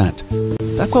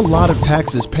 3%. That's a lot of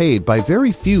taxes paid by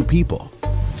very few people.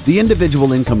 The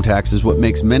individual income tax is what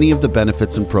makes many of the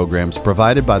benefits and programs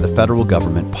provided by the federal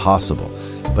government possible.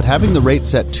 But having the rate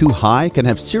set too high can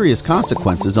have serious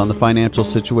consequences on the financial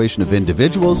situation of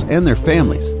individuals and their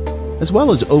families, as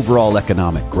well as overall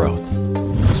economic growth.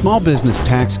 Small business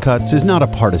tax cuts is not a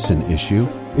partisan issue,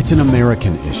 it's an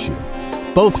American issue.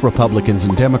 Both Republicans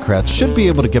and Democrats should be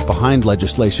able to get behind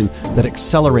legislation that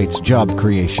accelerates job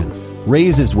creation,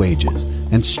 raises wages,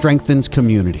 and strengthens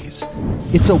communities.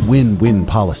 It's a win-win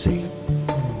policy.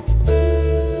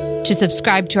 To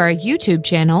subscribe to our YouTube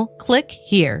channel, click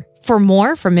here. For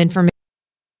more from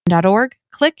information.org,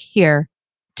 click here.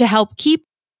 To help keep...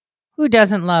 Who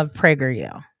doesn't love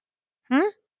PragerU?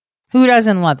 Who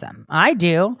doesn't love them? I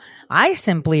do. I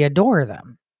simply adore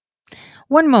them.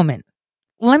 One moment.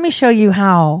 Let me show you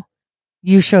how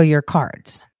you show your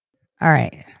cards. All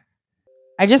right.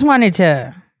 I just wanted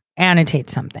to annotate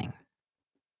something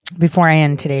before I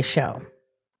end today's show.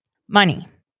 Money.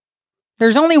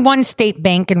 There's only one state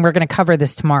bank, and we're going to cover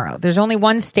this tomorrow. There's only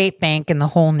one state bank in the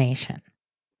whole nation.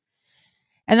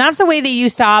 And that's the way they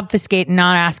used to obfuscate and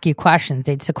not ask you questions.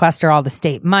 They'd sequester all the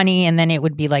state money, and then it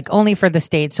would be like only for the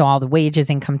state. So all the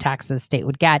wages, income tax the state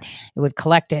would get, it would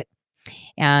collect it.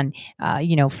 And,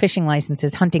 fishing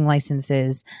licenses, hunting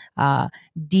licenses,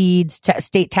 deeds,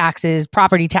 state taxes,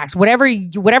 property tax,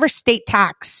 whatever state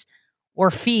tax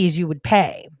or fees you would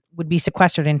pay would be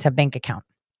sequestered into a bank account.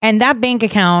 And that bank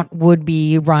account would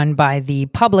be run by the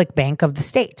public bank of the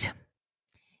state.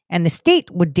 And the state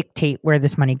would dictate where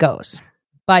this money goes.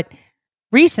 But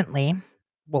recently,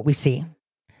 what we see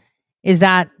is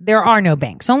that there are no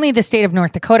banks. Only the state of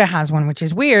North Dakota has one, which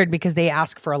is weird because they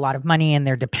ask for a lot of money and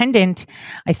they're dependent.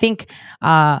 I think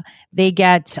they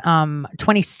get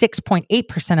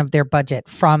 26.8% of their budget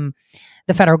from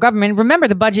the federal government. Remember,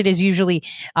 the budget is usually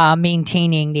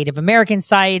maintaining Native American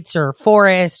sites or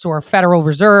forests or federal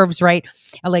reserves, right?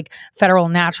 Like federal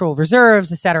natural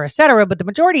reserves, et cetera, et cetera. But the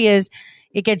majority is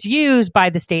it gets used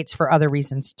by the states for other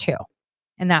reasons too.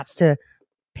 And that's to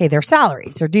pay their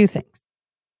salaries or do things.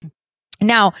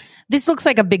 Now, this looks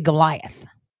like a big Goliath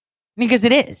because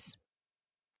it is.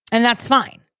 And that's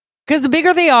fine. Because the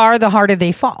bigger they are, the harder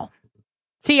they fall.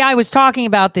 See, I was talking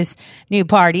about this new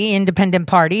party, independent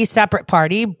party, separate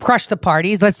party, crush the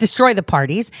parties, let's destroy the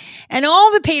parties. And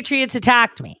all the patriots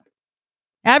attacked me.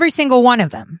 Every single one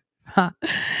of them.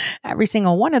 Every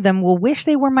single one of them will wish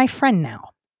they were my friend now.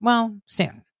 Well,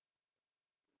 soon.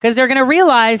 Because they're going to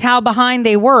realize how behind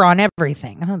they were on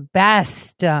everything.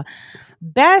 Best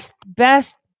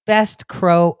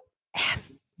crow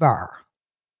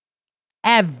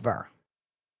ever.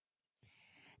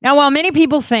 Now, while many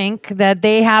people think that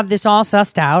they have this all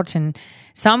sussed out, and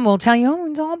some will tell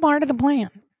you, it's all part of the plan.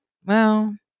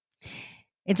 Well,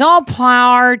 it's all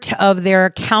part of their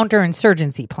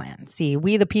counterinsurgency plan. See,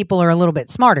 we the people are a little bit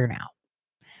smarter now.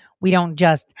 We don't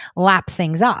just lap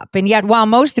things up. And yet, while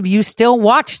most of you still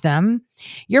watch them,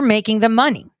 you're making them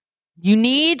money. You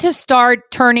need to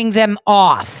start turning them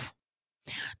off.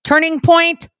 Turning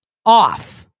point,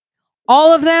 off.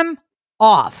 All of them,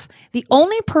 off. The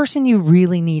only person you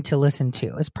really need to listen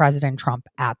to is President Trump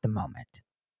at the moment.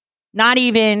 Not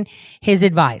even his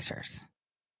advisors.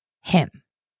 Him.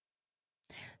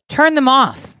 Turn them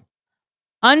off.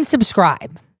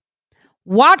 Unsubscribe.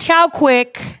 Watch how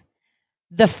quick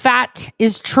the fat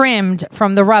is trimmed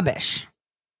from the rubbish.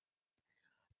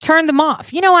 Turn them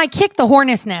off. I kicked the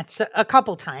hornet's nets a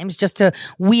couple times just to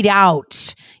weed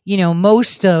out,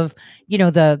 most of,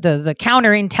 the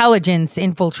counterintelligence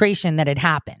infiltration that had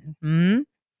happened.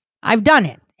 I've done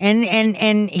it.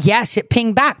 And yes, it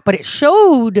pinged back, but it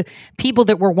showed people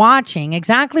that were watching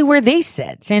exactly where they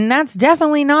sit. And that's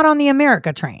definitely not on the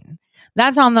America train.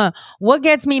 That's on the what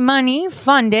gets me money,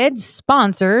 funded,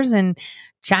 sponsors, and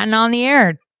chatting on the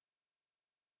air.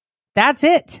 That's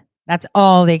it. That's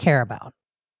all they care about.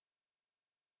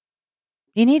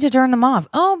 You need to turn them off.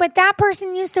 Oh, but that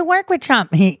person used to work with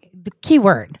Trump. The key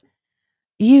word.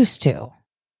 Used to.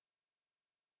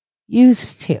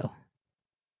 Used to.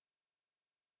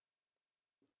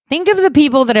 Think of the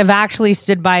people that have actually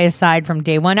stood by his side from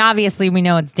day one. Obviously, we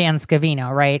know it's Dan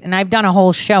Scavino, right? And I've done a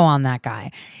whole show on that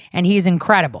guy. And he's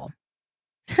incredible.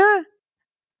 But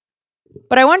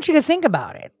I want you to think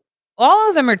about it. All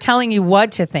of them are telling you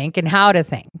what to think and how to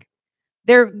think.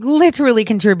 They're literally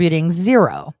contributing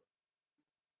zero.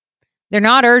 They're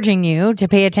not urging you to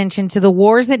pay attention to the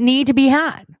wars that need to be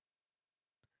had.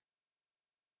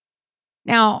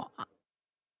 Now,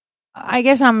 I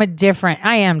guess I am different.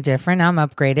 I'm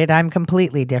upgraded. I'm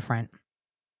completely different.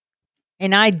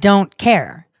 And I don't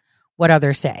care what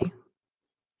others say.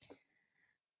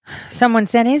 Someone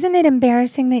said, isn't it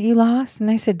embarrassing that you lost?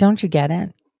 And I said, don't you get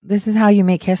it? This is how you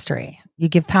make history. You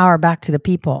give power back to the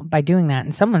people by doing that.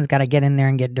 And someone's got to get in there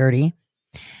and get dirty.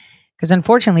 Because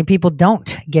unfortunately, people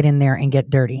don't get in there and get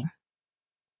dirty.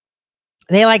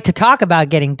 They like to talk about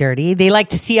getting dirty. They like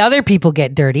to see other people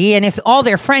get dirty. And if all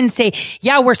their friends say,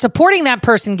 yeah, we're supporting that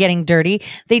person getting dirty,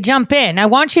 they jump in. I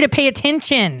want you to pay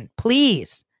attention,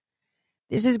 please.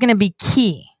 This is going to be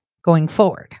key going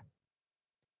forward.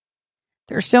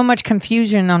 There's so much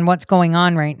confusion on what's going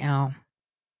on right now.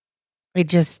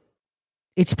 It's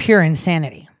pure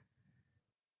insanity.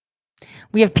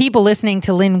 We have people listening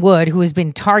to Lin Wood who has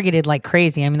been targeted like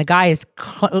crazy. I mean, the guy has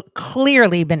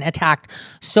clearly been attacked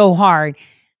so hard.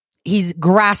 He's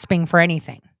grasping for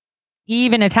anything. He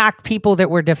even attacked people that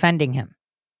were defending him.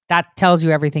 That tells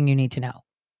you everything you need to know.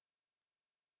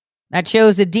 That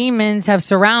shows the demons have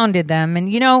surrounded them.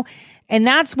 And, and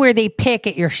that's where they pick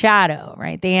at your shadow,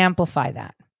 right? They amplify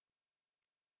that.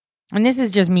 And this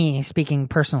is just me speaking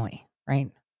personally,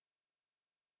 right?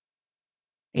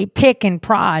 They pick and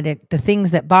prod at the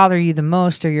things that bother you the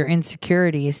most or your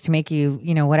insecurities to make you,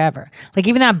 whatever. Like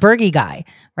even that Berge guy,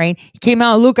 right? He came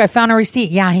out, look, I found a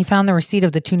receipt. Yeah, he found the receipt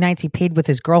of the 2 nights he paid with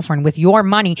his girlfriend with your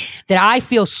money that I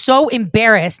feel so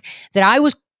embarrassed that I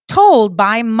was told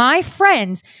by my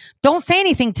friends, don't say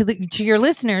anything to your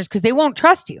listeners because they won't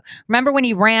trust you. Remember when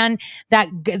he ran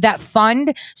that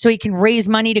fund so he can raise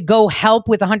money to go help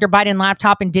with a Hunter Biden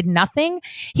laptop and did nothing?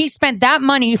 He spent that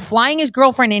money flying his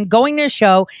girlfriend in, going to a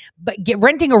show, but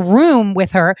renting a room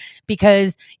with her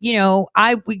because, he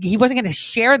wasn't going to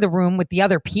share the room with the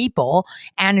other people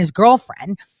and his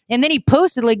girlfriend. And then he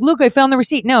posted like, look, I found the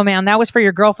receipt. No, man, that was for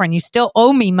your girlfriend. You still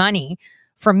owe me money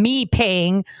for me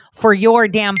paying for your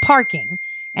damn parking,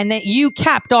 and that you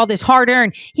kept all this hard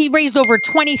earned. He raised over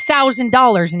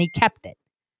 $20,000 and he kept it.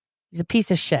 He's a piece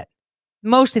of shit.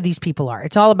 Most of these people are.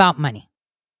 It's all about money.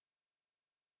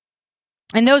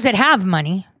 And those that have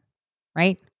money,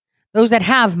 right? Those that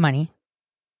have money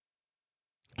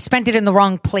spent it in the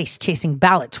wrong place, chasing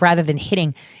ballots rather than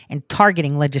hitting and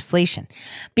targeting legislation.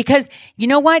 Because you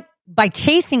know what? By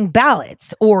chasing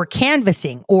ballots or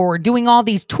canvassing or doing all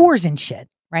these tours and shit,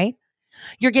 right?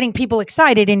 You're getting people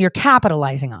excited and you're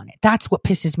capitalizing on it. That's what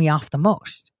pisses me off the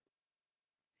most.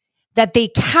 That they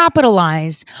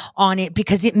capitalize on it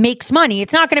because it makes money.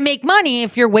 It's not going to make money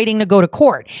if you're waiting to go to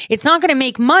court. It's not going to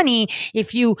make money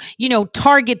if you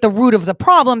target the root of the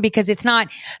problem because it's not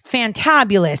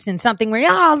fantabulous and something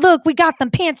where, look, we got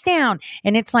them pants down.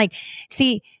 And it's like,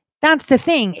 see, that's the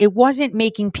thing. It wasn't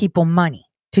making people money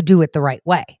to do it the right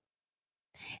way.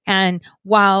 And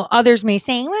while others may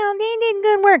say, well, they did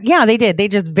good work. Yeah, they did. They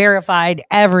just verified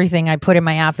everything I put in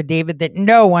my affidavit that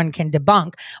no one can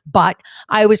debunk. But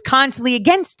I was constantly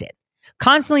against it,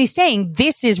 constantly saying,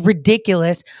 this is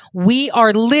ridiculous. We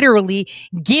are literally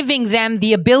giving them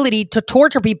the ability to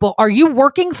torture people. Are you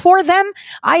working for them?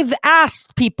 I've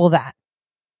asked people that.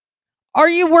 Are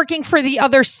you working for the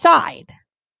other side?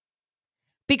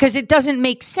 Because it doesn't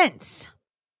make sense.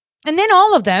 And then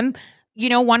all of them,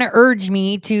 want to urge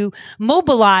me to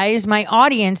mobilize my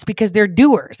audience because they're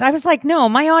doers. I was like, no,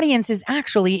 my audience is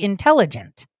actually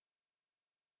intelligent.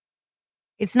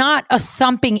 It's not a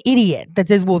thumping idiot that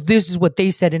says, well, this is what they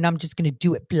said and I'm just going to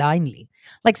do it blindly.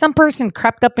 Like some person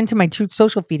crept up into my Truth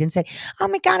Social feed and said, oh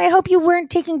my God, I hope you weren't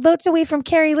taking votes away from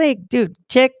Carrie Lake. Dude,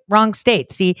 chick, wrong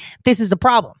state. See, this is the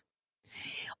problem.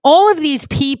 All of these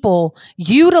people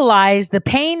utilize the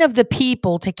pain of the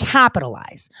people to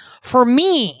capitalize. For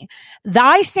me,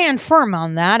 I stand firm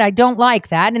on that. I don't like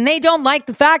that. And they don't like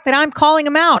the fact that I'm calling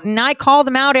them out. And I call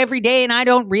them out every day and I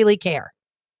don't really care.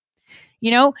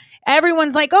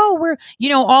 Everyone's like, oh, we're,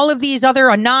 all of these other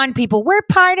Anon people, we're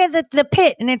part of the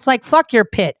pit. And it's like, fuck your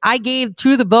pit. I gave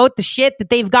True the Vote the shit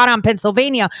that they've got on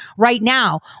Pennsylvania right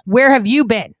now. Where have you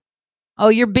been? Oh,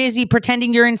 you're busy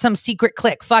pretending you're in some secret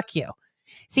clique. Fuck you.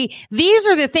 See, these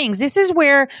are the things. This is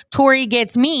where Tori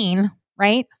gets mean,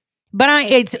 right? But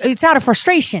it's out of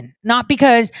frustration, not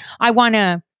because I want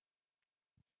to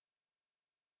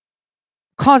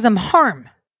cause them harm.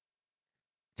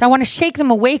 So I want to shake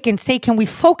them awake and say, can we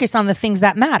focus on the things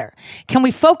that matter? Can we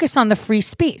focus on the free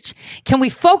speech? Can we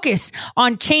focus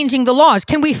on changing the laws?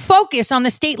 Can we focus on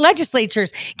the state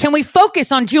legislatures? Can we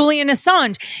focus on Julian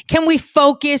Assange? Can we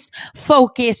focus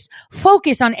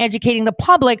on educating the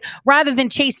public rather than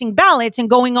chasing ballots and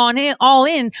going all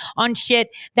in on shit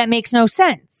that makes no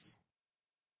sense?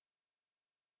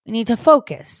 We need to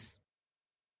focus.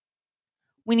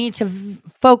 We need to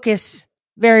focus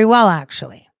very well,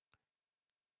 actually.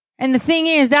 And the thing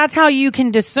is, that's how you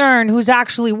can discern who's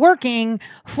actually working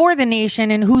for the nation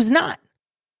and who's not.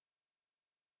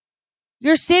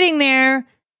 You're sitting there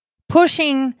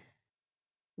pushing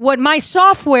what my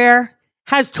software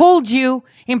has told you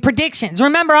in predictions.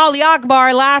 Remember Ali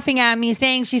Akbar laughing at me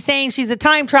saying she's a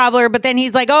time traveler, but then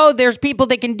he's like, oh, there's people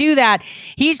that can do that.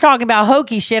 He's talking about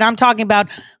hokey shit. I'm talking about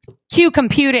Q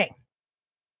computing.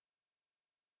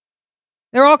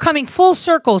 They're all coming full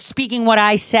circle speaking what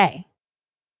I say.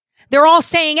 They're all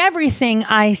saying everything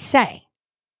I say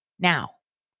now,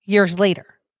 years later.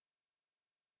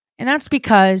 And that's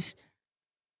because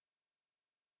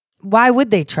why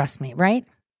would they trust me, right?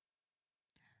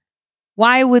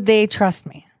 Why would they trust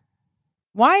me?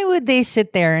 Why would they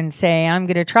sit there and say, I'm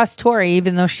going to trust Tori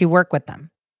even though she worked with them?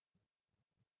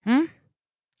 Do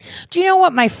you know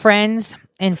what my friends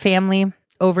and family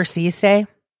overseas say?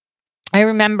 I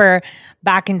remember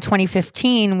back in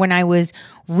 2015 when I was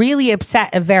really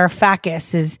upset at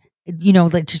Varoufakis is,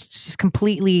 like just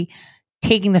completely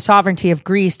taking the sovereignty of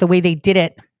Greece the way they did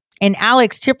it. And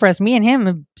Alex Tsipras, me and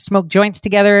him smoked joints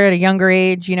together at a younger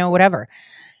age, whatever.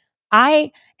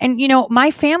 My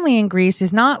family in Greece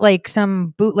is not like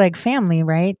some bootleg family,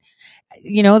 right?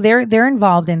 They're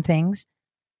involved in things.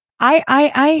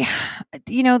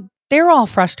 They're all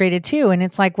frustrated too. And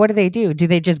it's like, what do? Do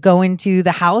they just go into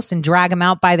the house and drag them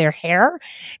out by their hair,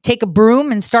 take a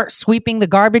broom and start sweeping the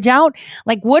garbage out?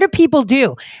 Like, what do people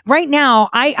do? Right now,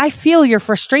 I feel your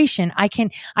frustration. I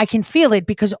can feel it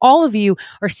because all of you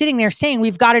are sitting there saying,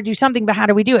 we've got to do something, but how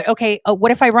do we do it? Okay,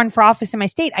 what if I run for office in my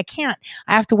state? I can't.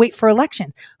 I have to wait for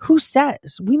elections. Who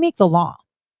says? We make the law.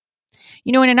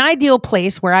 In an ideal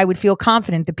place where I would feel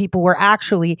confident that people were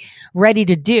actually ready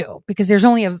to do, because there's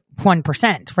only a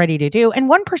 1% ready to do. And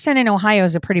 1% in Ohio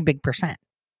is a pretty big percent.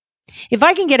 If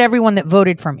I can get everyone that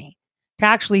voted for me to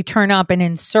actually turn up and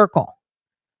encircle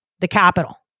the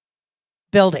Capitol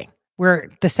building where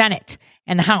the Senate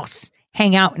and the House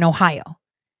hang out in Ohio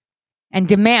and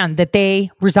demand that they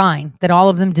resign, that all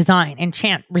of them design and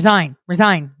chant, resign,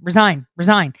 resign, resign,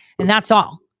 resign. And that's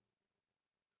all.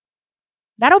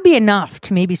 That'll be enough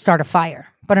to maybe start a fire.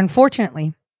 But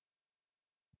unfortunately,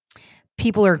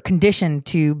 people are conditioned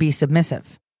to be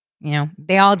submissive.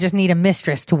 They all just need a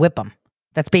mistress to whip them.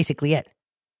 That's basically it.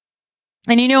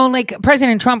 And like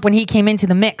President Trump, when he came into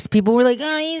the mix, people were like,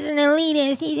 oh, he's an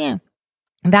elitist.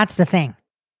 That's the thing.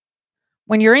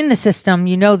 When you're in the system,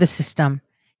 you know the system,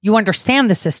 you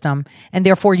understand the system, and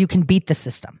therefore you can beat the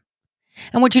system.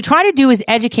 And what you try to do is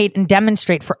educate and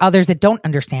demonstrate for others that don't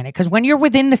understand it. Because when you're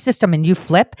within the system and you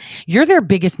flip, you're their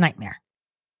biggest nightmare.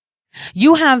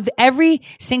 You have every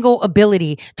single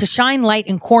ability to shine light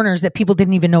in corners that people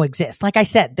didn't even know exist. Like I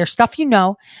said, there's stuff you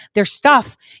know, there's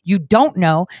stuff you don't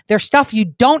know, there's stuff you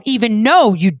don't even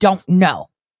know you don't know.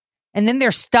 And then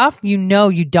there's stuff you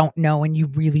don't know and you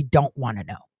really don't want to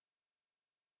know.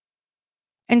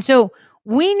 And so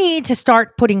we need to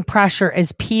start putting pressure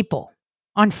as people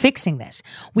on fixing this.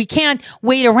 We can't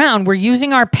wait around. We're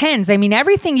using our pens.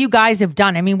 Everything you guys have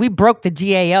done. We broke the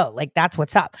GAO. Like, that's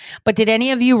what's up. But did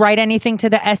any of you write anything to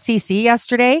the SEC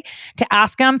yesterday to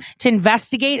ask them to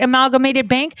investigate Amalgamated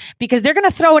Bank? Because they're going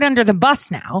to throw it under the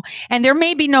bus now. And there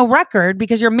may be no record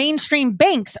because your mainstream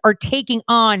banks are taking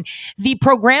on the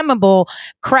programmable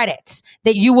credits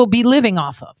that you will be living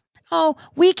off of. Oh,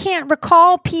 we can't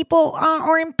recall people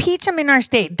or impeach them in our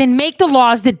state. Then make the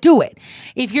laws that do it.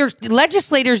 If your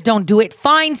legislators don't do it,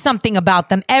 find something about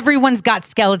them. Everyone's got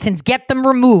skeletons. Get them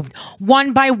removed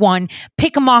one by one.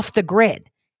 Pick them off the grid.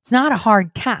 It's not a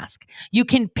hard task. You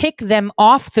can pick them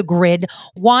off the grid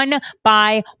one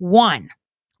by one.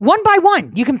 One by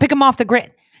one, you can pick them off the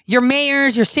grid. Your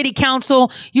mayors, your city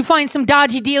council, you find some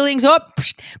dodgy dealings,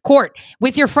 court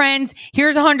with your friends.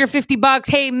 Here's $150.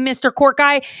 Hey, Mr. Court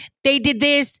guy, they did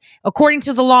this. According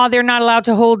to the law, they're not allowed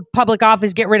to hold public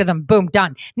office. Get rid of them. Boom,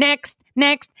 done. Next.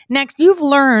 You've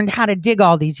learned how to dig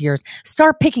all these years.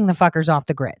 Start picking the fuckers off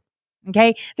the grid.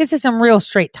 Okay? This is some real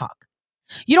straight talk.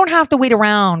 You don't have to wait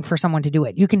around for someone to do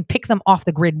it. You can pick them off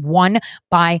the grid one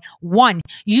by one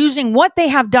using what they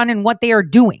have done and what they are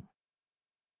doing.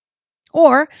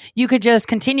 Or you could just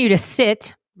continue to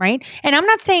sit, right? And I'm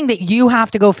not saying that you have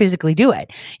to go physically do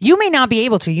it. You may not be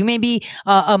able to. You may be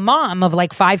a mom of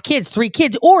like 5 kids, 3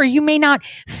 kids, or you may not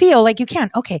feel like you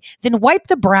can. Okay, then wipe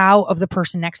the brow of the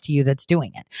person next to you that's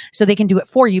doing it so they can do it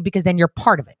for you because then you're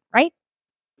part of it, right?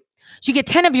 So you get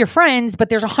 10 of your friends, but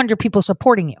there's 100 people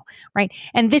supporting you, right?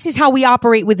 And this is how we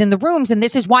operate within the rooms. And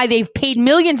this is why they've paid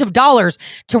millions of dollars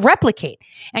to replicate.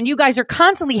 And you guys are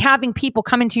constantly having people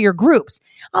come into your groups.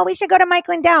 Oh, we should go to Mike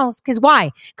Lindell's. Because why?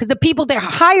 Because the people that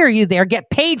hire you there get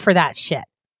paid for that shit.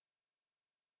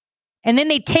 And then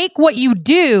they take what you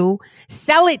do,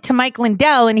 sell it to Mike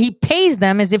Lindell, and he pays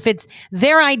them as if it's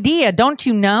their idea. Don't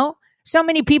you know? So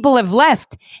many people have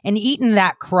left and eaten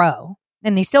that crow,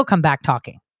 and they still come back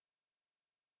talking.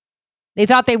 They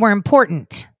thought they were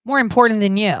important, more important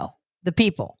than you, the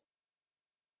people.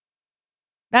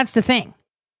 That's the thing.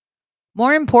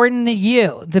 More important than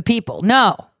you, the people.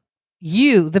 No,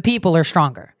 you, the people, are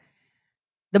stronger.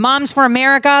 The Moms for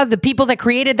America, the people that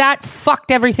created that,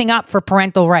 fucked everything up for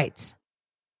parental rights.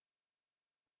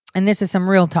 And this is some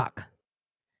real talk.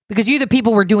 Because you, the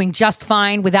people, were doing just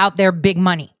fine without their big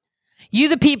money. You,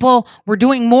 the people, were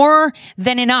doing more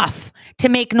than enough to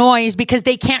make noise because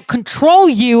they can't control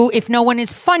you if no one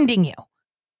is funding you.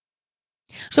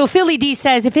 So Philly D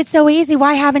says, if it's so easy,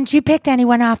 why haven't you picked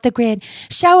anyone off the grid?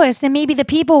 Show us, and maybe the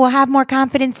people will have more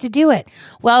confidence to do it.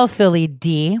 Well, Philly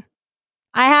D,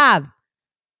 I have.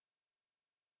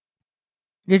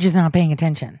 You're just not paying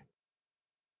attention.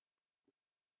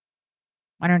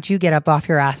 Why don't you get up off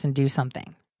your ass and do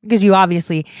something? Because you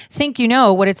obviously think you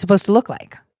know what it's supposed to look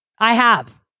like. I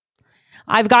have.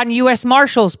 I've gotten U.S.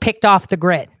 Marshals picked off the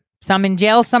grid. Some in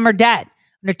jail, some are dead.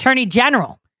 An attorney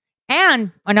general.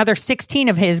 And another 16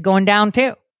 of his going down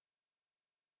too.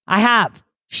 I have.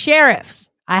 Sheriffs.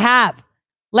 I have.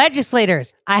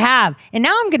 Legislators. I have. And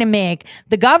now I'm going to make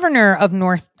the governor of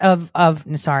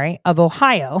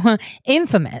Ohio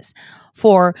infamous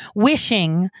for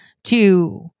wishing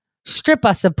to strip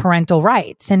us of parental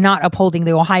rights and not upholding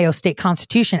the Ohio state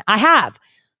constitution. I have.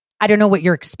 I don't know what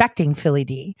you're expecting, Philly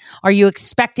D. Are you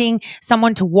expecting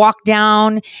someone to walk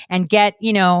down and get,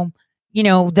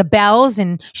 the bells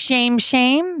and shame,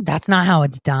 shame? That's not how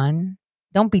it's done.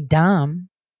 Don't be dumb.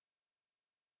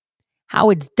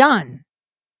 How it's done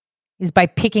is by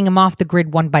picking them off the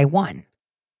grid one by one.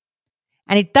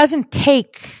 And it doesn't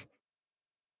take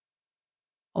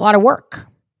a lot of work.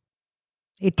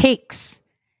 It takes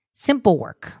simple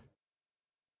work.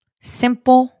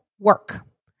 Simple work.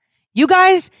 You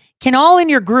guys can all in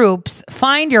your groups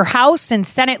find your House and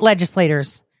Senate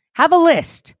legislators. Have a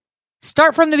list.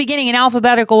 Start from the beginning in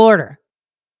alphabetical order.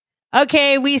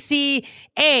 Okay, we see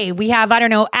A. We have,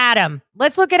 Adam.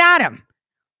 Let's look at Adam.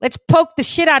 Let's poke the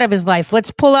shit out of his life. Let's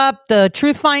pull up the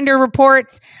Truth Finder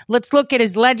reports. Let's look at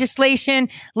his legislation.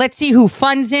 Let's see who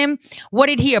funds him. What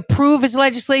did he approve his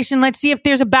legislation? Let's see if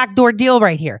there's a backdoor deal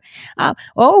right here.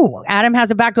 Adam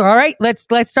has a backdoor. All right, let's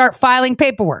start filing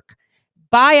paperwork.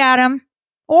 Bye, Adam.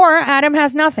 Or Adam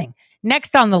has nothing.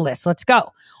 Next on the list, let's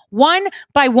go. One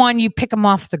by one, you pick them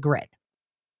off the grid.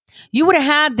 You would have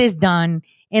had this done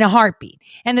in a heartbeat.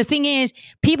 And the thing is,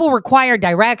 people require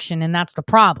direction, and that's the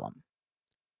problem.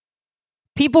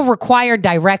 People require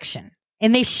direction,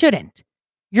 and they shouldn't.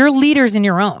 You're leaders in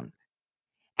your own.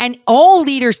 And all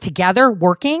leaders together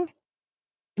working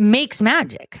makes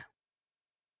magic.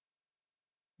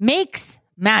 Makes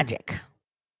magic.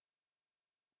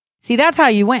 See, that's how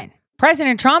you win.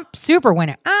 President Trump, super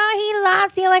winner. He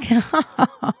lost the election.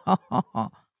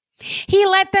 He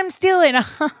let them steal it.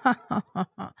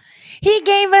 He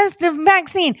gave us the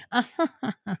vaccine.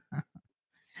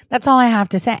 That's all I have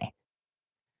to say.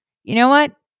 You know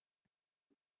what?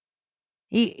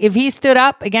 If he stood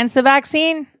up against the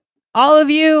vaccine, all of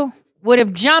you would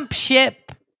have jumped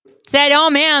ship, said, oh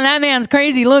man, that man's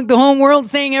crazy. Look, the whole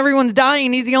world's saying everyone's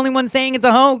dying. He's the only one saying it's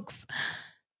a hoax.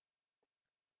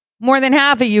 More than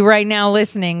half of you right now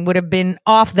listening would have been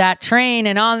off that train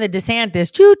and on the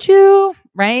DeSantis choo-choo,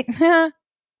 right?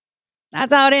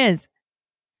 That's how it is.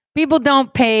 People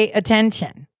don't pay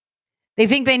attention. They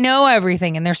think they know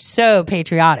everything and they're so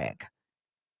patriotic.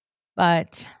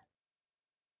 But,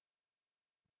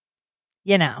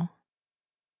 it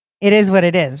is what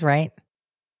it is, right?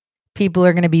 People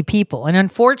are going to be people. And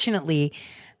unfortunately,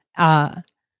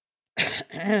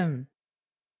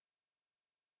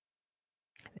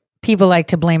 people like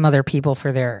to blame other people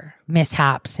for their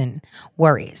mishaps and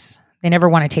worries. They never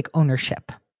want to take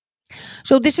ownership.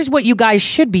 So this is what you guys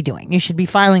should be doing. You should be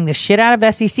filing the shit out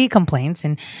of SEC complaints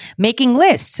and making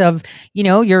lists of,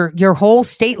 your whole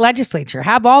state legislature.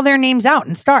 Have all their names out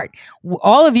and start.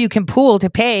 All of you can pool to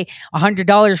pay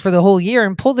 $100 for the whole year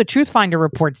and pull the Truth Finder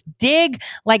reports. Dig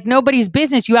like nobody's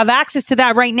business. You have access to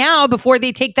that right now before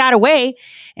they take that away.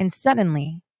 And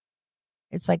suddenly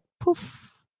it's like,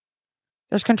 poof,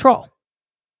 there's control.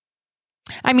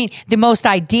 I mean, the most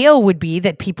ideal would be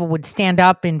that people would stand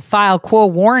up and file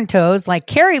quo warrantos like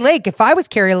Carrie Lake. If I was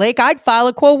Carrie Lake, I'd file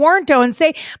a quo warranto and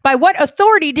say, by what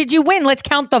authority did you win? Let's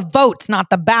count the votes, not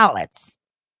the ballots.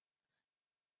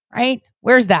 Right?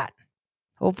 Where's that?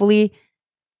 Hopefully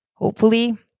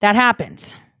that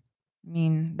happens. I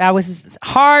mean, that was a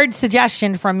hard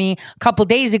suggestion from me a couple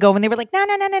days ago when they were like,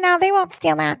 no, they won't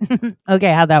steal that.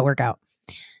 Okay, how'd that work out?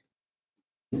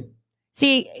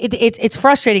 See, it's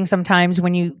frustrating sometimes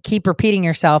when you keep repeating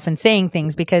yourself and saying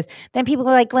things because then people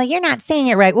are like, well, you're not saying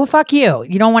it right. Well, fuck you.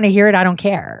 You don't want to hear it. I don't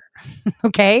care.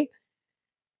 Okay?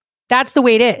 That's the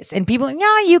way it is. And people,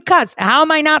 no, you cuss. How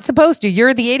am I not supposed to?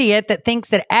 You're the idiot that thinks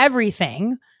that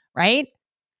everything, right,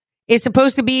 is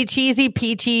supposed to be cheesy,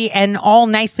 peachy, and all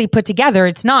nicely put together.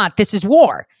 It's not. This is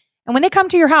war. And when they come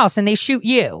to your house and they shoot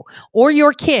you or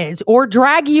your kids or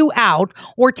drag you out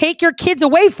or take your kids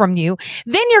away from you,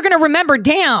 then you're going to remember,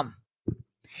 damn,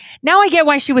 now I get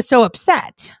why she was so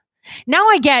upset. Now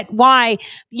I get why,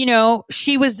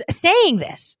 she was saying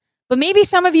this. But maybe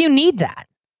some of you need that.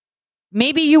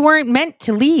 Maybe you weren't meant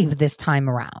to leave this time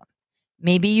around.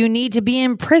 Maybe you need to be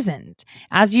imprisoned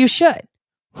as you should.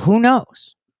 Who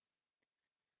knows?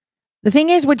 The thing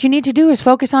is, what you need to do is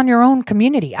focus on your own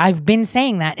community. I've been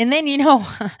saying that. And then,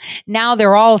 now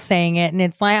they're all saying it. And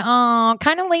it's like, oh,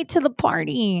 kind of late to the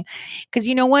party. Because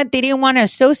you know what? They didn't want to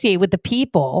associate with the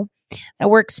people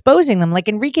that were exposing them. Like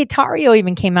Enrique Tarrio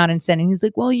even came out and said, and he's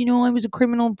like, well, I was a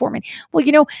criminal informant. Well,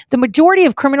 the majority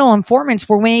of criminal informants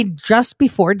were made just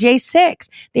before J6.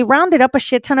 They rounded up a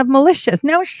shit ton of militias.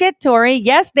 No shit, Tori.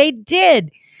 Yes, they did.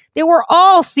 They were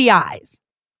all CIs.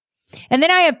 And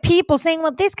then I have people saying,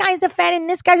 well, this guy's a Fed and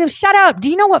this guy's a... Shut up. Do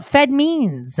you know what Fed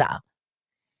means?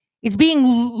 It's being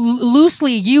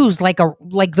loosely used like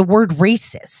the word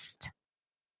racist.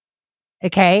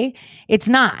 Okay? It's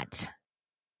not.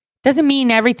 Doesn't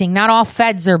mean everything. Not all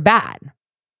Feds are bad.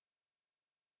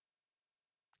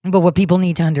 But what people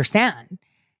need to understand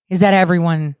is that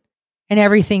everyone and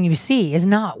everything you see is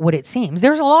not what it seems.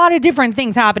 There's a lot of different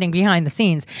things happening behind the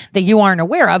scenes that you aren't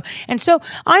aware of. And so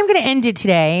I'm going to end it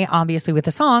today, obviously, with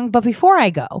a song. But before I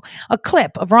go, a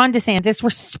clip of Ron DeSantis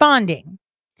responding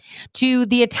to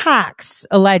the attacks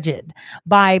alleged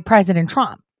by President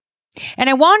Trump. And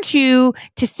I want you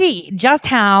to see just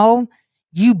how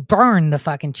you burn the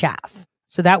fucking chaff.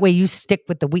 So that way you stick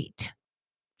with the wheat.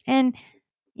 And,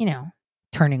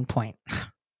 Turning Point.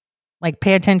 Like,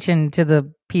 pay attention to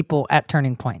the people at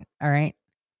Turning Point, all right?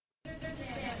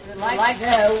 We'd like to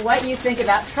know what you think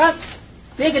about Trump's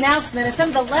big announcement and some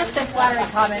of the less than flattering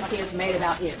comments he has made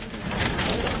about you.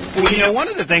 Well, one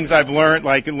of the things I've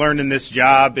learned in this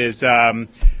job is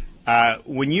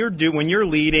when you're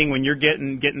leading, when you're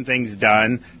getting things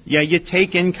done, you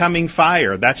take incoming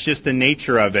fire. That's just the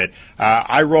nature of it.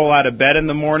 I roll out of bed in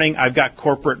the morning. I've got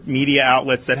corporate media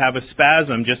outlets that have a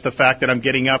spasm, just the fact that I'm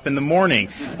getting up in the morning,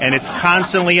 and it's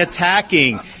constantly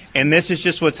attacking. And this is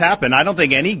just what's happened. I don't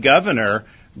think any governor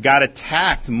got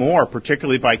attacked more,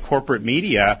 particularly by corporate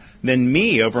media, than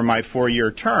me over my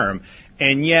 4-year term.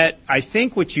 And yet, I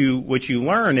think what you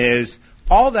learn is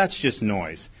all that's just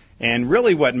noise. And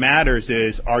really what matters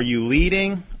is, are you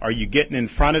leading? Are you getting in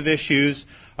front of issues?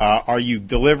 Are you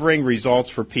delivering results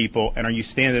for people? And are you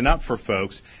standing up for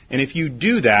folks? And if you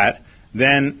do that,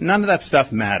 then none of that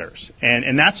stuff matters.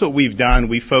 And that's what we've done.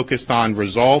 We focused on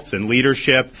results and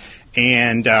leadership.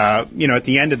 And, at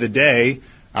the end of the day,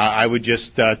 I would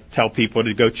just tell people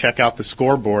to go check out the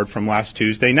scoreboard from last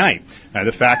Tuesday night.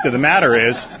 The fact of the matter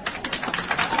is...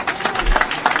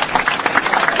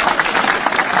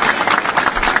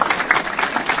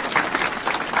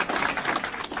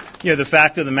 the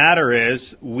fact of the matter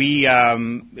is,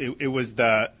 it was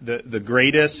the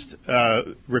greatest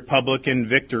Republican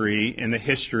victory in the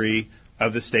history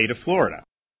of the state of Florida.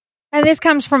 And this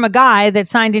comes from a guy that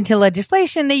signed into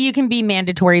legislation that you can be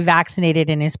mandatory vaccinated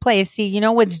in his place. See, you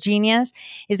know what's genius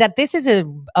is that this is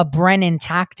a Brennan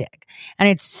tactic, and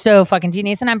it's so fucking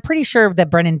genius. And I'm pretty sure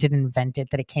that Brennan didn't invent it,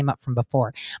 that it came up from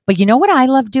before. But you know what I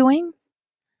love doing?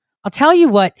 I'll tell you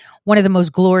what, one of the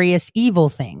most glorious evil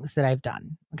things that I've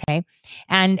done, okay?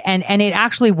 And it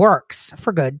actually works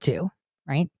for good too,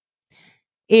 right?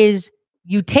 Is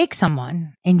you take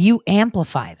someone and you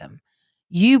amplify them.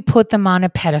 You put them on a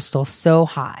pedestal so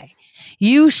high.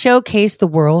 You showcase the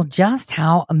world just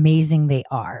how amazing they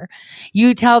are.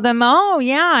 You tell them, oh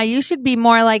yeah, you should be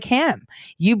more like him.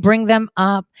 You bring them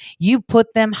up, you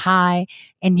put them high,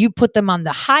 and you put them on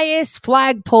the highest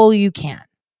flagpole you can.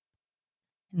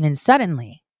 And then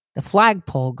suddenly, the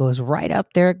flagpole goes right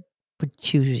up their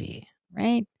patootie,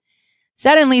 right?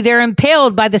 Suddenly, they're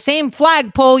impaled by the same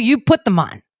flagpole you put them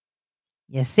on.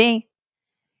 You see?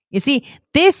 You see,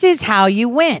 this is how you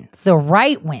win. The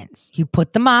right wins. You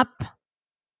put them up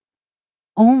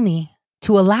only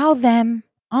to allow them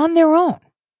on their own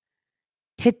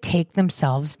to take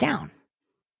themselves down.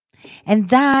 And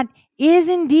that is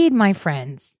indeed, my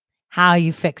friends, how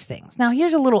you fix things. Now,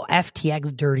 here's a little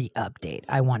FTX dirty update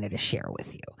I wanted to share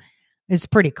with you. It's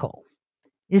pretty cool.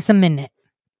 It's a minute.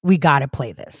 We got to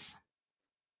play this.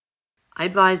 I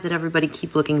advise that everybody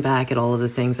keep looking back at all of the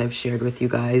things I've shared with you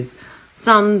guys.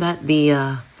 Some that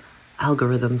the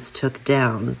algorithms took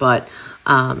down, but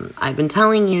I've been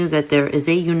telling you that there is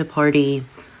a uniparty.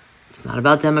 It's not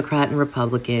about Democrat and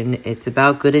Republican. It's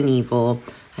about good and evil.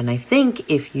 And I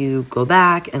think if you go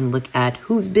back and look at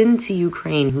who's been to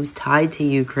Ukraine, who's tied to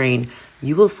Ukraine,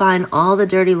 you will find all the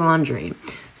dirty laundry.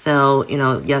 So,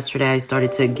 yesterday I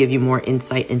started to give you more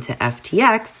insight into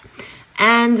FTX,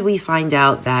 and we find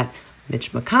out that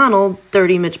Mitch McConnell,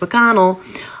 dirty Mitch McConnell,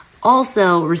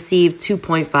 also received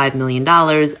 $2.5 million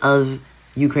of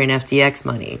Ukraine FTX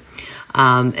money.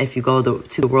 If you go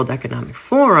to the World Economic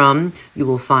Forum, you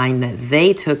will find that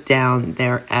they took down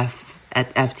their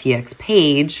FTX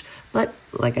page. But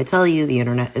like I tell you, the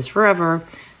internet is forever.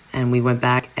 And we went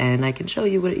back and I can show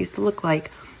you what it used to look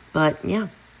like. But yeah,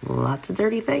 lots of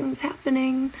dirty things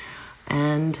happening.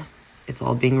 And it's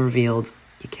all being revealed.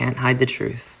 You can't hide the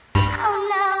truth.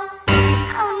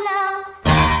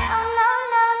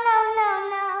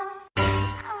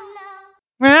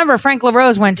 Remember, Frank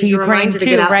LaRose went to Ukraine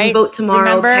too, right? Vote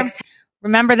tomorrow.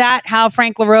 Remember that? How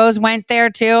Frank LaRose went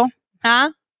there too?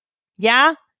 Huh?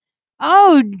 Yeah?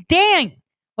 Oh, dang.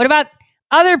 What about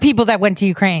other people that went to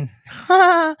Ukraine?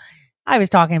 I was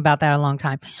talking about that a long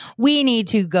time. We need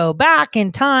to go back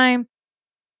in time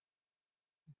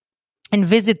and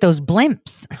visit those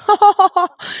blimps.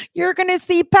 You're going to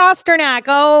see Pasternak.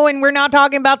 Oh, and we're not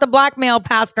talking about the blackmail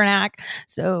Pasternak.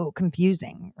 So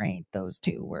confusing, right? Those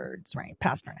two words, right?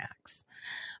 Pasternaks.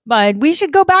 But we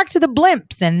should go back to the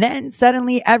blimps, and then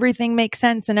suddenly everything makes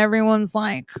sense and everyone's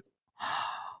like,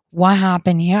 what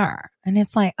happened here? And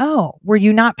it's like, oh, were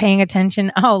you not paying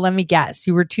attention? Oh, let me guess.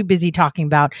 You were too busy talking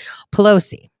about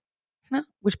Pelosi. No,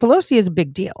 which Pelosi is a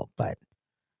big deal, but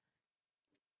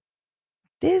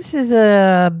this is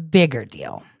a bigger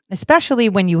deal, especially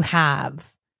when you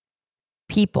have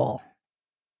people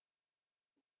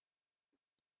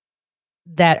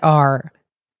that are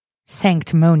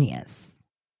sanctimonious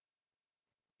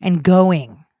and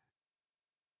going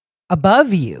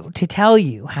above you to tell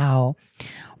you how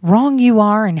wrong you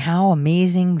are and how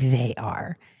amazing they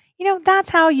are. That's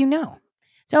how you know.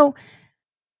 So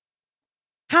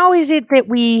how is it that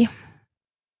we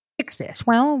fix this?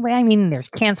 Well, I mean, there's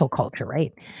cancel culture,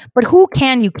 right? But who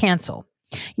can you cancel?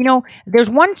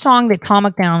 There's one song that Tom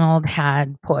McDonald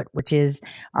had put, which is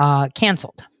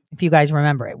Canceled, if you guys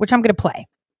remember it, which I'm going to play.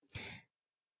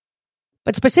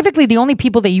 But specifically, the only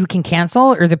people that you can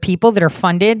cancel are the people that are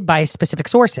funded by specific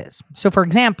sources. So, for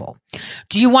example,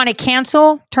 do you want to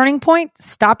cancel Turning Point?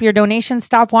 Stop your donations.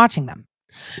 Stop watching them.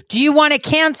 Do you want to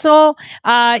cancel,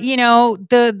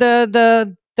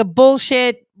 the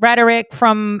bullshit rhetoric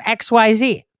from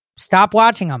XYZ? Stop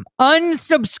watching them.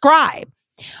 Unsubscribe.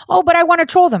 Oh, but I want to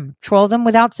troll them. Troll them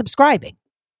without subscribing.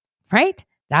 Right?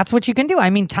 That's what you can do.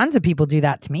 I mean, tons of people do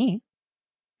that to me.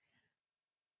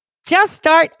 Just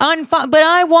start but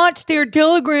I watched their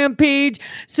Telegram page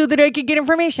so that I could get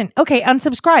information. Okay,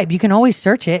 unsubscribe. You can always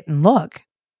search it and look.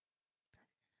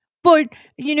 But,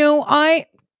 I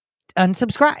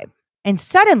unsubscribe. And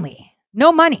suddenly,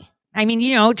 no money. I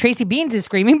mean, Tracy Beans is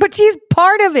screaming, but she's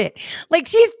part of it. Like,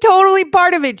 she's totally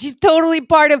part of it. She's totally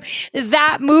part of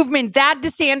that movement, that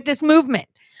DeSantis movement.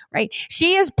 Right?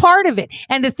 She is part of it.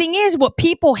 And the thing is, what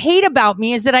people hate about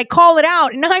me is that I call it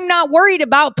out, and I'm not worried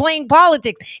about playing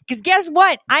politics, because guess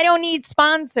what? I don't need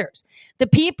sponsors. The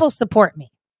people support me.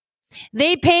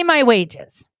 They pay my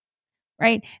wages,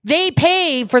 right? They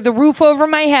pay for the roof over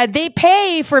my head. They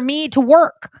pay for me to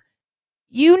work.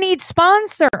 You need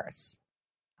sponsors.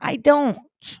 I don't.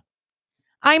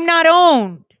 I'm not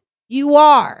owned. You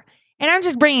are. And I'm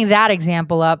just bringing that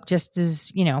example up just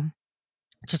as,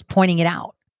 just pointing it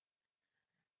out.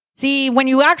 See, when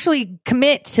you actually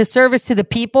commit to service to the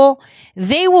people,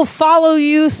 they will follow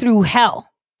you through hell.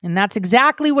 And that's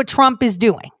exactly what Trump is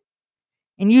doing.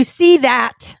 And you see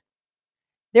that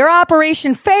their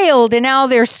operation failed, and now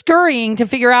they're scurrying to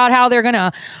figure out how they're going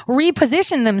to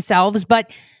reposition themselves. But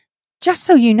just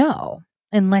so you know,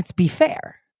 and let's be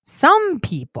fair, some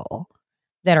people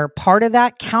that are part of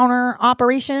that counter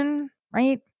operation,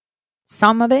 right?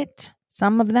 Some of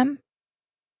them,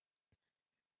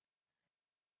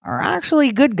 are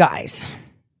actually good guys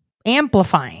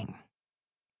amplifying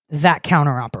that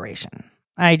counter operation.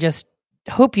 I just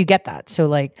hope you get that. So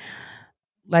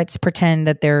let's pretend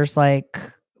that there's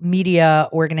media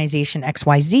organization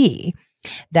XYZ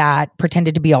that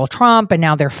pretended to be all Trump, and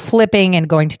now they're flipping and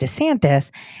going to DeSantis,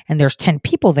 and there's 10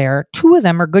 people there. 2 of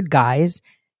them are good guys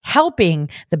helping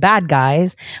the bad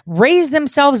guys raise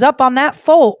themselves up on that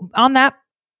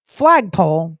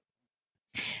flagpole.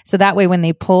 So that way, when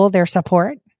they pull their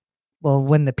support, well,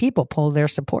 when the people pull their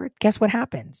support, guess what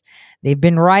happens? They've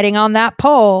been riding on that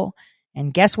pole,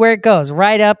 and guess where it goes?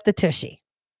 Right up the tushy.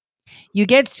 You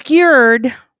get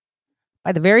skewered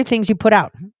by the very things you put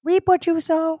out. Reap what you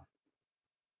sow.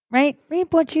 Right?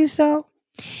 Reap what you sow.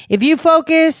 If you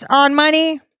focus on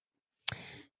money,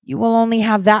 you will only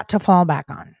have that to fall back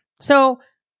on. So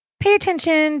pay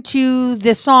attention to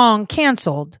the song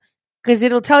Canceled, because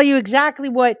it'll tell you exactly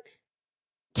what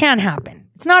can happen.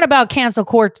 It's not about cancel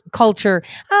culture.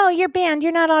 Oh, you're banned.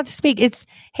 You're not allowed to speak. It's,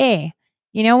 hey,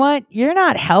 you know what? You're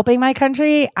not helping my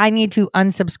country. I need to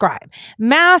unsubscribe.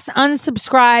 Mass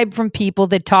unsubscribe from people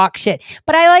that talk shit.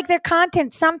 But I like their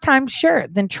content sometimes, sure.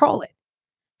 Then troll it.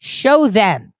 Show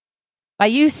them. By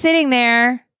you sitting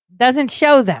there, doesn't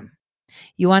show them.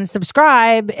 You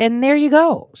unsubscribe, and there you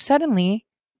go. Suddenly,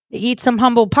 they eat some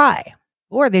humble pie.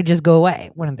 Or they just go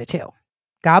away. One of the two.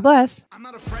 God bless. I'm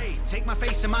not afraid. Take my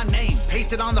face and my name.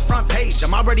 Paste it on the front page.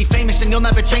 I'm already famous and you'll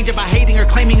never change it by hating or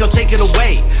claiming you'll take it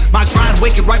away. My grind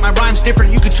wicked, write my rhymes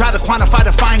different. You can try to quantify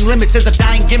defying limits as a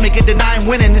dying gimmick and denying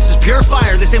winning. This is pure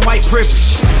fire. This ain't white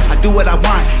privilege. I do what I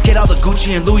want. Get all the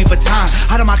Gucci and Louis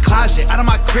Vuitton out of my closet, out of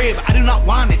my crib. I do not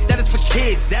want it. That is for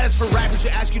kids. That is for rappers who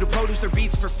ask you to produce their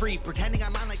beats for free, pretending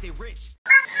I'm on like they rich.